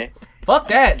 Fuck that. Can. Fuck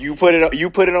that. You put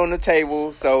it on the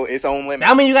table, so it's on limit.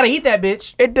 I mean, you gotta eat that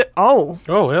bitch. Oh,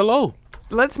 hello.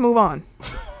 Let's move on.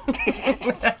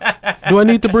 Do I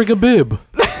need to bring a bib?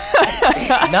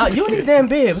 No, you and these damn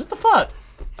bibs. What the fuck?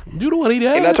 You don't want to eat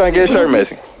ass. You're not trying to get his shirt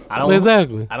messy.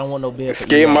 Exactly. I don't want no bibs.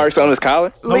 Skid marks on his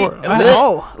collar.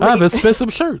 I have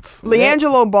expensive shirts.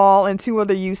 LiAngelo Ball and 2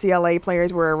 other UCLA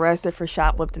players were arrested for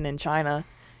shoplifting in China.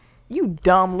 You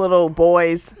dumb little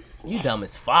boys. You dumb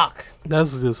as fuck.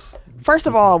 That's just... First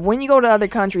of all, when you go to other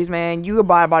countries, man, you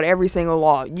abide by every single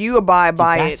law. You abide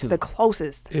by it the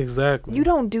closest. Exactly. You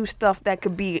don't do stuff that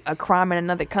could be a crime in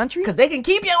another country. Because they can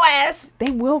keep your ass.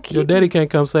 They will keep your daddy can't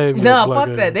come save you. No,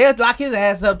 fuck that. They'll lock his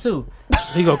ass up, too.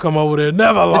 He gonna come over there,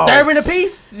 never lost. Disturbing the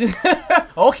peace?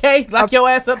 Okay, lock your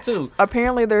ass up, too.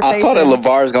 Apparently, they're I saw that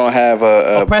LeVar's gonna have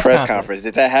a press conference.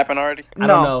 Did that happen already? I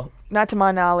don't know. Not to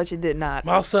my knowledge, it did not.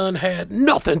 My son had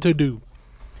nothing to do.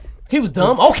 He was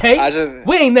dumb. Okay.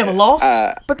 We ain't never lost.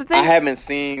 But the thing, I haven't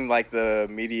seen like the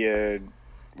media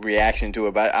reaction to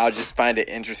it, but I'll just find it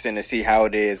interesting to see how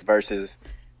it is versus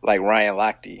like Ryan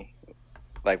Lochte,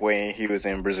 like when he was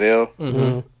in Brazil.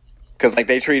 Because like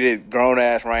they treated grown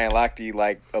ass Ryan Lochte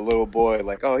like a little boy,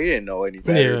 like he didn't know any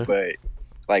better, but.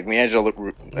 Like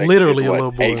LiAngelo, literally a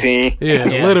little boy. 18. Yeah,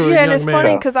 literally. Yeah, and it's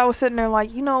funny because I was sitting there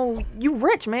like, you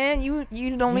rich, man.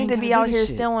 You don't need to be out here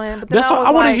stealing. But then that's why I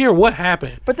want to hear what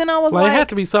happened. But then I was like, it had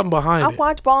to be something behind it. I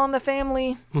watched Ball in the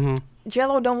Family.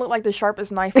 Jello don't look like the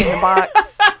sharpest knife in the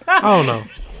box. I don't know.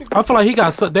 I feel like he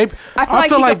got. I feel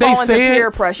like he could fall into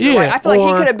peer pressure. Yeah, like, I feel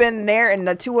like he could have been there, and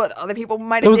the 2 other people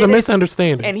might have. It was a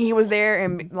misunderstanding, and he was there,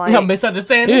 and like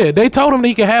misunderstanding. Yeah, they told him that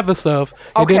he could have the stuff,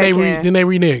 and then they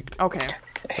reneged. Okay.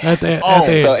 At the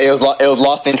so it was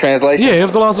lost in translation. Yeah, it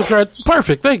was lost in translation.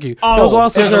 Perfect, thank you. It was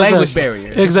lost in translation. Language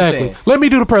barrier. Exactly. Let me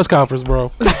do the press conference,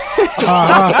 bro.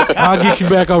 I'll get you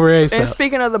back over ASAP. And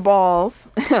speaking of the balls,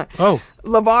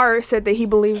 LeVar said that he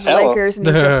believes the Lakers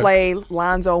need to play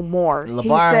Lonzo more. He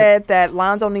said that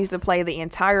Lonzo needs to play the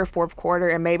entire 4th quarter,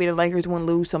 and maybe the Lakers wouldn't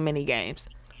lose so many games.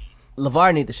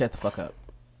 LeVar need to shut the fuck up.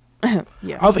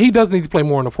 Yeah, he does need to play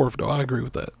more in the 4th, though. I agree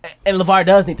with that. And LeVar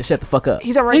does need to shut the fuck up.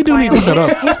 He's already. He do need to shut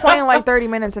up. He's playing like 30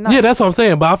 minutes a night. Yeah, that's what I'm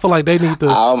saying. But I feel like they need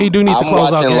to. He do need to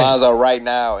close out games. I'm watching Lonzo right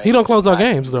now. He don't close out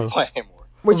games though.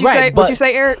 Would you say? Would you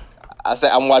say, Eric? I said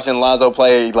I'm watching Lonzo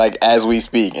play like as we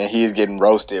speak, and he's getting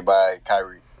roasted by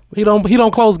Kyrie. He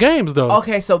don't close games though.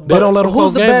 Okay, so they don't let him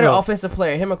close games. Who's the better offensive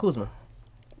player, him or Kuzma?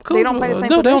 They don't play the same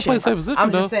position. They don't play the same position.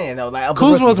 I'm just saying though, like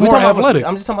Kuzma's more athletic.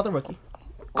 I'm just talking about the rookie.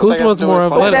 Kuzma's more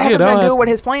athletic. What that has to do with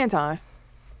his playing time?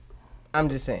 I'm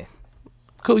just saying.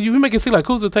 You make it seem like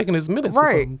Kuzma taking his minutes.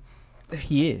 Right.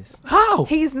 He is. How?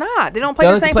 He's not. They don't play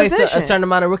the same position. A certain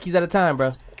amount of rookies at a time,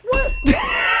 bro. What?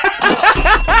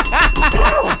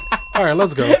 All right,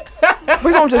 let's go.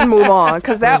 We're going to just move on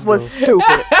because that was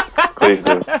stupid. Please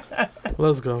do.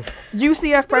 Let's go.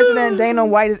 UCF President Dana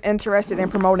White is interested in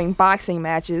promoting boxing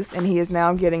matches, and he is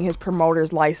now getting his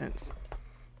promoter's license.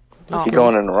 He's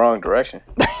going in the wrong direction.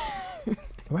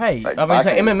 Right. Like, I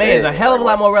mean, MMA is a hell of a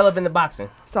lot more relevant than boxing.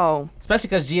 So, especially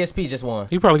because GSP just won.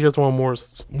 He probably just want more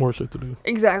shit to do.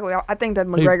 Exactly. I think that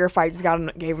McGregor fight just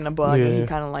gave him the bug, and he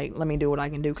kind of like, let me do what I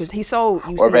can do because he's so.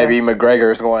 UCF. Or maybe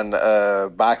McGregor's going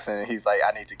boxing, and he's like,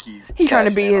 I need to keep. He's trying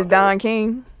to be his Don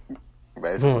King.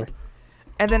 Basically.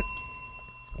 And then.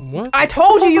 What? I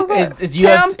told you. It's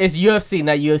UFC,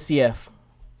 not UCF.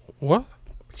 What?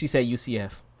 She said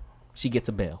UCF. She gets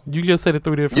a bell. You just said it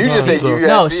 3 different times. You just said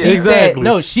UFC.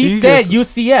 No, she said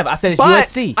UCF. I said it's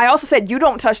USC. I also said you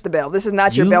don't touch the bell. This is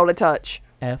not your bell to touch.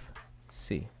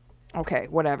 FC. Okay,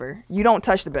 whatever. You don't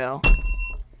touch the bell.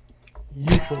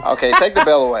 Okay, take the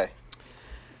bell away.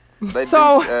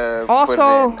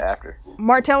 Also,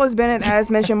 Martellus Bennett, as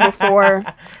mentioned before,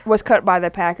 was cut by the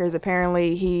Packers.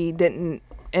 Apparently, he didn't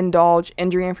indulge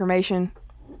injury information.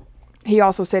 He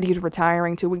also said he was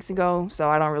retiring 2 weeks ago, so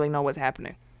I don't really know what's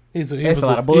happening. There's a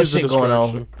lot of bullshit going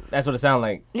on. That's what it sounds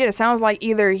like. Yeah, it sounds like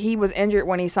either he was injured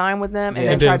when he signed with them and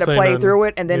then tried to play through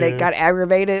it, and then they got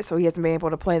aggravated, so he hasn't been able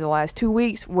to play the last 2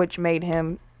 weeks, which made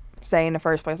him say in the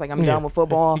first place, like, I'm done with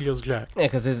football. He goes jacked. Yeah,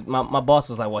 because my boss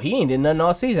was like, well, he ain't did nothing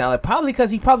all season. I'm like, probably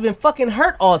because he probably been fucking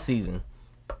hurt all season.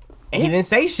 And he didn't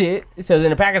say shit. So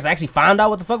then the Packers actually found out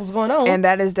what the fuck was going on. And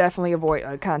that is definitely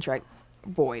a contract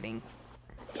voiding.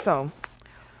 So,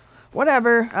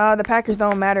 whatever. The Packers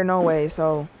don't matter no way,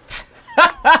 so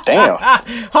Damn.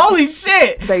 Holy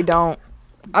shit. They don't.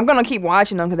 I'm gonna keep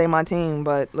watching them because they my team,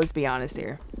 but let's be honest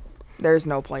here. There's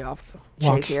no playoff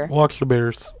chase here. Watch the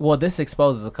Bears. Well, this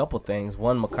exposes a couple things.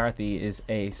 One, McCarthy is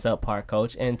a subpar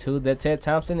coach, and two, that Ted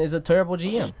Thompson is a terrible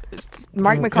GM.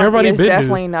 Mike McCarthy is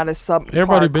definitely not a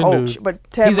subpar coach, but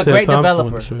he's a great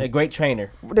developer, a great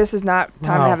trainer. This is not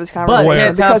time to have this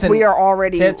conversation because we are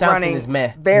already running is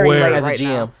meh. very late as a right GM.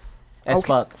 now. As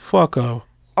fuck. Fuck off.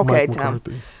 Okay, Tim.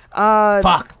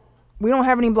 Fuck. We don't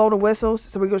have any blow the whistles,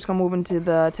 so we're just gonna move into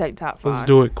the tech top 5. Let's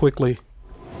do it quickly.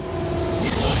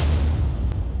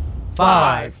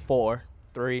 5, 4,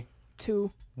 3,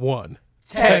 2, 1.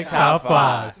 Tech top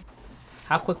 5.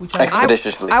 How quick we try?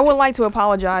 Expeditiously. I would like to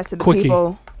apologize to the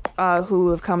people who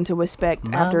have come to respect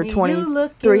after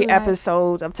 23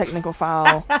 episodes of Technical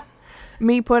Foul.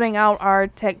 Me putting out our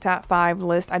Tech Top 5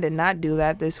 list, I did not do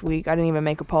that this week. I didn't even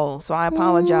make a poll, so I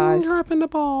apologize. Dropping the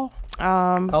ball.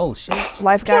 Oh shit!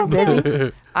 Life got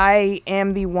busy. I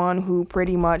am the one who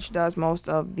pretty much does most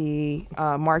of the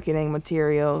marketing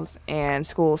materials, and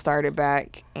school started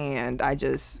back, and I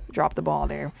just dropped the ball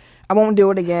there. I won't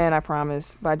do it again, I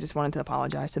promise, but I just wanted to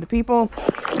apologize to the people.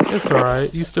 It's all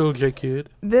right. You still J Kid.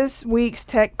 This week's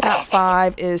Tech Top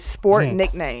 5 is sport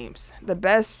nicknames. The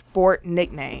best sport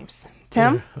nicknames.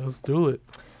 Tim? Yeah, let's do it.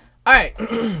 All right.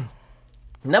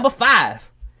 Number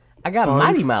 5. I got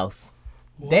Mighty Mouse.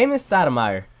 Damon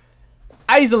Stoudemire.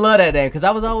 I used to love that name because I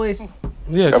was always...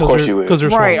 Yeah, of course you would. Because you're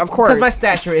right, small. of course. Because my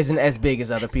stature isn't as big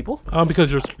as other people.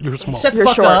 Because you're small. Shut the You're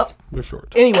fuck short. up. You're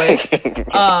short. Anyways,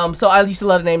 so I used to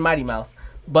love the name Mighty Mouse.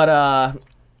 But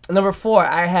number 4,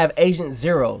 I have Agent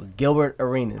Zero, Gilbert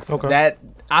Arenas. Okay. That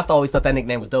I always thought that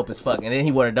nickname was dope as fuck. And then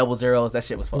he wore the double zeros. That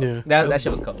shit was fun. Yeah, that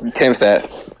shit was cool. Tim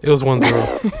stats. It was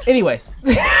 1-0. Anyways.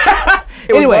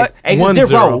 what? Agent 1-0.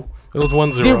 Zero. It was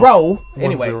 1-0. Zero.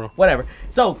 Anyways, 1-0. whatever.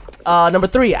 So, number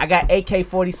 3, I got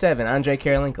AK-47, Andre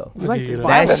Karolinko. Like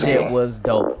That shit was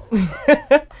dope.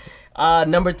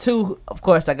 Number 2, of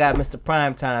course, I got Mr.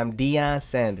 Primetime, Deion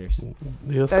Sanders.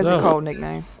 Yes, That's sir. a cold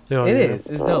nickname. Hell It yeah. is.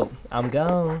 It's dope. I'm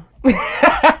gone.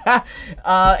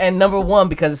 And number 1,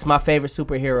 because it's my favorite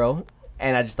superhero,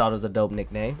 and I just thought it was a dope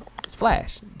nickname, it's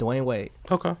Flash, Dwayne Wade.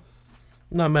 Okay.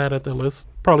 Not mad at that list.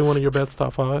 Probably one of your best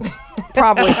top 5.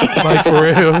 Probably. Like, for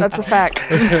real. That's a fact.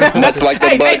 Much like the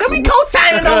Hey, Bucks. let me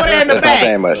co-signing over there in the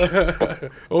That's not back. saying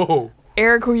much. Oh.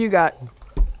 Eric, who you got?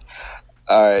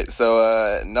 All right,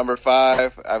 so number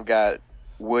 5, I've got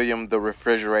William the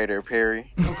Refrigerator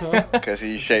Perry. Okay. Because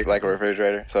he's shaped like a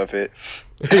refrigerator, so it fit.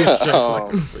 He's shaped like a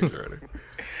refrigerator.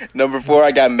 Number 4,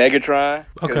 I got Megatron.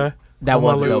 Okay. That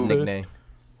was a On my dope list.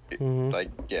 nickname.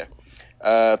 Like, yeah.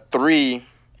 3,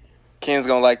 Ken's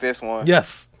gonna like this one.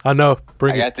 Yes. I know.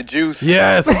 Bring I it. got the juice.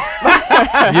 Yes.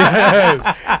 Yes.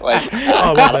 Like,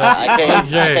 Oh, my bad. I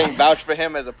AJ. can't vouch for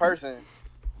him as a person.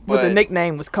 But the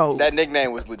nickname was cold. That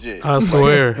nickname was legit. I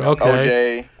swear. Okay.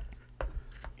 OJ.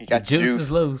 He got the Juice juice. is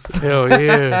loose. Hell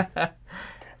yeah.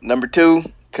 Number 2,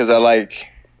 because I like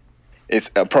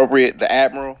it's appropriate. The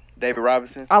Admiral, David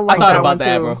Robinson, I I like thought that about one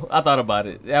that, too. bro. I thought about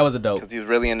it. That was a dope. because he was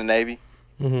really in the Navy.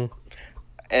 Mm-hmm.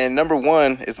 And number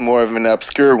 1 is more of an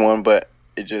obscure one, but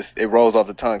it rolls off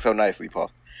the tongue so nicely,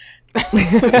 Paul.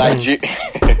 The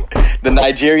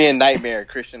Nigerian Nightmare,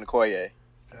 Christian Okoye.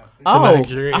 Oh,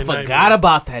 Nigerian I nightmare. forgot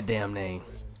about that damn name.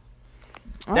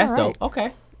 That's All right. dope.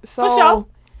 Okay. So, For sure.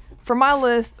 for my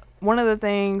list, one of the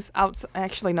things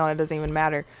actually, no, it doesn't even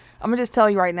matter. I'm gonna just tell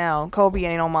you right now, Kobe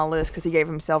ain't on my list because he gave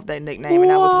himself that nickname, and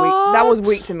that was weak. That was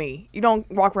weak to me. You don't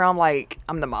walk around like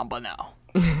I'm the Mamba now.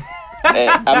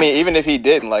 And, I mean, even if he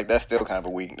didn't, like, that's still kind of a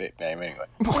weak nickname anyway.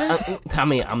 I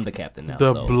mean, I'm the captain now.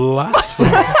 The so.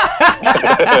 blasphemy.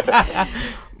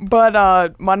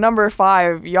 But my number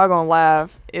 5, y'all gonna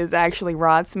laugh, is actually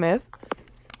Rod Smith,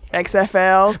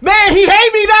 XFL. Man, he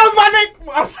hate me. That was my nick.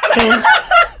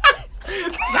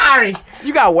 I'm sorry.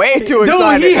 You got way too Dude,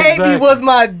 excited. he hate me Exactly. was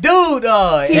my dude.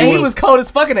 And he was cold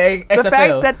as fucking XFL. The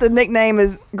fact that the nickname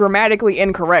is grammatically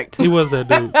incorrect. He was that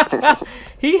dude.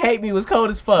 he hate me was cold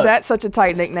as fuck. That's such a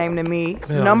tight nickname to me.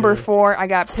 Hell Number yeah. 4, I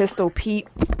got Pistol Pete.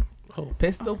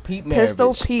 Pistol Pete Maravich.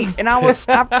 Pistol Pete. And I was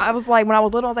like, when I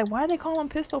was little, I was like, why do they call him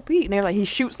Pistol Pete? And they're like, he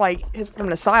shoots like from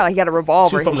the side, like he got a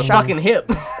revolver. Shoot from He the shot- fucking hip.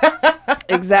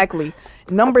 Exactly.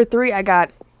 Number 3, I got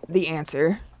The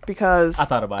Answer. Because, I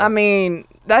thought about it. I mean,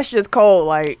 that's just cold,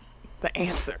 like, The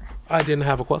Answer. I didn't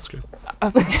have a question.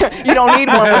 You don't need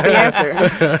one with the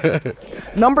answer.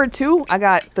 Number 2, I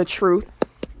got The Truth.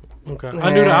 Okay.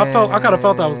 I knew that. I kind of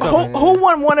felt that was coming. Who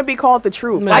wouldn't want to be called The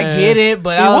Truth? Nah. I get it,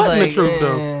 but He I was wasn't like, the truth,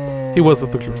 though. He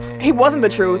wasn't the truth. He wasn't The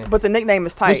Truth, but the nickname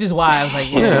is tight. Which is why I was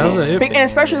like, Yeah, I was like, And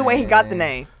especially the way he got the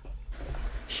name.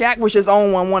 Shaq was just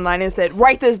on one line and said,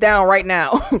 "Write this down right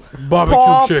now." Barbecue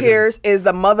Paul chicken. Pierce is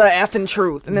the mother effing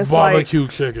truth, and it's Barbecue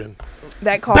chicken.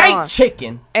 That caught Baked on.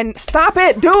 chicken. And stop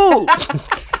it, dude.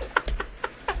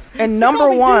 And number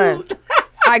one,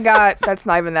 I got. That's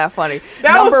not even that funny.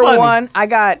 Number one, I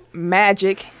got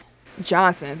Magic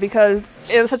Johnson because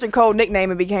it was such a cold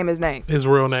nickname. It became his name. His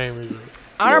real name is.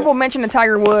 Honorable mention to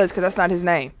Tiger Woods because that's not his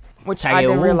name, which I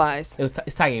didn't realize.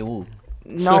 It's Tiger Woods.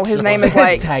 No, his name is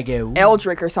like Tiger Woods.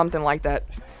 Eldrick or something like that.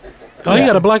 Oh, he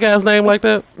got a black ass name like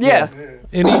that? Yeah.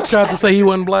 And he tried to say he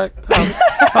wasn't black.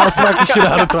 I'll smack the shit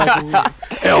out of Tiger Woods.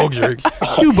 Eldrick.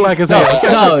 You black as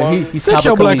hell. No, he's Sit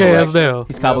your black ass down.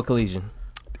 He's Cabo Collision.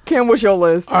 Kim, what's your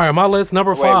list? All right, my list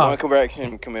number 5. Wait, one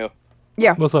correction, Camille.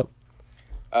 Yeah. What's up?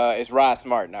 It's Rod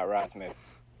Smart, not Rod Smith.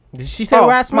 Did she say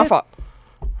Rod Smith? My fault.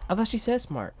 I thought she said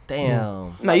Smart.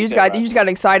 Damn. No, you just got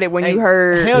excited when you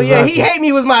heard. Hell yeah, He Hate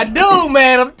Me was my dude,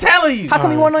 man. I'm telling you. How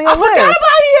come he wasn't on your I forgot list?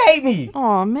 about He Hate Me.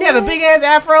 Oh man. He had the big ass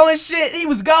afro and shit. He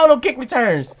was gone on kick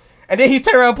returns. And then he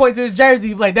turned around and points to his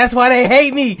jersey. Like, that's why they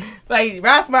hate me. Like,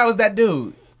 Rod Smart was that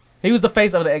dude. He was the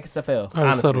face of the XFL. All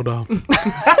right, settle down.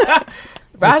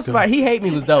 Rod Smart, He Hate Me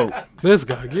was dope. This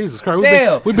guy, Jesus Christ.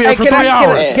 Damn. We've been here for 3 Can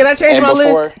hours. I change my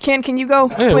list? Ken, can you go?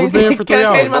 Yeah, we've please? been here for 3 Can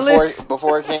I change hours. my list?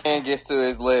 Before Ken gets to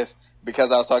his list,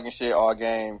 because I was talking shit all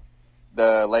game,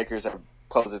 the Lakers have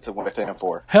closed it to within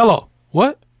 4. Hello.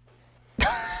 What?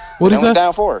 What They is went that?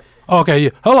 down 4. Okay,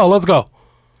 yeah. Hello, let's go.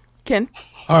 Ken.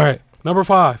 All right, number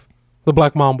 5, the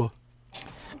Black Mamba.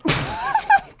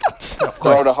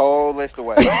 Throw the whole list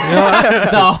away.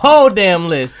 The whole damn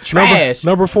list. Trash.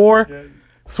 Number 4,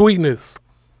 Sweetness.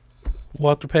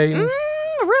 Walter Payton.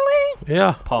 Really?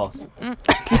 Yeah. Pause. I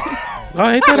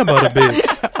ain't that about it,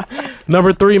 bitch.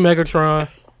 Number 3, Megatron.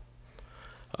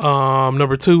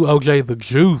 Number 2, OJ the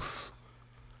Juice.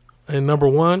 And number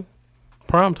 1,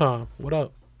 Primetime. What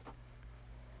up?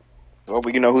 Well,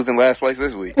 we can know who's in last place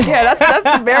this week. Yeah, that's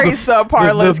the very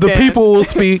subpar list. The Ken. people will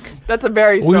speak. That's a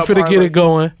very We subpar finna get list. it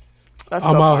going. That's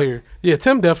I'm subpar. out here. Yeah,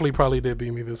 Tim definitely probably did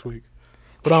beat me this week.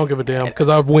 But I don't give a damn because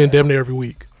I win damn near every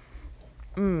week.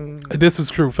 This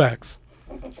is true facts.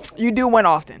 You do win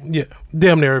often. Yeah,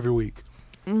 damn near every week.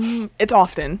 It's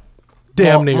often.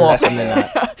 Damn near. More often than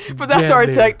not. But that's Damn our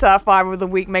near. tech top 5 of the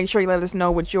week. Make sure you let us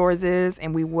know what yours is,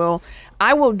 and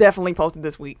I will definitely post it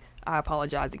this week. I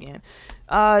apologize again.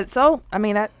 So, I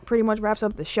mean, that pretty much wraps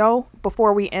up the show.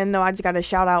 Before we end, though, I just got to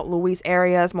shout out Luis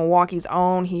Arias, Milwaukee's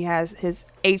own. He has his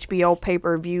HBO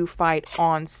pay-per-view fight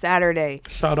on Saturday.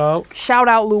 Shout out. Shout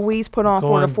out Luis, put on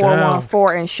for the Going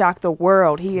 414 and shock the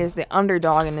world. He is the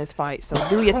underdog in this fight. So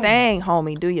do your thing,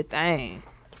 homie. Do your thing.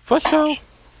 For sure.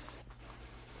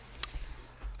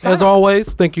 As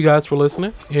always, thank you guys for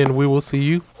listening, and we will see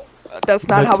you. That's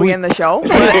not Next how we week. end the show.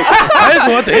 I just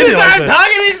want to end it like that.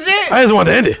 Talking this shit. I just want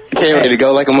to end it. Can't ready to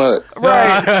go like a mug.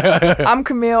 Right. I'm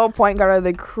Camille, point guard of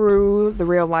the crew, the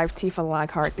real life Tifa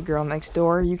Lockhart, the girl next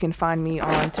door. You can find me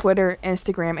on Twitter,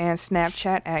 Instagram, and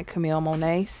Snapchat at Camille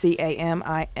Monet,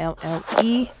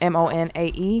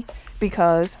 CamilleMonae,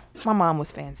 because my mom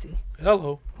was fancy.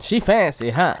 Hello. She fancy,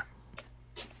 huh?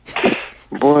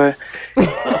 Boy.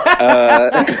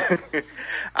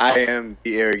 I am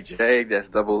the Eric J. That's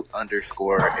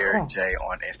 __ Eric J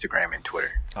on Instagram and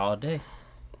Twitter. All day.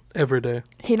 Every day.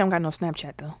 He don't got no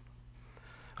Snapchat, though.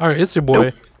 All right, it's your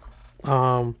boy,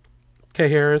 K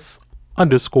Harris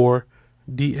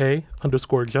 _DA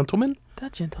 _gentleman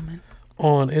That gentleman.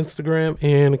 on Instagram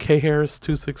and K Harris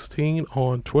 216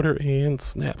 on Twitter and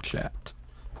Snapchat.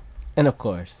 And of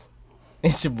course,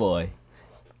 it's your boy.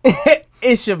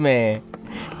 It's your man.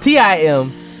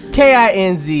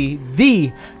 TIMKINZ,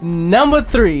 the number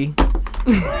 3.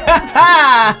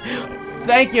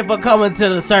 Thank you for coming to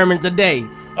the sermon today.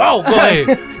 Oh, go ahead.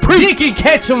 Dickie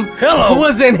Ketchum Hello.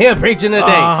 was in here preaching today.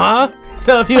 Uh-huh.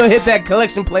 So if you'll hit that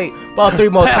collection plate about 3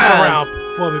 more Pass it times,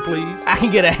 around for me, please. I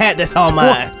can get a hat that's all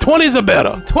mine. 20s are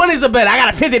better. 20s are better. I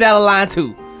got a $50 line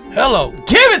too. Hello.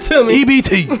 Give it to me.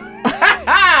 EBT.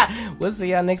 We'll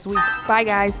see y'all next week. Bye,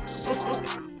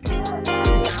 guys.